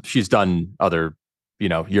 Well, she's done other,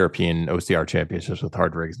 European OCR championships with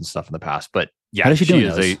hard rigs and stuff in the past. But yeah, how does she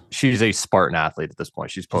do? She's a Spartan athlete at this point.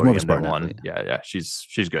 She's more of a podium Spartan one. athlete. Yeah,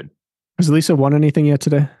 she's good. Has Lisa won anything yet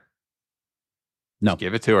today? No. Just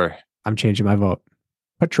give it to her. I'm changing my vote.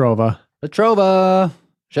 Petrova.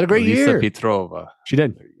 She had a great Lisa year. Petrova. She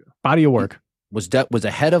did. Body of work. Was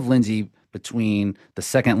ahead of Lindsay between the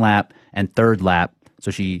second lap and third lap.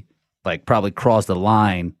 So she probably crossed the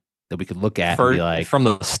line that we could look at and be like, from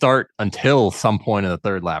the start until some point in the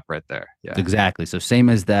third lap right there. Yeah, exactly. So same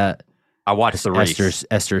as that. I watched the race.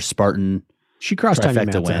 Esther Spartan. She crossed tiny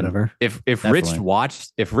minutes ahead of her. If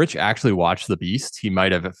Rich actually watched the beast, he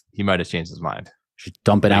might have changed his mind. She's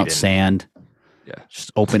dumping out sand. Yeah.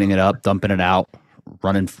 Just opening it up, dumping it out,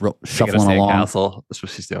 running, shuffling along. Castle. That's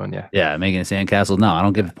what she's doing. Yeah. Yeah. Making a sandcastle. No, I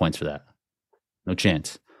don't give points for that. No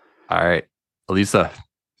chance. All right. Elisa,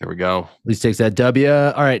 here we go. Elisa takes that W.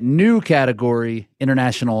 All right. New category,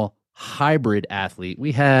 international hybrid athlete.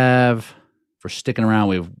 We have, for sticking around,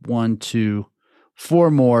 we have 1, 2,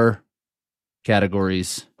 4 more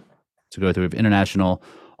categories to go through. We have international,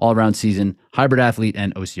 all around season, hybrid athlete,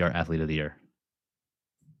 and OCR athlete of the year.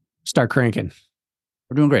 Start cranking.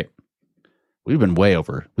 We're doing great. We've been way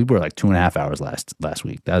over. We were like 2.5 hours last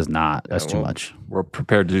week. That's too much. We're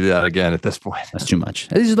prepared to do that again at this point. That's too much.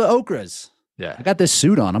 These are the OCRAs. Yeah. I got this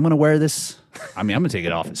suit on. I'm going to wear this. I'm going to take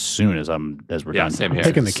it off as soon as we're done. Same here. I'm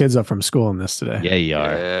picking the kids up from school in this today. Yeah, you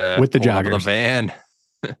are. With the joggers. The van.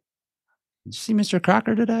 Did you see Mr.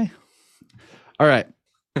 Crocker today? All right.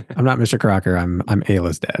 I'm not Mr. Crocker. I'm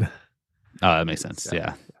Ayla's dad. Oh, that makes sense.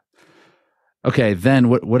 Yeah. Okay, then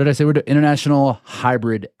what did I say? We're the international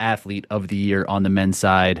hybrid athlete of the year on the men's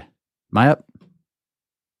side. Am I up?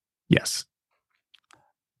 Yes.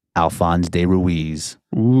 Alphonse de Ruiz.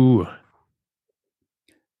 Ooh.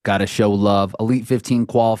 Got to show love. Elite 15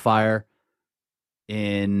 qualifier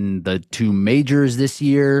in the 2 majors this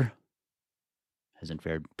year. Hasn't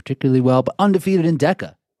fared particularly well, but undefeated in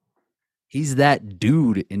DECA. He's that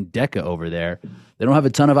dude in DECA over there. They don't have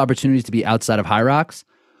a ton of opportunities to be outside of High Rocks,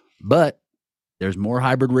 but there's more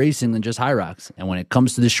hybrid racing than just High Rocks. And when it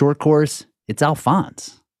comes to the short course, it's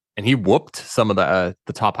Alphonse. And he whooped some of the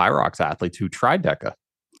top High Rocks athletes who tried DECA.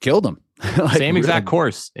 Killed them. Same exact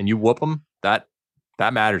course. And you whoop them, that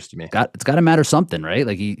matters to me. It's got to matter something, right?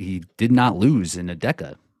 Like he did not lose in a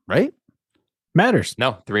DECA, right? Matters.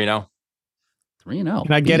 No, 3-0. 3-0.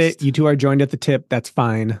 And I get it. You two are joined at the tip. That's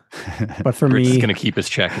fine. But for Rich me, is going to keep his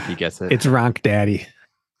check if he gets it. It's Ronk Daddy.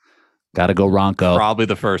 Got to go Ronco. Probably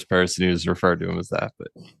the first person who's referred to him as that. But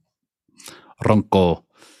Ronco.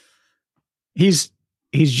 He's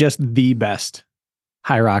just the best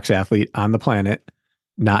High Rocks athlete on the planet,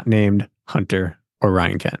 not named Hunter or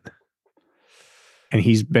Ryan Kent. And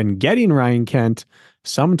he's been getting Ryan Kent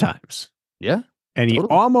sometimes. Yeah. And he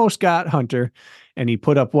almost got Hunter, and he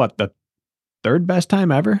put up the third best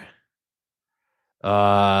time ever?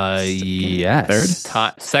 Yes.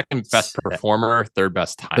 Second best performer, third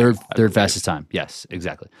best time. Third fastest time. Yes,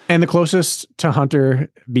 exactly. And the closest to Hunter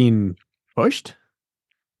being pushed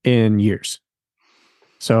in years.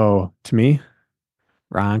 So to me,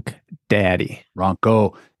 Ronk Daddy.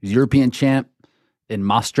 Ronco. He's European champ in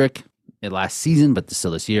Maastricht last season, but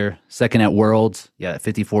still this year. Second at Worlds. Yeah,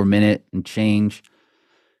 54-minute and change.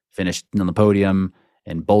 Finished on the podium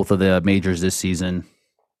in both of the majors this season.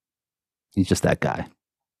 He's just that guy.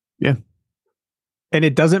 Yeah. And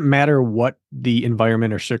it doesn't matter what the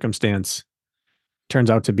environment or circumstance turns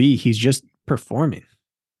out to be. He's just performing.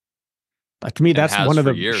 To me, that's one of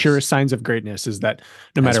the surest signs of greatness is that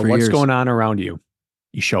no matter what's going on around you,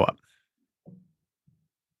 you show up.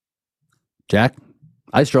 Jack,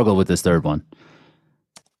 I struggle with this third one.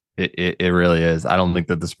 It really is. I don't think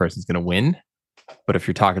that this person's going to win. But if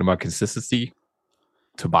you're talking about consistency,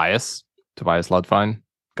 Tobias Ludfine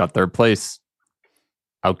got third place.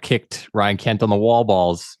 Outkicked Ryan Kent on the wall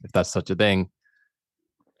balls, if that's such a thing.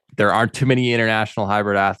 There aren't too many international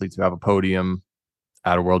hybrid athletes who have a podium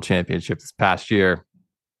at a world championship this past year.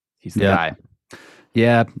 He's the guy.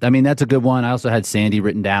 Yeah, I mean, that's a good one. I also had Sandy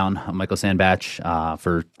written down, Michael Sandbach,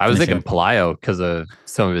 for... I was thinking Pelayo because of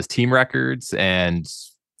some of his team records, and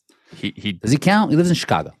he... Does he count? He lives in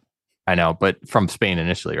Chicago. I know, but from Spain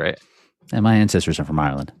initially, right? And my ancestors are from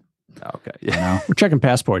Ireland. Okay. Yeah. You know? We're checking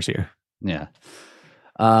passports here. Yeah.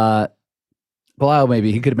 Pelayo,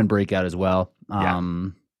 maybe. He could have been Breakout as well.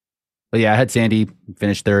 But yeah, I had Sandy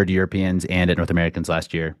finish third Europeans and at North Americans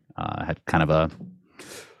last year. Had kind of a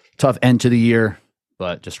tough end to the year,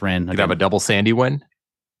 but just ran. Did have a double Sandy win?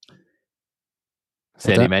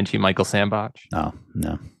 Sandy Menchie, Michael Sambach. Oh,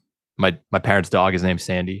 no. My parents' dog is named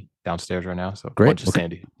Sandy downstairs right now. So Great. bunch of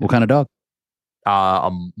Sandy. What kind of dog? A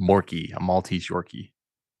Morkie, a Maltese Yorkie.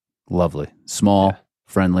 Lovely. Small,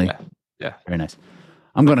 friendly. Yeah. Very nice.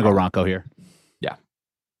 I'm going to go Ronco here. Yeah.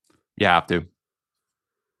 You have to.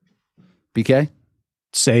 BK?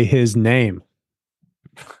 Say his name.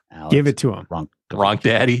 Alex. Give it to him. Ronk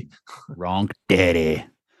Daddy. Ronk Daddy.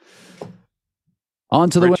 On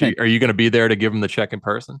to the Richie, women. are you going to be there to give him the check in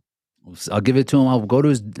person? I'll give it to him. I'll go to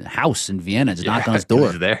his house in Vienna. Just knock on his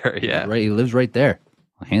door. He's there. Yeah. He lives right there.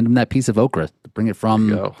 I'll hand him that piece of okra to bring it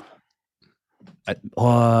from. I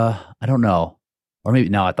don't know. Or maybe,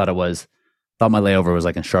 no, I thought my layover was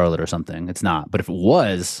like in Charlotte or something. It's not. But if it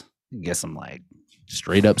was, I guess some like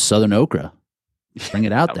straight up Southern okra. Bring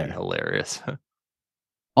it out there. Hilarious.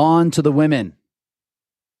 On to the women.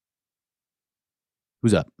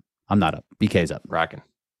 Who's up? I'm not up. BK's up. Rocking.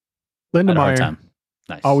 Linda Meyer.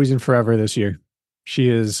 Nice. Always and forever this year.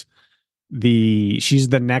 She's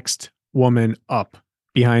the next woman up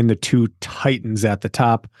behind the two titans at the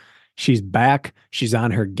top. She's back. She's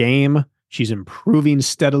on her game. She's improving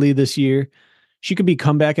steadily this year. She could be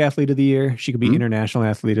comeback athlete of the year. She could be international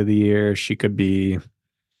athlete of the year. She could be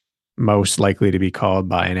most likely to be called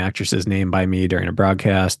by an actress's name by me during a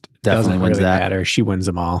broadcast. Definitely Doesn't wins really that. matter. She wins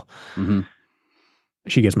them all. Mm-hmm.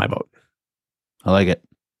 She gets my vote. I like it.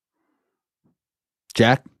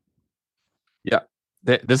 Jack? Yeah.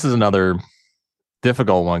 This is another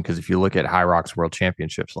difficult one because if you look at High Rocks World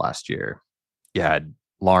Championships last year, you had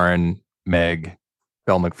Lauren, Meg,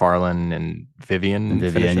 Belle McFarlane, and Vivian.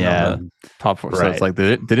 Yeah. Top four. Right. So it's like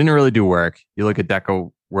they didn't really do work. You look at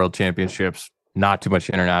DECA World Championships, not too much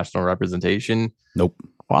international representation. Nope.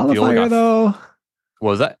 Qualifier, though. What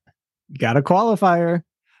was that? Got a qualifier.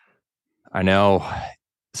 I know.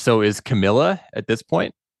 So is Camilla at this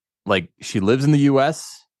point? Like, she lives in the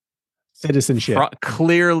U.S. Citizenship.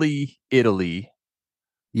 Clearly Italy.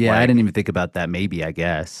 Yeah, Like, I didn't even think about that. Maybe, I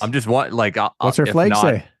guess. I'm just like, what's her flag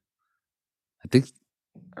say? I think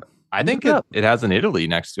it has an Italy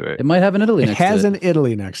next to it. It might have an Italy next to it. It has an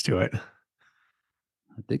Italy next to it.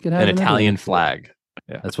 I think it has an Italian flag.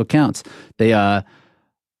 Yeah. That's what counts. They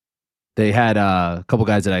had a couple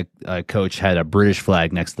guys that I coach had a British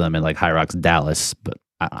flag next to them in like High Rocks Dallas, but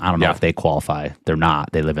I don't know if they qualify. They're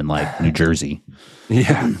not. They live in like New Jersey.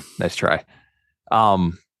 Yeah, nice try.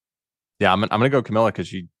 Yeah, I'm gonna go Camilla because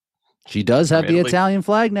she does have the Italy. Italian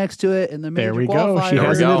flag next to it in the major There we qualifier. go. She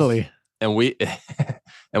has an Italy,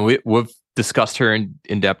 and we've discussed her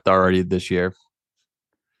in depth already this year.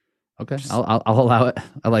 Okay, I'll allow it.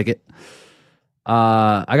 I like it.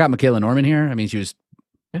 I got Michaela Norman here. I mean, she was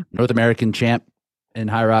North American champ in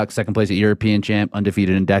High Rocks, second place at European champ,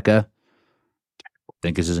 undefeated in DECA. I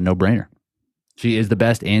think this is a no-brainer. She is the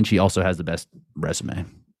best, and she also has the best resume.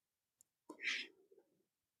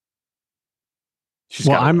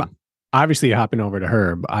 I'm obviously hopping over to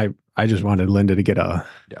her, but I just wanted Linda to get a.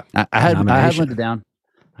 Yeah, I had Linda down.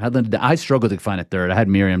 I struggled to find a third. I had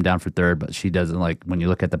Miriam down for third, but she doesn't like when you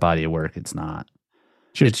look at the body of work. It's not.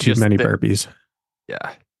 She's too many burpees.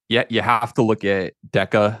 Yeah. You have to look at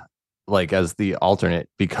DECA like as the alternate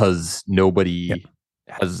because nobody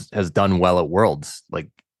has done well at Worlds. Like,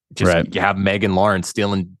 just you have Megan Lawrence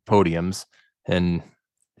stealing podiums, and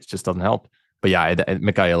it just doesn't help. But yeah,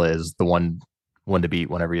 Michaela is the one to beat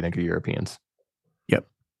whenever you think of Europeans. Yep,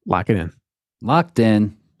 lock it in. Locked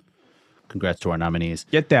in. Congrats to our nominees.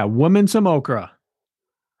 Get that woman some okra.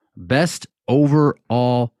 Best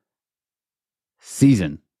overall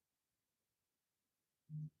season.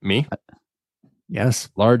 Me? Yes.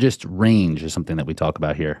 Largest range is something that we talk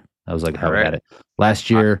about here. That was like how we had it. Last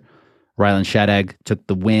year, Rylan Shadag took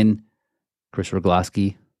the win. Chris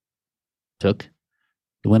Rogloski took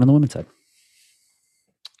the win on the women's side.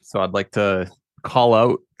 So I'd like to call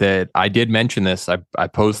out that I did mention this. I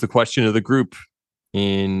posed the question to the group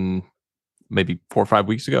in maybe 4 or 5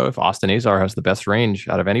 weeks ago if Austin Azar has the best range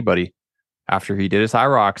out of anybody after he did his High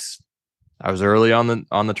Rocks. I was early on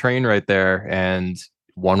the train right there and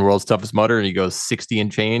won World's Toughest Mudder, and he goes 60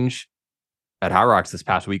 and change at High Rocks this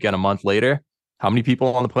past weekend. A month later, how many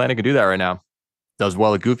people on the planet can do that right now? Does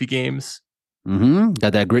well at Goofy Games.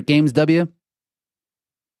 Got that Grit Games W.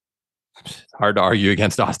 It's hard to argue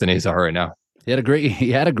against Austin Azar right now. He had a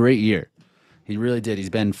great year. He really did. He's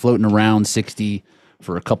been floating around 60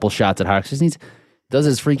 for a couple shots at High Rocks. He does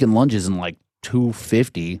his freaking lunges in like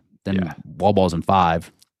 250, then wall balls in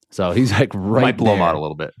 5. So he's like right Might blow him there. out a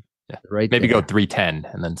little bit. Yeah. Right Maybe there. go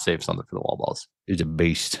 310 and then save something for the wall balls. He's a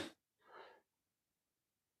beast.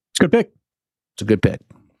 It's a good pick. It's a good pick.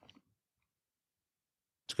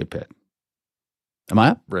 It's a good pick. Am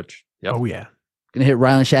I up? Rich. Yep. Oh, yeah. Gonna hit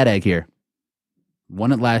Rylan Shadag here.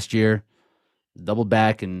 Won it last year, doubled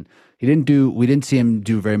back, and we didn't see him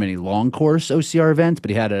do very many long course OCR events, but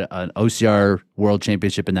he had an OCR World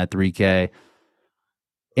Championship in that 3K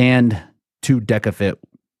and 2 DecaFit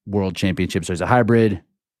World Championships. There's a hybrid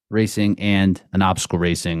racing and an obstacle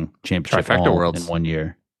racing championship Trifecta Worlds in 1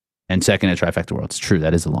 year, and second at Trifecta Worlds. True,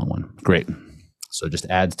 that is a long one. Great. So just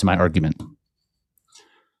adds to my argument.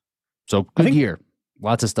 So good year.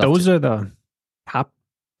 Lots of stuff. Those are the top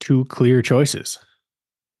 2 clear choices.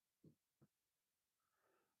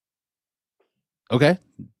 Okay.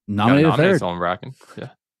 Nominated third. Someone rocking. Yeah.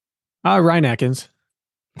 Ryan Atkins.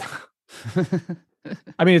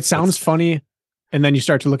 I mean, it sounds funny. And then you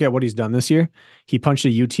start to look at what he's done this year. He punched a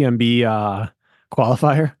UTMB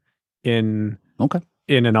qualifier in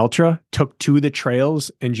an ultra, took to the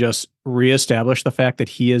trails, and just reestablished the fact that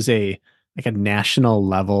he is a national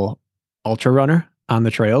level ultra runner on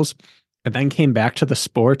the trails, and then came back to the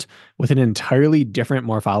sport with an entirely different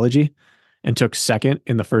morphology and took second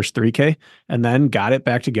in the first 3K, and then got it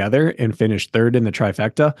back together and finished third in the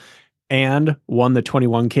trifecta and won the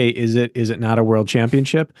 21K. Is it not a world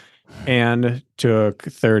championship? And took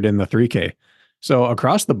third in the 3K. So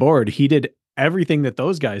across the board, he did everything that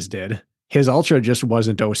those guys did. His ultra just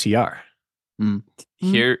wasn't OCR.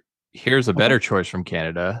 Here's a better choice from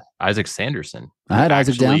Canada, Isaac Sanderson. I had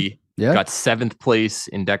Isaac down. Yeah. Got 7th place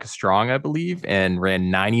in Deca Strong, I believe, and ran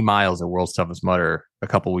 90 miles at World's Toughest Mudder a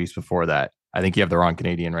couple weeks before that. I think you have the wrong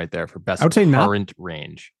Canadian right there for best current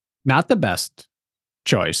range. Not the best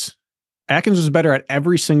choice. Atkins was better at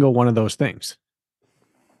every single one of those things.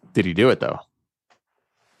 Did he do it though?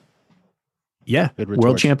 Yeah.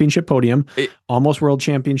 World championship podium, almost world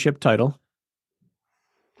championship title.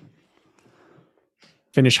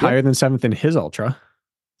 Finished higher than 7th in his ultra.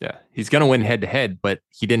 Yeah. He's going to win head to head, but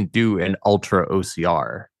he didn't do an ultra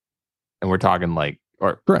OCR. And we're talking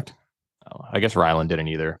correct. I guess Rylan didn't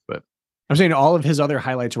either, but I'm saying all of his other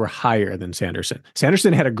highlights were higher than Sanderson.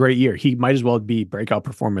 Sanderson had a great year. He might as well be breakout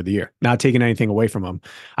performer of the year. Not taking anything away from him.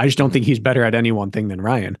 I just don't think he's better at any one thing than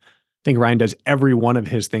Ryan. I think Ryan does every one of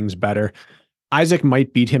his things better. Isaac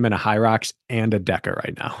might beat him in a high rocks and a Deca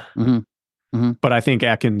right now. But I think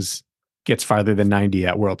Atkins gets farther than 90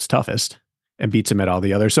 at World's Toughest and beats him at all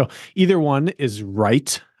the others. So either one is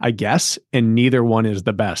right, I guess, and neither one is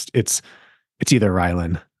the best. It's either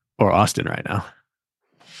Rylan or Austin right now.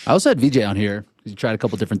 I also had VJ on here. He tried a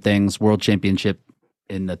couple different things. World Championship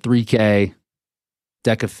in the 3K,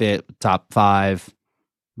 DecaFit, top 5,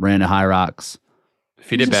 ran at High Rocks. If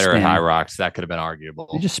he did better at High Rocks, that could have been arguable.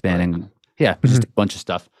 He's just spanning. Yeah, just a bunch of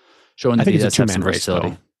stuff. Showing that he does have some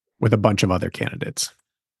versatility. With a bunch of other candidates.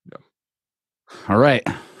 Yeah. All right.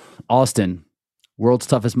 Austin, World's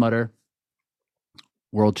Toughest Mudder,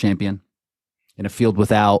 world champion in a field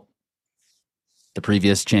without the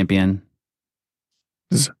previous champion.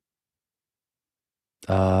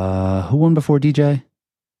 Who won before DJ?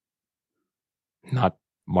 Not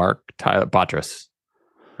Mark, Tyler, Batras.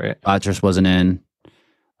 Right? Batras wasn't in.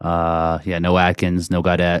 No Atkins, no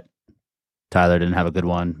Gaudette. Tyler didn't have a good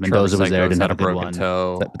one. Mendoza was there, didn't have a good one.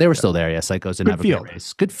 But they were still there. Yeah, Psychos didn't have a good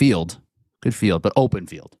race. Good field, but open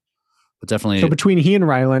field. But definitely. So between he and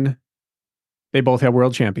Rylan, they both had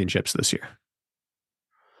world championships this year.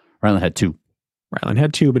 Rylan had 2. Rylan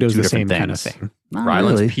had 2, but it was the same kind of thing.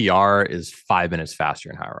 Rylan's PR is 5 minutes faster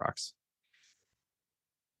in High Rocks.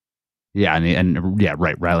 Yeah,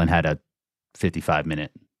 right. Rylan had a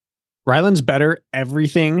 55-minute. Rylan's better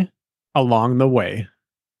everything along the way,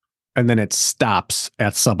 and then it stops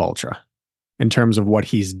at sub-ultra in terms of what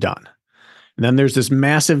he's done. And then there's this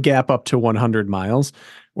massive gap up to 100 miles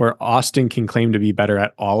where Austin can claim to be better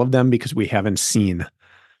at all of them because we haven't seen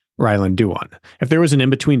Rylan do one. If there was an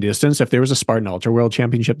in-between distance, if there was a Spartan Ultra World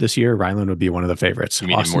Championship this year, Rylan would be one of the favorites. You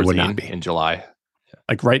mean Austin would not be. In July?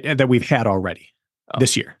 Like that we've had already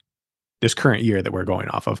this year, this current year that we're going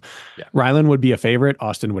off of. Yeah. Rylan would be a favorite.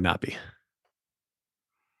 Austin would not be.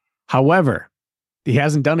 However, he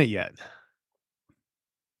hasn't done it yet.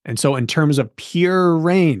 And so in terms of pure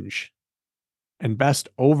range and best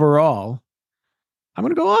overall, I'm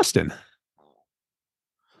going to go Austin.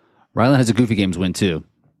 Rylan has a Goofy Games win too.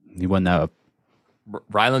 He won that.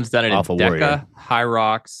 Rylan's done it in Deca, Warrior. High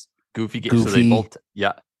Rocks, Goofy Games. So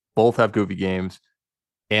they both have Goofy Games.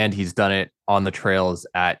 And he's done it on the trails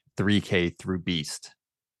at 3K through Beast.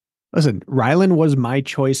 Listen, Rylan was my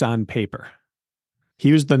choice on paper.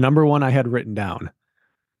 He was the number one I had written down.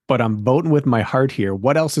 But I'm voting with my heart here.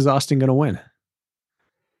 What else is Austin going to win?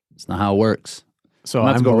 It's not how it works. So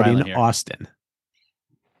I'm voting Austin.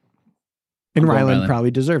 And Rylan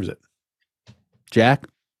probably deserves it. Jack?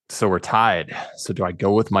 So we're tied. So do I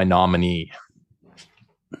go with my nominee?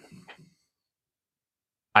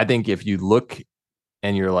 I think if you look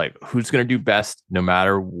and you're like, who's going to do best no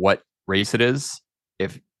matter what race it is,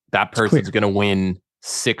 if that person's going to win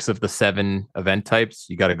 6 of the 7 event types,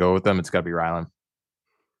 you got to go with them. It's got to be Rylan.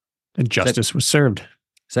 And justice was served.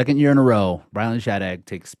 Second year in a row, Rylan Shadag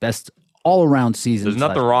takes best all around season. There's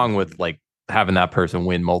nothing wrong with like having that person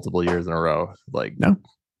win multiple years in a row. Like, no.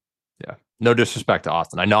 Yeah. No disrespect to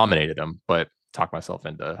Austin. I nominated him, but talked myself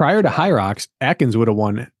into. Prior to High Rocks, Atkins would have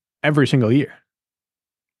won every single year.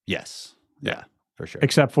 Yes. Yeah, for sure.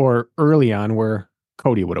 Except for early on where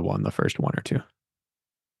Cody would have won the first 1 or 2. And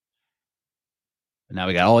now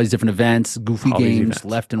we got all these different events, goofy games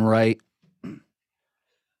left and right.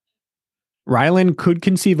 Rylan could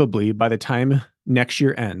conceivably, by the time next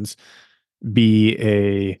year ends, be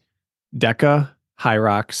a Deca, High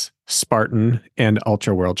Rocks, Spartan, and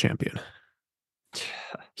Ultra World Champion.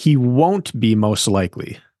 He won't be most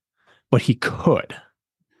likely, but he could.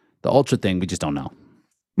 The Ultra thing, we just don't know.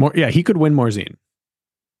 He could win Morzine.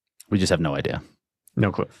 We just have no idea.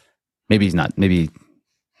 No clue. Maybe he's not. Maybe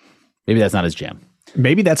that's not his jam.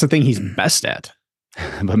 Maybe that's the thing he's best at.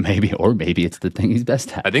 But maybe it's the thing he's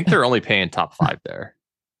best at. I think they're only paying top 5 there.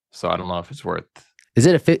 So I don't know if it's worth. Is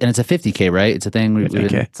it and it's a 50K, right? It's a thing.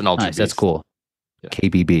 It's an ultra. Nice, that's cool. Yeah.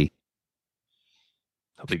 KBB.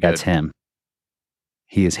 That's him.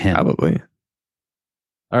 He is him. Probably.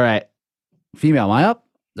 All right. Female, am I up?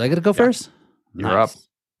 Did I get to go first? You're up.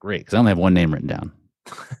 Great, because I only have one name written down.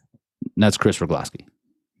 And that's Chris Rogloski.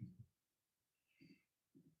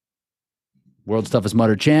 World's Toughest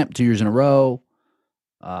Mudder champ 2 years in a row.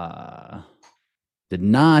 Did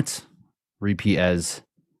not repeat as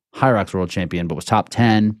High Rocks World Champion, but was top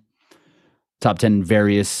 10 in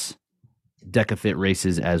various Decafit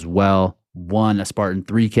races as well. Won a Spartan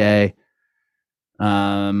 3K.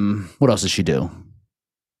 What else did she do?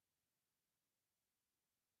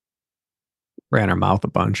 Ran her mouth a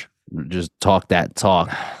bunch. Just talk that talk.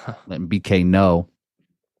 Letting BK know.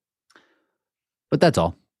 But that's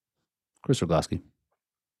all. Chris Rogloski.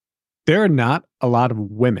 There are not a lot of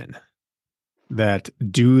women that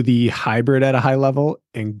do the hybrid at a high level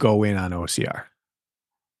and go in on OCR.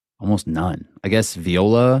 Almost none. I guess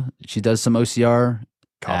Viola, she does some OCR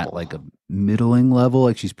at like a middling level.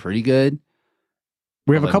 Like she's pretty good.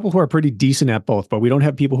 We have a couple who are pretty decent at both, but we don't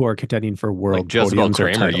have people who are contending for world like Jezebel podiums or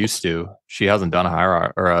Kramer titles. used to. She hasn't done a High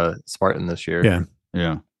Rock or a Spartan this year.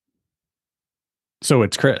 Yeah. So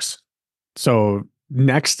it's Chris. So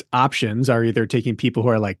next options are either taking people who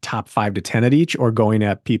are like top 5 to 10 at each or going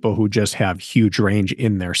at people who just have huge range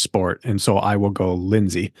in their sport. And so I will go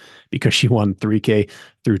Lindsay because she won 3K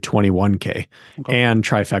through 21K and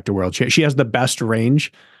trifecta world champ. She has the best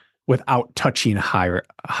range without touching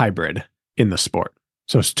hybrid in the sport.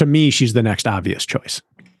 So to me, she's the next obvious choice.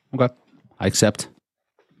 Okay. I accept.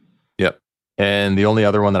 Yep. And the only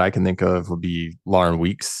other one that I can think of would be Lauren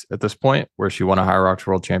Weeks at this point, where she won a High Rocks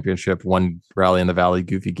World Championship, won Rally in the Valley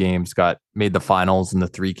Goofy Games, made the finals in the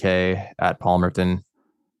 3K at Palmerton.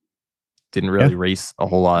 Didn't really race a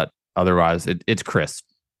whole lot. Otherwise, it's Chris.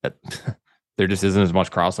 There just isn't as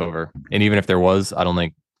much crossover. And even if there was, I don't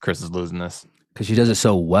think Chris is losing this. Because she does it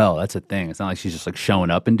so well. That's the thing. It's not like she's just like showing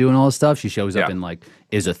up and doing all this stuff. She shows up and like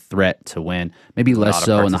is a threat to win. Maybe less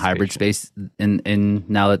so in the hybrid space in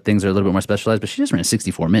now that things are a little bit more specialized. But she just ran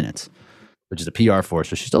 64 minutes, which is a PR for her.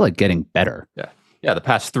 So she's still like getting better. Yeah. Yeah. The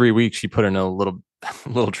past 3 weeks, she put in a little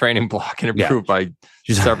training block and improved by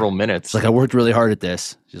several minutes. Like I worked really hard at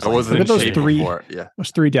this. I wasn't in shape before.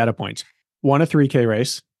 Those 3 data points. Won a 3K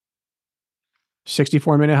race,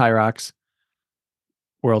 64-minute High Rocks,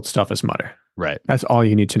 World's Toughest Mudder. Right. That's all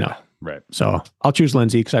you need to know. Right. So I'll choose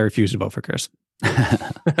Lindsay because I refuse to vote for Chris.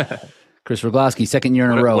 Chris Rogloski, second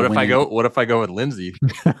year in a row. What if I go with Lindsay?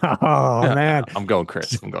 Oh man. I'm going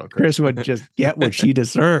Chris. Chris would just get what she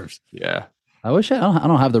deserves. Yeah. I wish I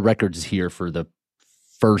don't have the records here for the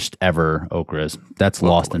first ever OCRAs. That's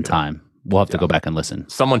lost in time. We'll have to go back and listen.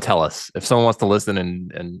 Someone tell us. If someone wants to listen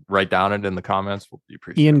and write down it in the comments, we'll be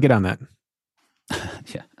appreciated. Ian, get on that.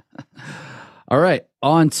 Yeah. All right,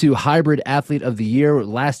 on to Hybrid Athlete of the Year.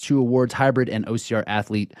 Last 2 awards, Hybrid and OCR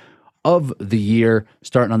Athlete of the Year.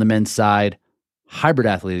 Starting on the men's side, Hybrid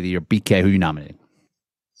Athlete of the Year. BK, who you nominating?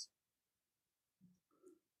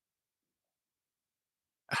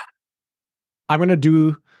 I'm going to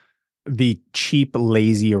do the cheap,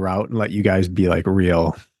 lazy route and let you guys be like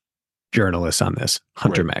real journalists on this.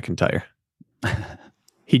 Hunter McIntyre.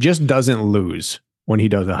 He just doesn't lose when he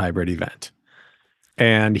does a hybrid event.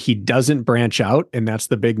 And he doesn't branch out, and that's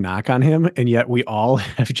the big knock on him. And yet we all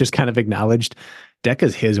have just kind of acknowledged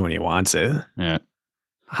Deca's his when he wants it. Yeah.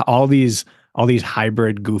 All these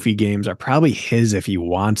hybrid goofy games are probably his if he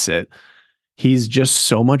wants it. He's just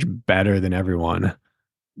so much better than everyone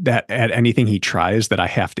that at anything he tries that I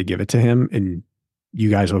have to give it to him. And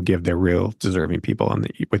you guys will give their real deserving people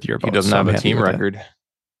with your votes. He doesn't have a team record.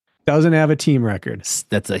 Doesn't have a team record.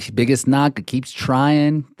 That's the biggest knock. It keeps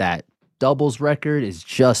trying. That doubles record is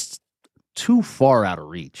just too far out of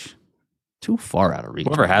reach.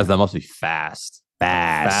 Whoever has that must be fast.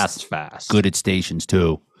 Fast. Good at stations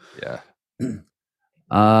too. Yeah.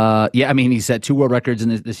 I mean, he set 2 world records in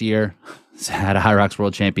this year. He's had a High Rocks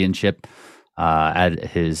World Championship. That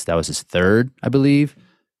was his 3rd, I believe.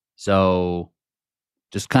 So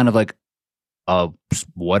just kind of like a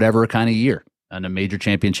whatever kind of year, and a major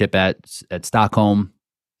championship at Stockholm.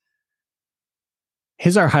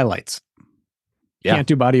 His are highlights. Yeah. Can't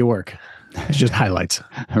do body of work. It's just highlights.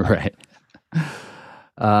 Right.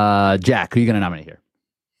 Jack, who are you going to nominate here?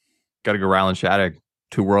 Got to go Ryland Shattuck.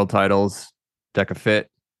 2 world titles, Deca Fit,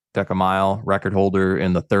 Deca Mile, record holder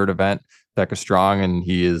in the 3rd event, Deca Strong, and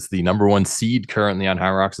he is the #1 seed currently on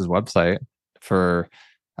High Rocks' website for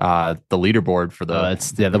the leaderboard for the.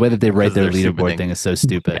 The way that they write their leaderboard thing is so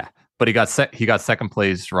stupid. Yeah, but he got 2nd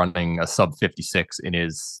place running a sub 56 in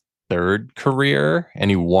his 3rd career,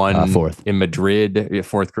 and he won 4th in Madrid,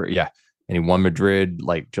 4th career, yeah, and he won Madrid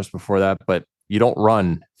like just before that. But you don't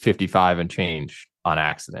run 55 and change on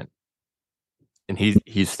accident. And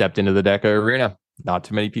he's stepped into the Deca arena. Not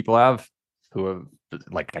too many people have, who have,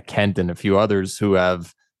 like a Kent and a few others, who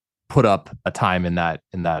have put up a time in that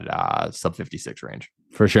sub 56 range.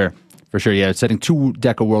 For sure. Yeah, setting 2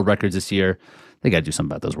 Deca world records this year. They got to do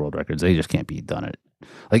something about those world records. They just can't be done at,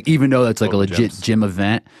 like, even though that's like a legit gym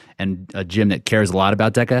event and a gym that cares a lot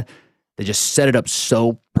about Deca, they just set it up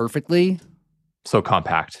so perfectly, so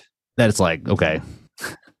compact that it's like, okay,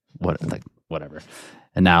 whatever.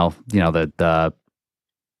 And now, the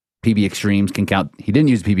PB Extremes can count. He didn't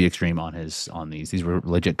use PB Extreme on these. These were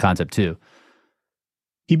legit concept too.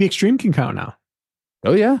 PB Extreme can count now.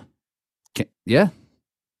 Oh yeah. Yeah.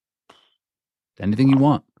 Anything you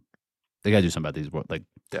want. They got to do something about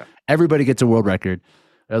these. Everybody gets a world record.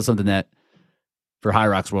 That was something that for High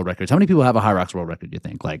Rocks world records. How many people have a High Rocks world record, you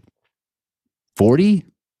think? Like 40?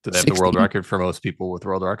 Do they have the world record for most people with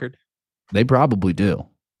world record? They probably do.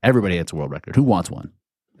 Everybody gets a world record. Who wants one?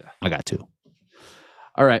 Yeah. I got 2.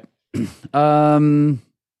 All right. I'll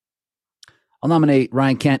nominate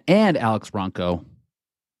Ryan Kent and Alex Ronco.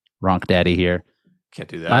 Ronk Daddy here. Can't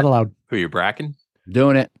do that. Not allowed. Who are you bracking?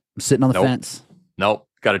 Doing it. I'm sitting on the fence. Nope.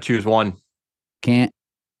 Got to choose one. Can't.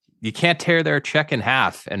 You can't tear their check in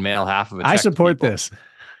half and mail half of it. I support this.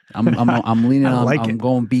 I'm leaning on. I'm it.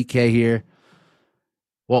 going BK here.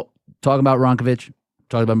 Well, talking about Ronkovic,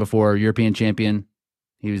 talked about him before, European champion.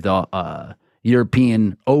 He was the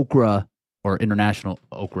European OCRA or international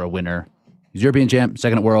OCRA winner. He's European champ,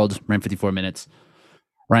 2nd at Worlds, ran 54 minutes.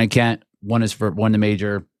 Ryan Kent won the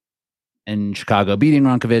major in Chicago, beating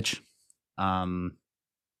Ronkovic.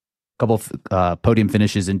 Couple of podium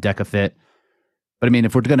finishes in Deca Fit. But I mean,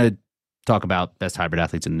 if we're going to talk about best hybrid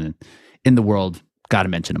athletes in the world, got to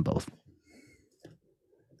mention them both.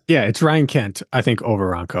 Yeah, it's Ryan Kent, I think, over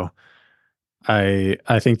Ronco.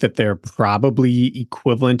 I think that they're probably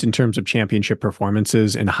equivalent in terms of championship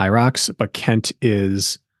performances in High Rocks, but Kent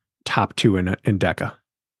is top 2 in Deca.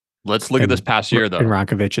 Let's look at this past year, though. And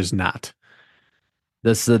Ronkovic is not.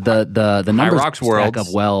 The numbers High Rocks stack Worlds up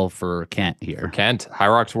well for Kent here. For Kent, High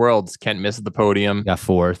Rocks Worlds, Kent misses the podium. Got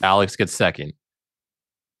 4th. Alex gets 2nd.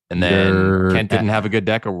 And then Kent didn't have a good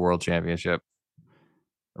Deca World Championship.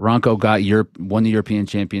 Ronco won the European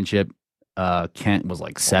Championship. Kent was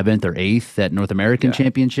like 7th or 8th at North American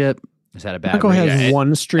Championship. He's had a bad. Ronco has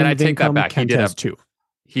one stream of income. That back. Kent has 2.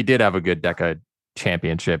 He did have a good Deca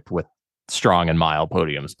Championship with strong and mile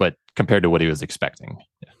podiums, but compared to what he was expecting.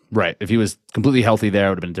 Yeah. Right. If he was completely healthy there, it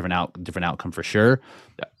would have been a different outcome for sure.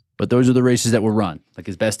 Yeah. But those are the races that were run. Like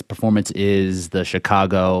his best performance is the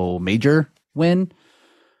Chicago Major win.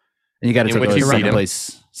 And you got to take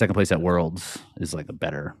second place at Worlds is like a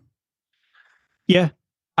better. Yeah.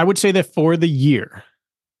 I would say that for the year,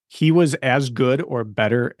 he was as good or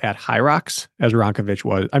better at High Rocks as Ronkovic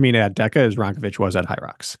was. I mean, at Deca as Ronkovic was at High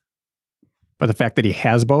Rocks. But the fact that he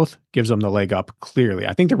has both gives him the leg up clearly.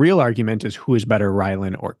 I think the real argument is who is better,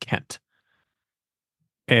 Rylan or Kent.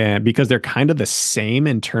 And because they're kind of the same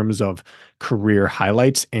in terms of career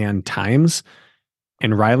highlights and times.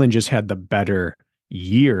 And Rylan just had the better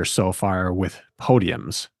year so far with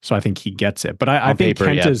podiums. So I think he gets it. But I think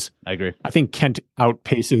Kent is. I agree. I think Kent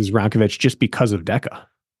outpaces Ronkovic just because of Deca.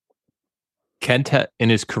 Kent in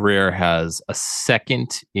his career has a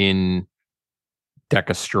 2nd in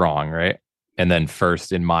Deca Strong, right? And then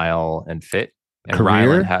 1st in mile and fit. And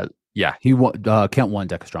career? Rylan has Yeah. He won, Kent won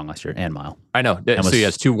Deca Strong last year and Mile. I know. So he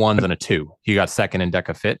has 2 1s and a 2. He got second in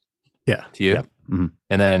Deca Fit. Yeah. To you. Yep. Mm-hmm.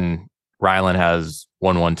 And then Rylan has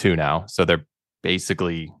 1 1 2 now. So they're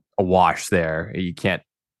basically a wash there. You can't,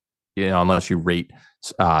 unless you rate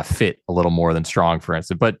Fit a little more than Strong, for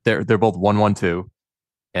instance. But they're both 1 1 2.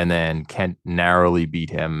 And then Kent narrowly beat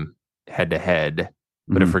him head to head.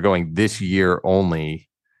 But if we're going this year only,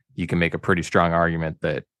 you can make a pretty strong argument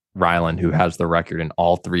that Rylan, who has the record in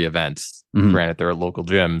all 3 events, granted they're at local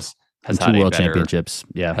gyms, has had 2 world championships.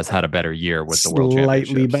 Yeah, has had a better year with the world slightly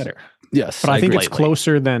championships. better. Yes, but I think it's slightly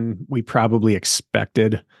closer than we probably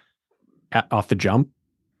expected off the jump.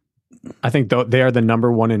 I think they are the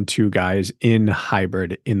number 1 and 2 guys in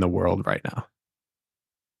hybrid in the world right now.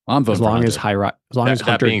 I'm voting as long as Hunter.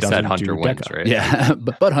 Hunter being doesn't said, Hunter do wins, Deca. right? Yeah,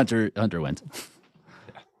 but Hunter wins.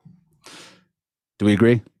 Do we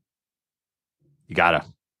agree? You gotta.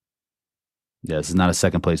 Yeah, this is not a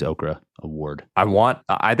second place OCRA award.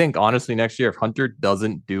 I think honestly next year, if Hunter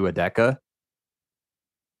doesn't do a Deca,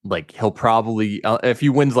 like he'll probably, if he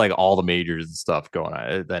wins like all the majors and stuff going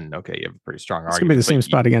on, then okay, you have a pretty strong argument. It's gonna be the same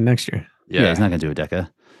spot again next year. Yeah, he's not gonna do a Deca.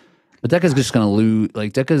 But Deca's just gonna lose.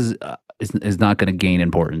 Like Deca's is not gonna gain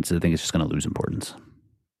importance. I think it's just gonna lose importance.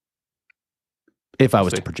 If I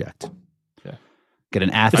was to project, get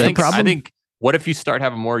an athlete. I think. What if you start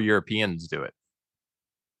having more Europeans do it?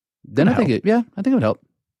 Then I think it would help.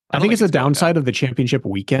 I think it's a downside of the championship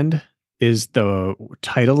weekend is the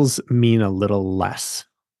titles mean a little less.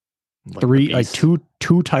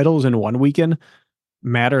 Two titles in one weekend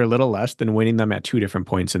matter a little less than winning them at 2 different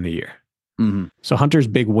points in the year. Mm-hmm. So Hunter's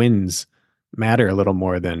big wins matter a little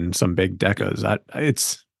more than some big Decas.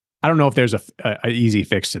 I don't know if there's a easy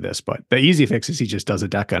fix to this, but the easy fix is he just does a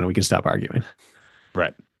Deca and we can stop arguing.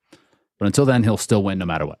 Right. But until then, he'll still win no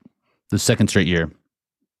matter what. The second straight year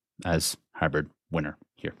as hybrid winner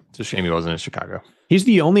here. It's a shame he wasn't in Chicago. He's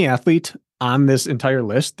the only athlete on this entire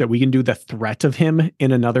list that we can do the threat of him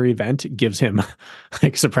in another event gives him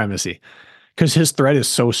like supremacy because his threat is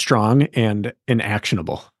so strong and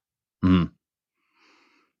actionable. I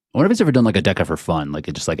wonder if he's ever done like a Deca for fun, like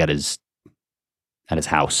just like at his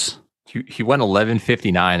house. He went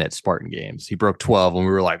 11:59 at Spartan Games. He broke 12 when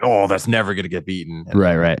we were like, "Oh, that's never going to get beaten." And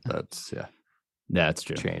right. That's that's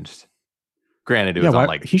true. Changed. Granted, it was on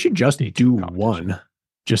like he should just do one,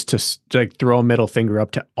 just to like throw a middle finger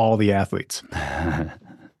up to all the athletes.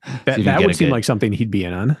 that would seem like something he'd be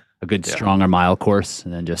in on. A good stronger mile course,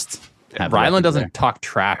 and then just Rylan doesn't talk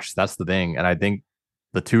trash. That's the thing, and I think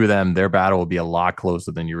the two of them, their battle will be a lot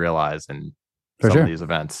closer than you realize in some of these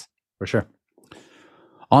events. For sure.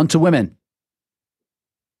 On to women.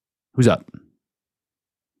 Who's up?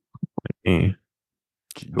 Me.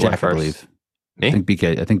 Jack, first? I believe. Me? I think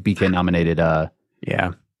BK nominated.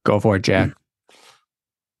 Yeah, go for it, Jack.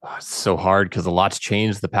 It's so hard because a lot's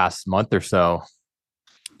changed the past month or so.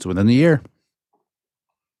 It's within the year.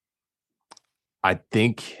 I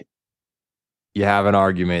think you have an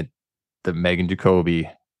argument that Megan Jacoby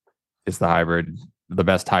is the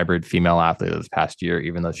best hybrid female athlete of this past year,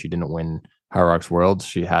 even though she didn't win High Rocks Worlds.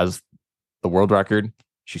 She has the world record.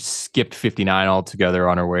 She skipped 59 altogether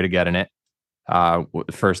on her way to getting it.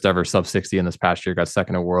 First ever sub 60 in this past year, got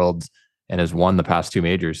second at Worlds, and has won the past 2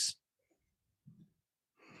 majors.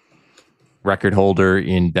 Record holder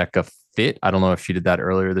in Deca Fit. I don't know if she did that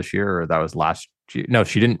earlier this year or that was last year. No,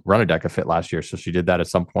 she didn't run a Deca Fit last year, so she did that at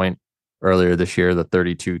some point earlier this year, the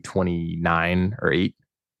 32:29 or 8.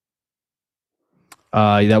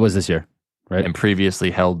 That was this year, right? And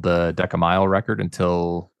previously held the Deca Mile record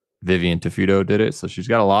until Vivian Tafudo did it. So she's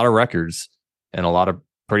got a lot of records and a lot of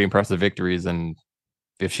pretty impressive victories. And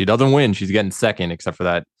if she doesn't win, she's getting second, except for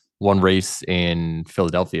that one race in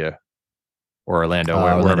Philadelphia or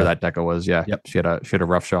Orlando, wherever that Deca was. Yeah, yep. She had a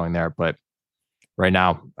rough showing there. But right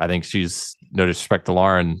now, I think she's, no disrespect to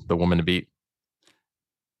Lauren, the woman to beat.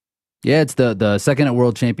 Yeah, it's the second at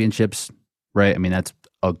World Championships, right? I mean, that's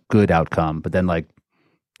a good outcome. But then like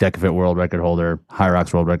Deca Fit world record holder, High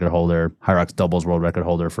Rocks world record holder, High Rocks doubles world record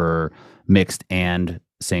holder for mixed and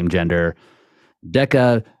same gender.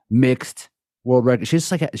 Deca mixed world record. She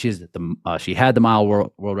had the mile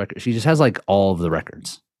world record. She just has like all of the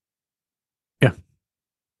records. Yeah,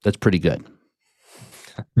 that's pretty good.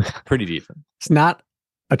 Pretty decent. It's not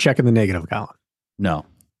a check in the negative column. No.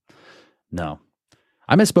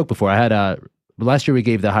 I misspoke before. I had last year we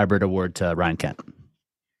gave the hybrid award to Ryan Kent.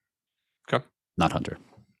 Okay, not Hunter.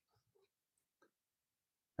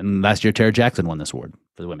 And last year Tara Jackson won this award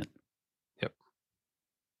for the women. Yep.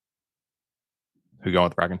 Who going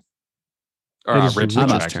with Bracken? Or Rich,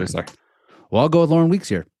 actually, sorry. Well, I'll go with Lauren Weeks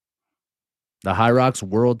here. The High Rocks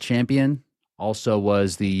world champion Also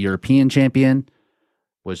was the European champion,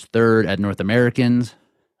 was third at North Americans.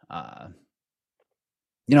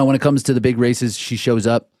 When it comes to the big races, she shows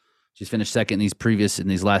up. She's finished second in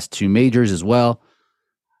these last two majors as well.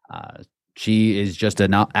 She is just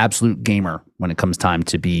an absolute gamer when it comes time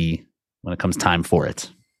for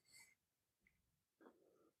it.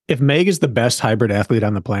 If Meg is the best hybrid athlete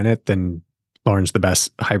on the planet, then Lauren's the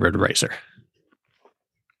best hybrid racer.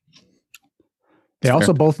 They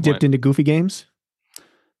also both dipped into goofy games.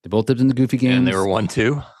 They both dipped into goofy games. And they were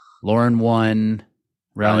 1-2. Lauren won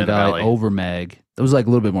Rally Valley over Meg. That was like a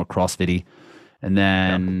little bit more CrossFit-y. And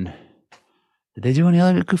then did they do any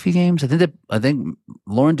other goofy games? I think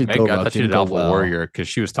Lauren did Go Rock. I thought she did Alpha Warrior because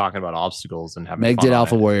she was talking about obstacles and having Meg fun did on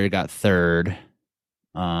Alpha it. Warrior, got third.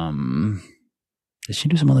 Did she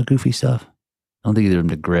do some other goofy stuff? I don't think either of them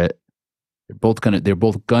did grit. They're both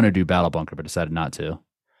gonna do Battle Bunker, but decided not to.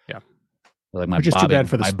 Yeah. Like my Which is too bad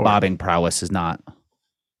for the sport. bobbing prowess is not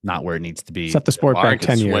where it needs to be. Set the sport Lauren back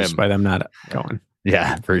 10 can years swim. by them not going.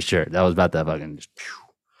 Yeah, for sure. That was about that fucking.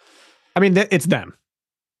 I mean, it's them.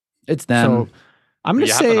 It's them. So I'm going to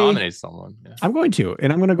You have to say nominate someone. Yeah. I'm going to,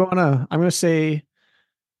 and I'm going to say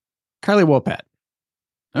Carly Wopat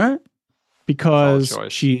All right. because Solid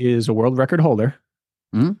choice. she is a world record holder.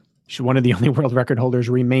 Mhm. She's one of the only world record holders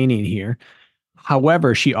remaining here.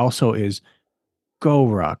 However, she also is Go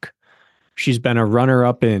Ruck. She's been a runner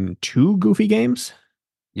up in 2 goofy games.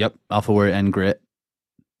 Yep. Alpha Warrior and grit.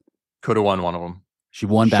 Could have won one of them. She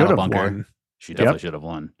won Battle Should've Bunker. won. She definitely should have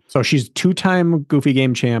won. So she's 2-time goofy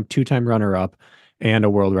game champ, 2-time runner up, and a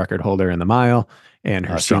world record holder in the mile. And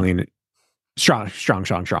her ceiling strong.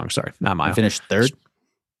 Sorry, not mile. I finished third.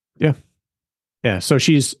 Yeah. So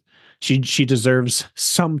she deserves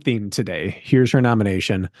something today. Here's her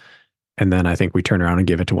nomination. And then I think we turn around and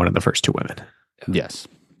give it to one of the first 2 women, Yes.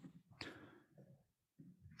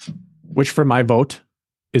 which for my vote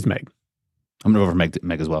is Meg. I'm gonna go for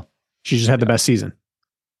Meg as well. She just had the best season.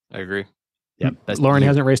 I agree. Yeah. Lauren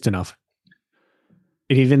hasn't raced enough.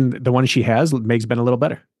 And even the one she has, Meg's been a little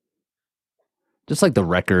better. Just like the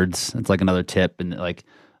records, it's like another tip, and like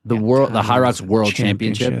the High Rocks World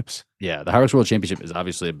Championship. Yeah, the High Rocks World Championship is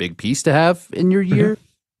obviously a big piece to have in your year.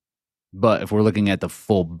 But if we're looking at the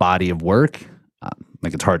full body of work,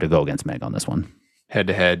 like it's hard to go against Meg on this one. Head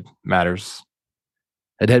to head matters.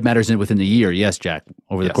 Head matters within the year, yes, Jack.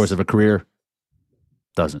 Over the course of a career,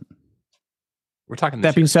 doesn't. We're talking.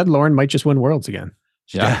 That being said, Lauren might just win Worlds again.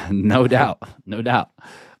 Yeah, no doubt.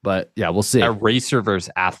 But yeah, we'll see. A racer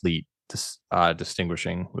versus athlete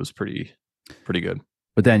distinguishing was pretty good.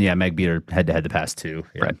 But then, yeah, Meg beat her head to head the past 2.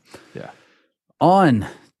 Yeah. Right. Yeah. On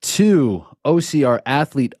to OCR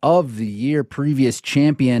Athlete of the Year, previous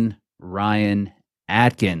champion Ryan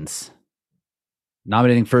Atkins.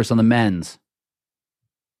 Nominating first on the men's.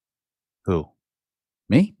 Who?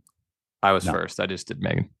 Me? I was No. first. I just did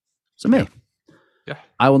Megan. So me. Yeah.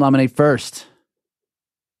 I will nominate first.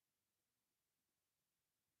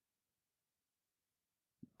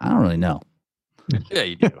 I don't really know. Yeah,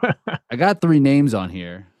 you do. I got 3 names on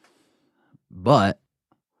here, but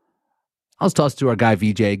I'll just toss it to our guy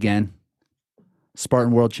VJ again.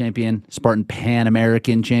 Spartan World Champion, Spartan Pan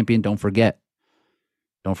American Champion. Don't forget.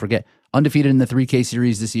 Undefeated in the 3K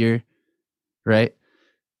series this year, right?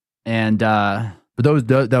 And but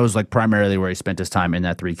that was like primarily where he spent his time in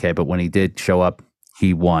that 3K. But when he did show up,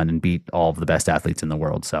 he won and beat all of the best athletes in the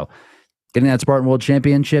world. So getting that Spartan World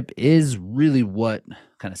Championship is really what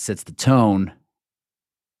kind of sets the tone.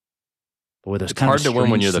 But with It's hard to win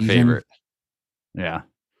when you're the favorite. Yeah.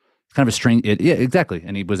 It's kind of a strange, yeah, exactly.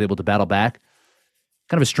 And he was able to battle back.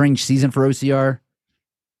 Kind of a strange season for OCR.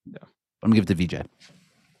 Yeah. I'm going to give it to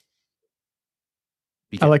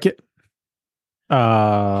VJ. I like it.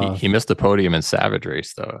 He missed the podium in Savage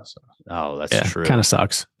Race though. So. Oh, that's true. Kind of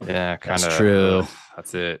sucks. Yeah, kind of. That's true.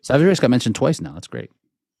 That's it. Savage Race got mentioned twice now. That's great.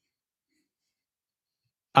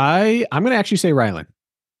 I'm going to actually say Rylan.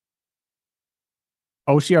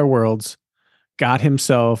 OCR Worlds got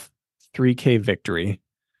himself 3K victory.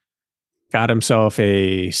 Got himself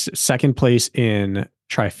a second place in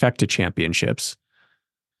Trifecta Championships.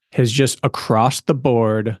 Has just across the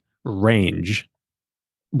board range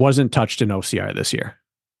wasn't touched in OCR this year.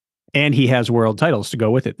 And he has world titles to go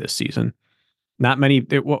with it this season. Not many.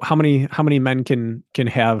 How many men can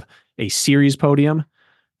have a series podium,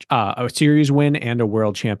 a series win, and a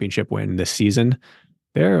world championship win this season?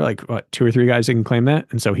 There are like 2 or 3 guys that can claim that,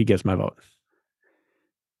 and so he gets my vote.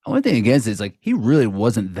 The only thing against it is like he really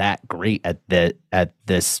wasn't that great at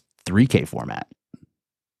this 3K format.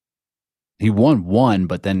 He won 1,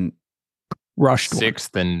 but then Rushed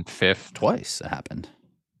 6th and 5th. twice it happened.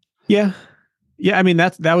 Yeah. I mean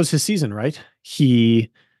that was his season, right?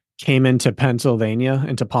 He came into Pennsylvania,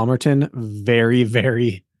 into Palmerton, very,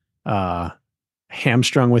 very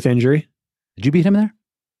hamstrung with injury. Did you beat him there?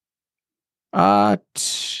 I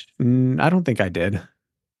don't think I did. It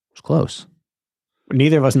was close.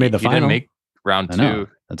 Neither of us made the He final. didn't make round I know.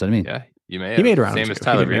 two. That's what I mean. Yeah, you may have. He made round Same two. as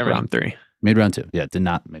Tyler He didn't make Bierman. round three. Made round two. Yeah, did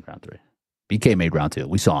not make round three. BK made round two.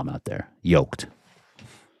 We saw him out there, yoked.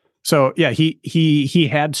 So yeah, he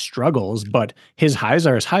had struggles, but his highs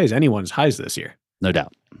are as high as anyone's highs this year. No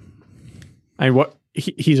doubt. I mean,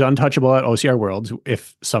 he's untouchable at OCR Worlds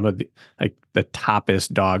if some of the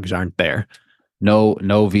toppest dogs aren't there. No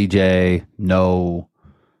VJ, no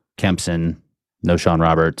Kempson, no Sean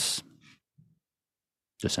Roberts.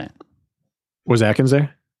 Just saying. Was Atkins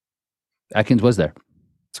there? Atkins was there.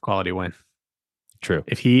 It's a quality win. True.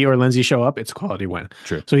 If he or Lindsay show up, it's a quality win.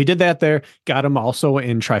 True. So he did that there, got him also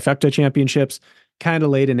in trifecta championships, kind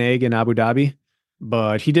of laid an egg in Abu Dhabi,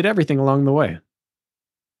 but he did everything along the way.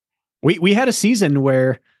 We had a season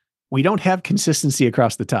where we don't have consistency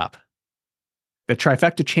across the top. The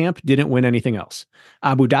trifecta champ didn't win anything else.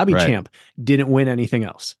 Abu Dhabi champ didn't win anything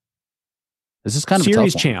else. This is kind of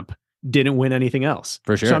Series a tough one. champ didn't win anything else.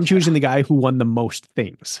 For sure. So I'm choosing the guy who won the most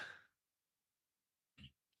things.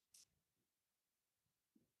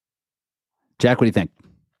 Jack, what do you think?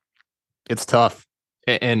 It's tough.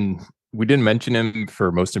 And we didn't mention him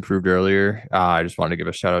for most improved earlier. I just wanted to give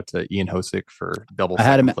a shout out to Ian Hosick for double. I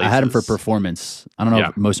had him for places. performance. I don't know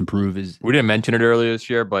if most improved is. We didn't mention it earlier this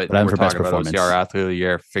year, but I had him we're for best talking about performance. OCR Athlete of the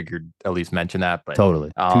Year. Figured at least mention that. But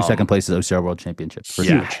Totally. 2 second places OCR World Championships. For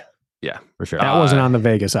yeah, sure. yeah, For sure. That wasn't on the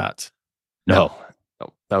Vegas odds. No.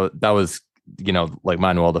 That was like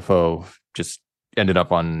Manuel Defoe just ended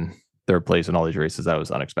up on third place in all these races. That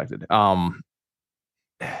was unexpected.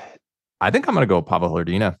 I think I'm going to go Pablo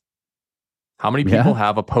Hordina. How many people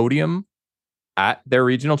have a podium at their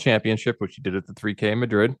regional championship, which he did at the 3K in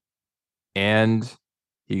Madrid, and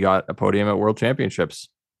he got a podium at World Championships?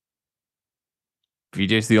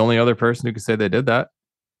 VJ's the only other person who could say they did that.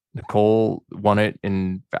 Nicole won it,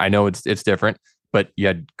 and I know it's different, but you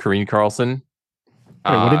had Karine Carlson.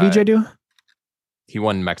 Wait, what did VJ do? He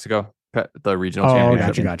won in Mexico, the regional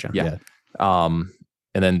championship. Gotcha. Yeah.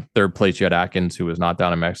 And then third place, you had Atkins, who was not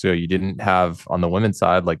down in Mexico. You didn't have on the women's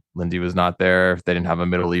side, like Lindsay was not there. They didn't have a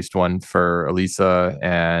Middle East one for Elisa.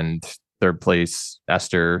 And third place,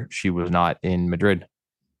 Esther, she was not in Madrid.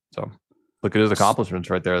 So look at his accomplishments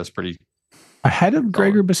right there. That's pretty ahead of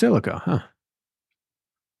Gregor Basilica, huh?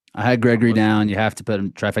 I had Gregory down. You have to put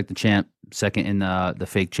him trifecta champ, second in the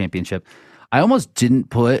fake championship. I almost didn't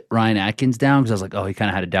put Ryan Atkins down because I was like, oh, he kind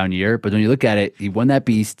of had a down year. But when you look at it, he won that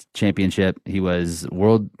Beast championship. He was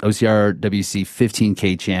World OCR WC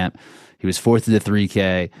 15K champ. He was fourth at the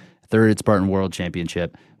 3K, third at Spartan World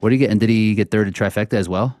Championship. What did he get? And did he get third at trifecta as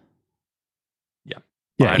well? Yeah.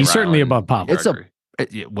 Yeah, he's certainly above Pablo. It's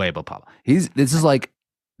way above Pablo. This is like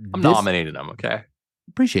I'm nominating him. Okay,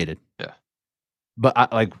 appreciated. Yeah, but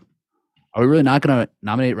are we really not going to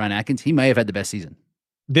nominate Ryan Atkins? He may have had the best season.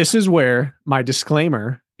 This is where my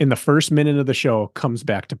disclaimer in the first minute of the show comes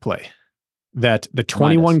back to play. That the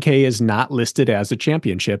 21K is not listed as a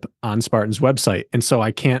championship on Spartan's website. And so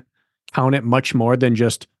I can't count it much more than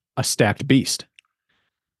just a stacked beast.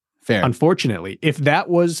 Fair. Unfortunately, if that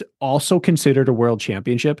was also considered a world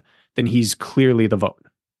championship, then he's clearly the vote.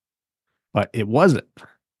 But it wasn't.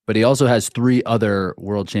 But he also has 3 other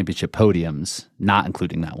world championship podiums, not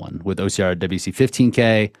including that one, with OCR WC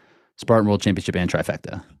 15K, Spartan World Championship, and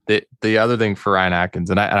trifecta. The other thing for Ryan Atkins,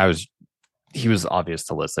 he was obvious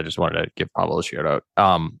to list. I just wanted to give Pablo a shout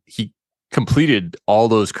out. He completed all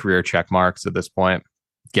those career check marks at this point,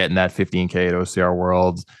 getting that 15K at OCR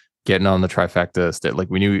Worlds, getting on the trifecta. Like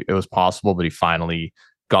we knew it was possible, but he finally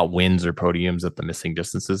got wins or podiums at the missing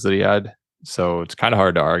distances that he had. So it's kind of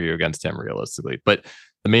hard to argue against him realistically. But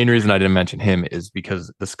the main reason I didn't mention him is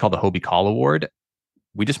because this is called the Hobie Call Award.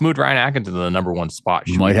 We just moved Ryan Atkins to the number 1 spot.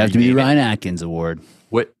 Might have to be Ryan Atkins Award.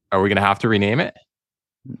 What are we going to have to rename it?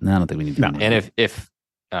 No, I don't think we need to. And if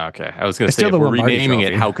okay, I was going to say if we're renaming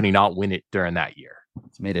it, how can he not win it during that year?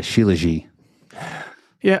 It's made a Sheila G.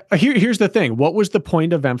 Yeah, here's the thing. What was the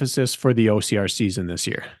point of emphasis for the OCR season this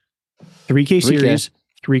year? 3K series,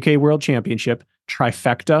 3K World Championship,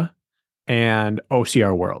 trifecta, and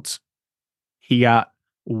OCR Worlds. He got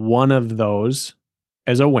one of those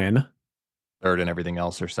as a win. Third and everything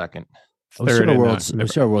else, or second.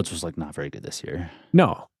 OCR Worlds was like not very good this year.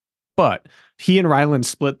 No, but he and Ryland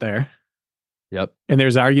split there. Yep. And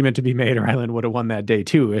there's argument to be made. Ryland would have won that day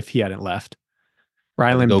too if he hadn't left.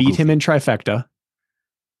 Ryland beat him in trifecta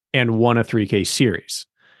and won a 3K series.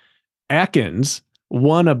 Atkins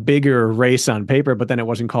won a bigger race on paper, but then it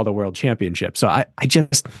wasn't called a world championship. So I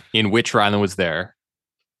just. In which Rylan was there.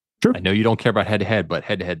 True. I know you don't care about head-to-head, but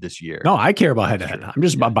head-to-head this year. No, I care about head-to-head. I'm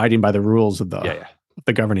just abiding by the rules of the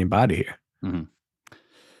governing body here. Mm-hmm.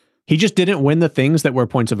 He just didn't win the things that were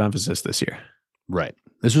points of emphasis this year. Right.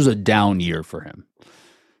 This was a down year for him.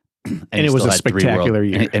 And it was a spectacular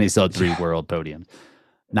year. And he still had 3 world podiums.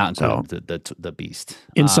 Not including the beast.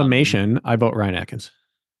 In summation, I vote Ryan Atkins.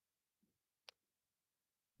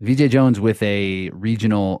 VJ Jones with a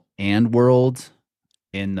regional and world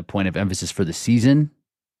in the point of emphasis for the season.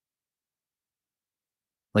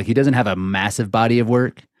 Like, he doesn't have a massive body of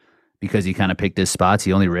work because he kind of picked his spots.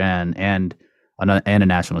 He only ran and a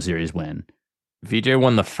national series win. VJ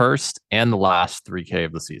won the first and the last 3K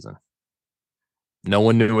of the season. No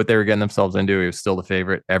one knew what they were getting themselves into. He was still the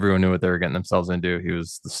favorite. Everyone knew what they were getting themselves into. He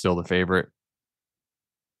was still the favorite.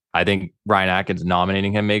 I think Ryan Atkins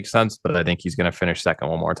nominating him makes sense, but I think he's going to finish second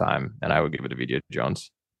one more time, and I would give it to VJ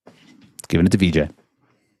Jones. Giving it to VJ.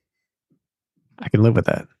 I can live with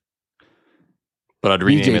that. But I'd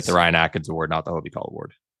rename it the Ryan Atkins Award, not the Hobie Call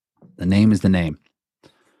Award. The name is the name.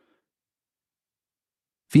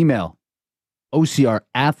 Female OCR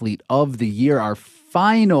Athlete of the Year, our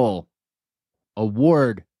final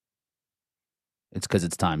award. It's because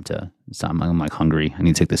it's time. I'm like hungry. I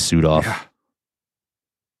need to take this suit off. Yeah.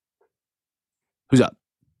 Who's up?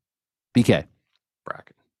 BK.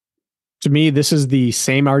 Bracket. To me, this is the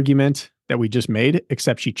same argument that we just made,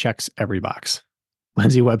 except she checks every box.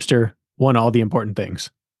 Lindsay Webster won all the important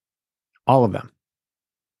things. All of them.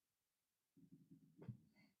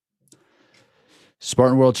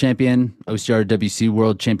 Spartan World Champion, OCR WC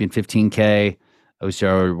World Champion 15K,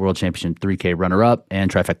 OCR World Championship 3K runner-up,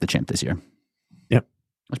 and trifecta champ this year. Yep.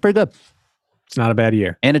 That's pretty good. It's not a bad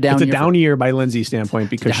year. And it's a down year by Lindsay's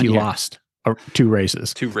standpoint because she lost 2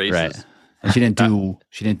 races. 2 races. Right. And she didn't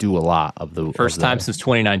do a lot of the first time since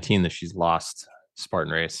 2019 that she's lost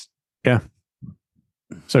Spartan race. Yeah.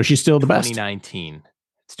 So she's still the best. 2019.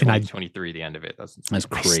 It's 2023, the end of it. That's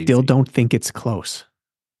crazy. I still don't think it's close.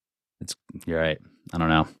 You're right. I don't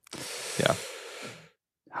know. Yeah.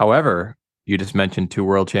 However, you just mentioned 2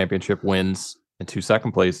 world championship wins and 2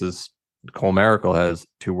 second places. Nicole Miracle has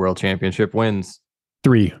 2 world championship wins.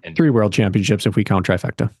 3 world championships if we count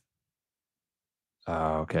trifecta.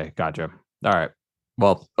 Okay. Gotcha. All right.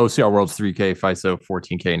 Well, OCR World's 3K, FISO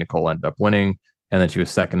 14K, Nicole ended up winning. And then she was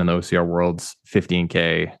second in the OCR World's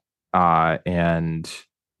 15K. And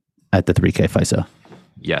at the 3K FISO.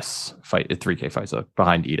 Yes. 3K FISO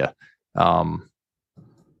behind Ida.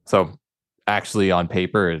 So actually on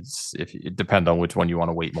paper, it depends on which one you want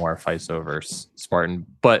to weight more, FISO versus Spartan.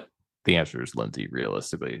 But the answer is Lindsay,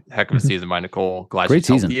 realistically. Heck of a season by Nicole. Glad she's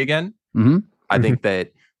healthy again. Mm-hmm. I think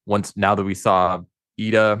that now that we saw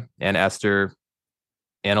Ida and Esther,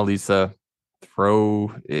 Annalisa,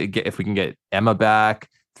 if we can get Emma back,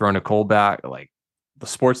 throw Nicole back, like the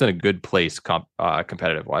sport's in a good place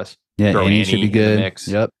competitive wise. Yeah, Annie should be good.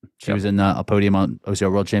 Yep. She was in a podium on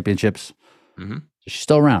OCR World Championships. Mm-hmm. She's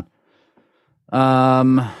still around.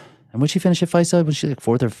 And when she finish at FISA, was she like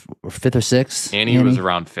 4th or 5th or 6th? Annie was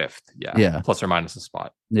around 5th. Yeah. Plus or minus a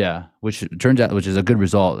spot. Yeah. Which is a good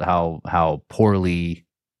result how poorly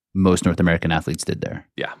most North American athletes did there.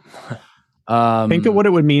 Yeah. Think of what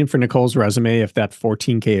it would mean for Nicole's resume if that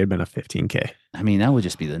 14K had been a 15K. I mean, that would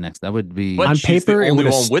just be the next. That would be but on paper. It would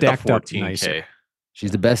have stacked up nicer.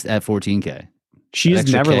 She's the best at 14K.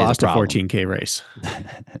 She's never lost a 14K race.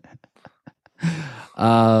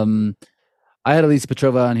 I had Elisa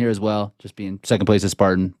Petrova on here as well, just being second place at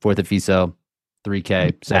Spartan, 4th at FISO,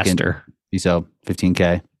 3K, second FISO,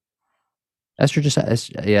 15K. Esther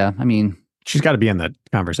yeah, I mean, she's got to be in the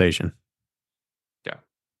conversation. Yeah.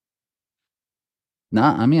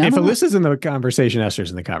 Nah, I mean, if Alyssa's in the conversation,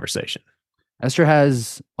 Esther's in the conversation. Esther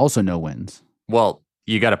has also no wins. Well,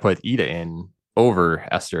 you got to put Ida in over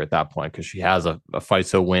Esther at that point because she has a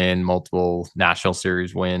FISO win, multiple national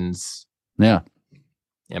series wins. Yeah.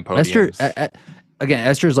 And podiums. Esther, again,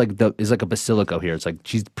 Esther is like a basilico here. It's like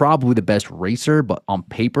she's probably the best racer, but on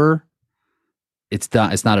paper, it's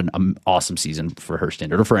not an awesome season for her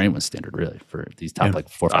standard or for anyone's standard, really, for these top like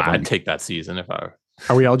 4 or 5 I'd take that season if I.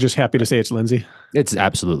 Are we all just happy to say it's Lindsay? It's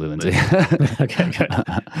absolutely Lindsay. Okay, good.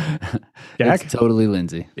 Jack? It's totally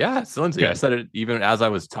Lindsay. Yeah, it's Lindsay. Good. I said it even as I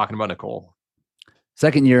was talking about Nicole.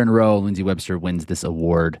 Second year in a row, Lindsay Webster wins this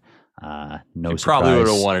award. No surprise. Probably would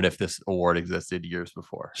have won it if this award existed years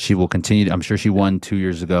before. She will continue. I'm sure she won 2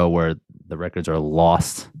 years ago where the records are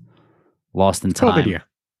lost in time. COVID year.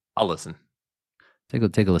 I'll listen. Take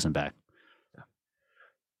a listen back.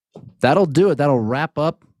 That'll do it. That'll wrap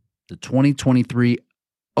up the 2023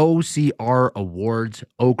 OCR Awards.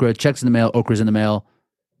 Okra, checks in the mail, Okra's in the mail.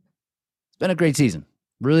 It's been a great season.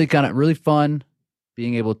 Really fun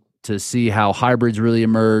being able to see how hybrids really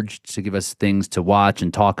emerged to give us things to watch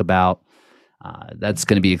and talk about. That's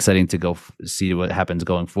going to be exciting to go see what happens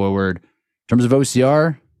going forward. In terms of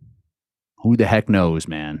OCR, who the heck knows,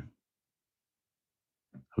 man?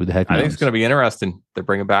 Who the heck knows? I think it's going to be interesting. They're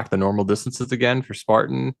bringing back the normal distances again for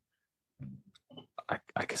Spartan.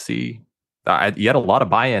 I can see. You had a lot of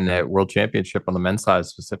buy-in at World Championship on the men's side,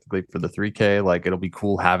 specifically for the 3K. Like, it'll be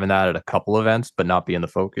cool having that at a couple events, but not being the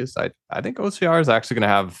focus. I think OCR is actually going to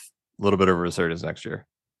have a little bit of a resurgence next year.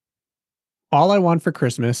 All I want for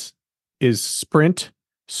Christmas is Sprint,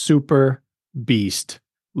 Super, Beast,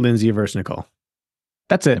 Lindsay versus Nicole.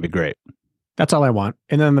 That's it. That'd be great. That's all I want.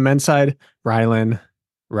 And then on the men's side, Rylan,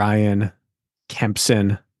 Ryan,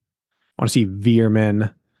 Kempson. I want to see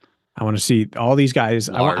Veerman. I want to see all these guys.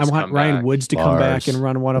 I want Ryan Woods to come back and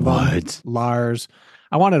run one of them. Lars.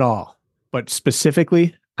 I want it all. But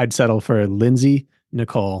specifically, I'd settle for Lindsay,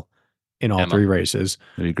 Nicole in all three races.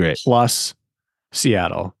 That'd be great. Plus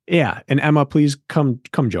Seattle. Yeah. And Emma, please come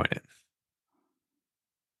join it.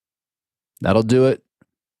 That'll do it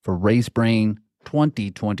for Race Brain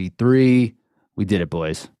 2023. We did it,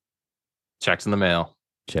 boys. Checks in the mail.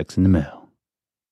 Checks in the mail.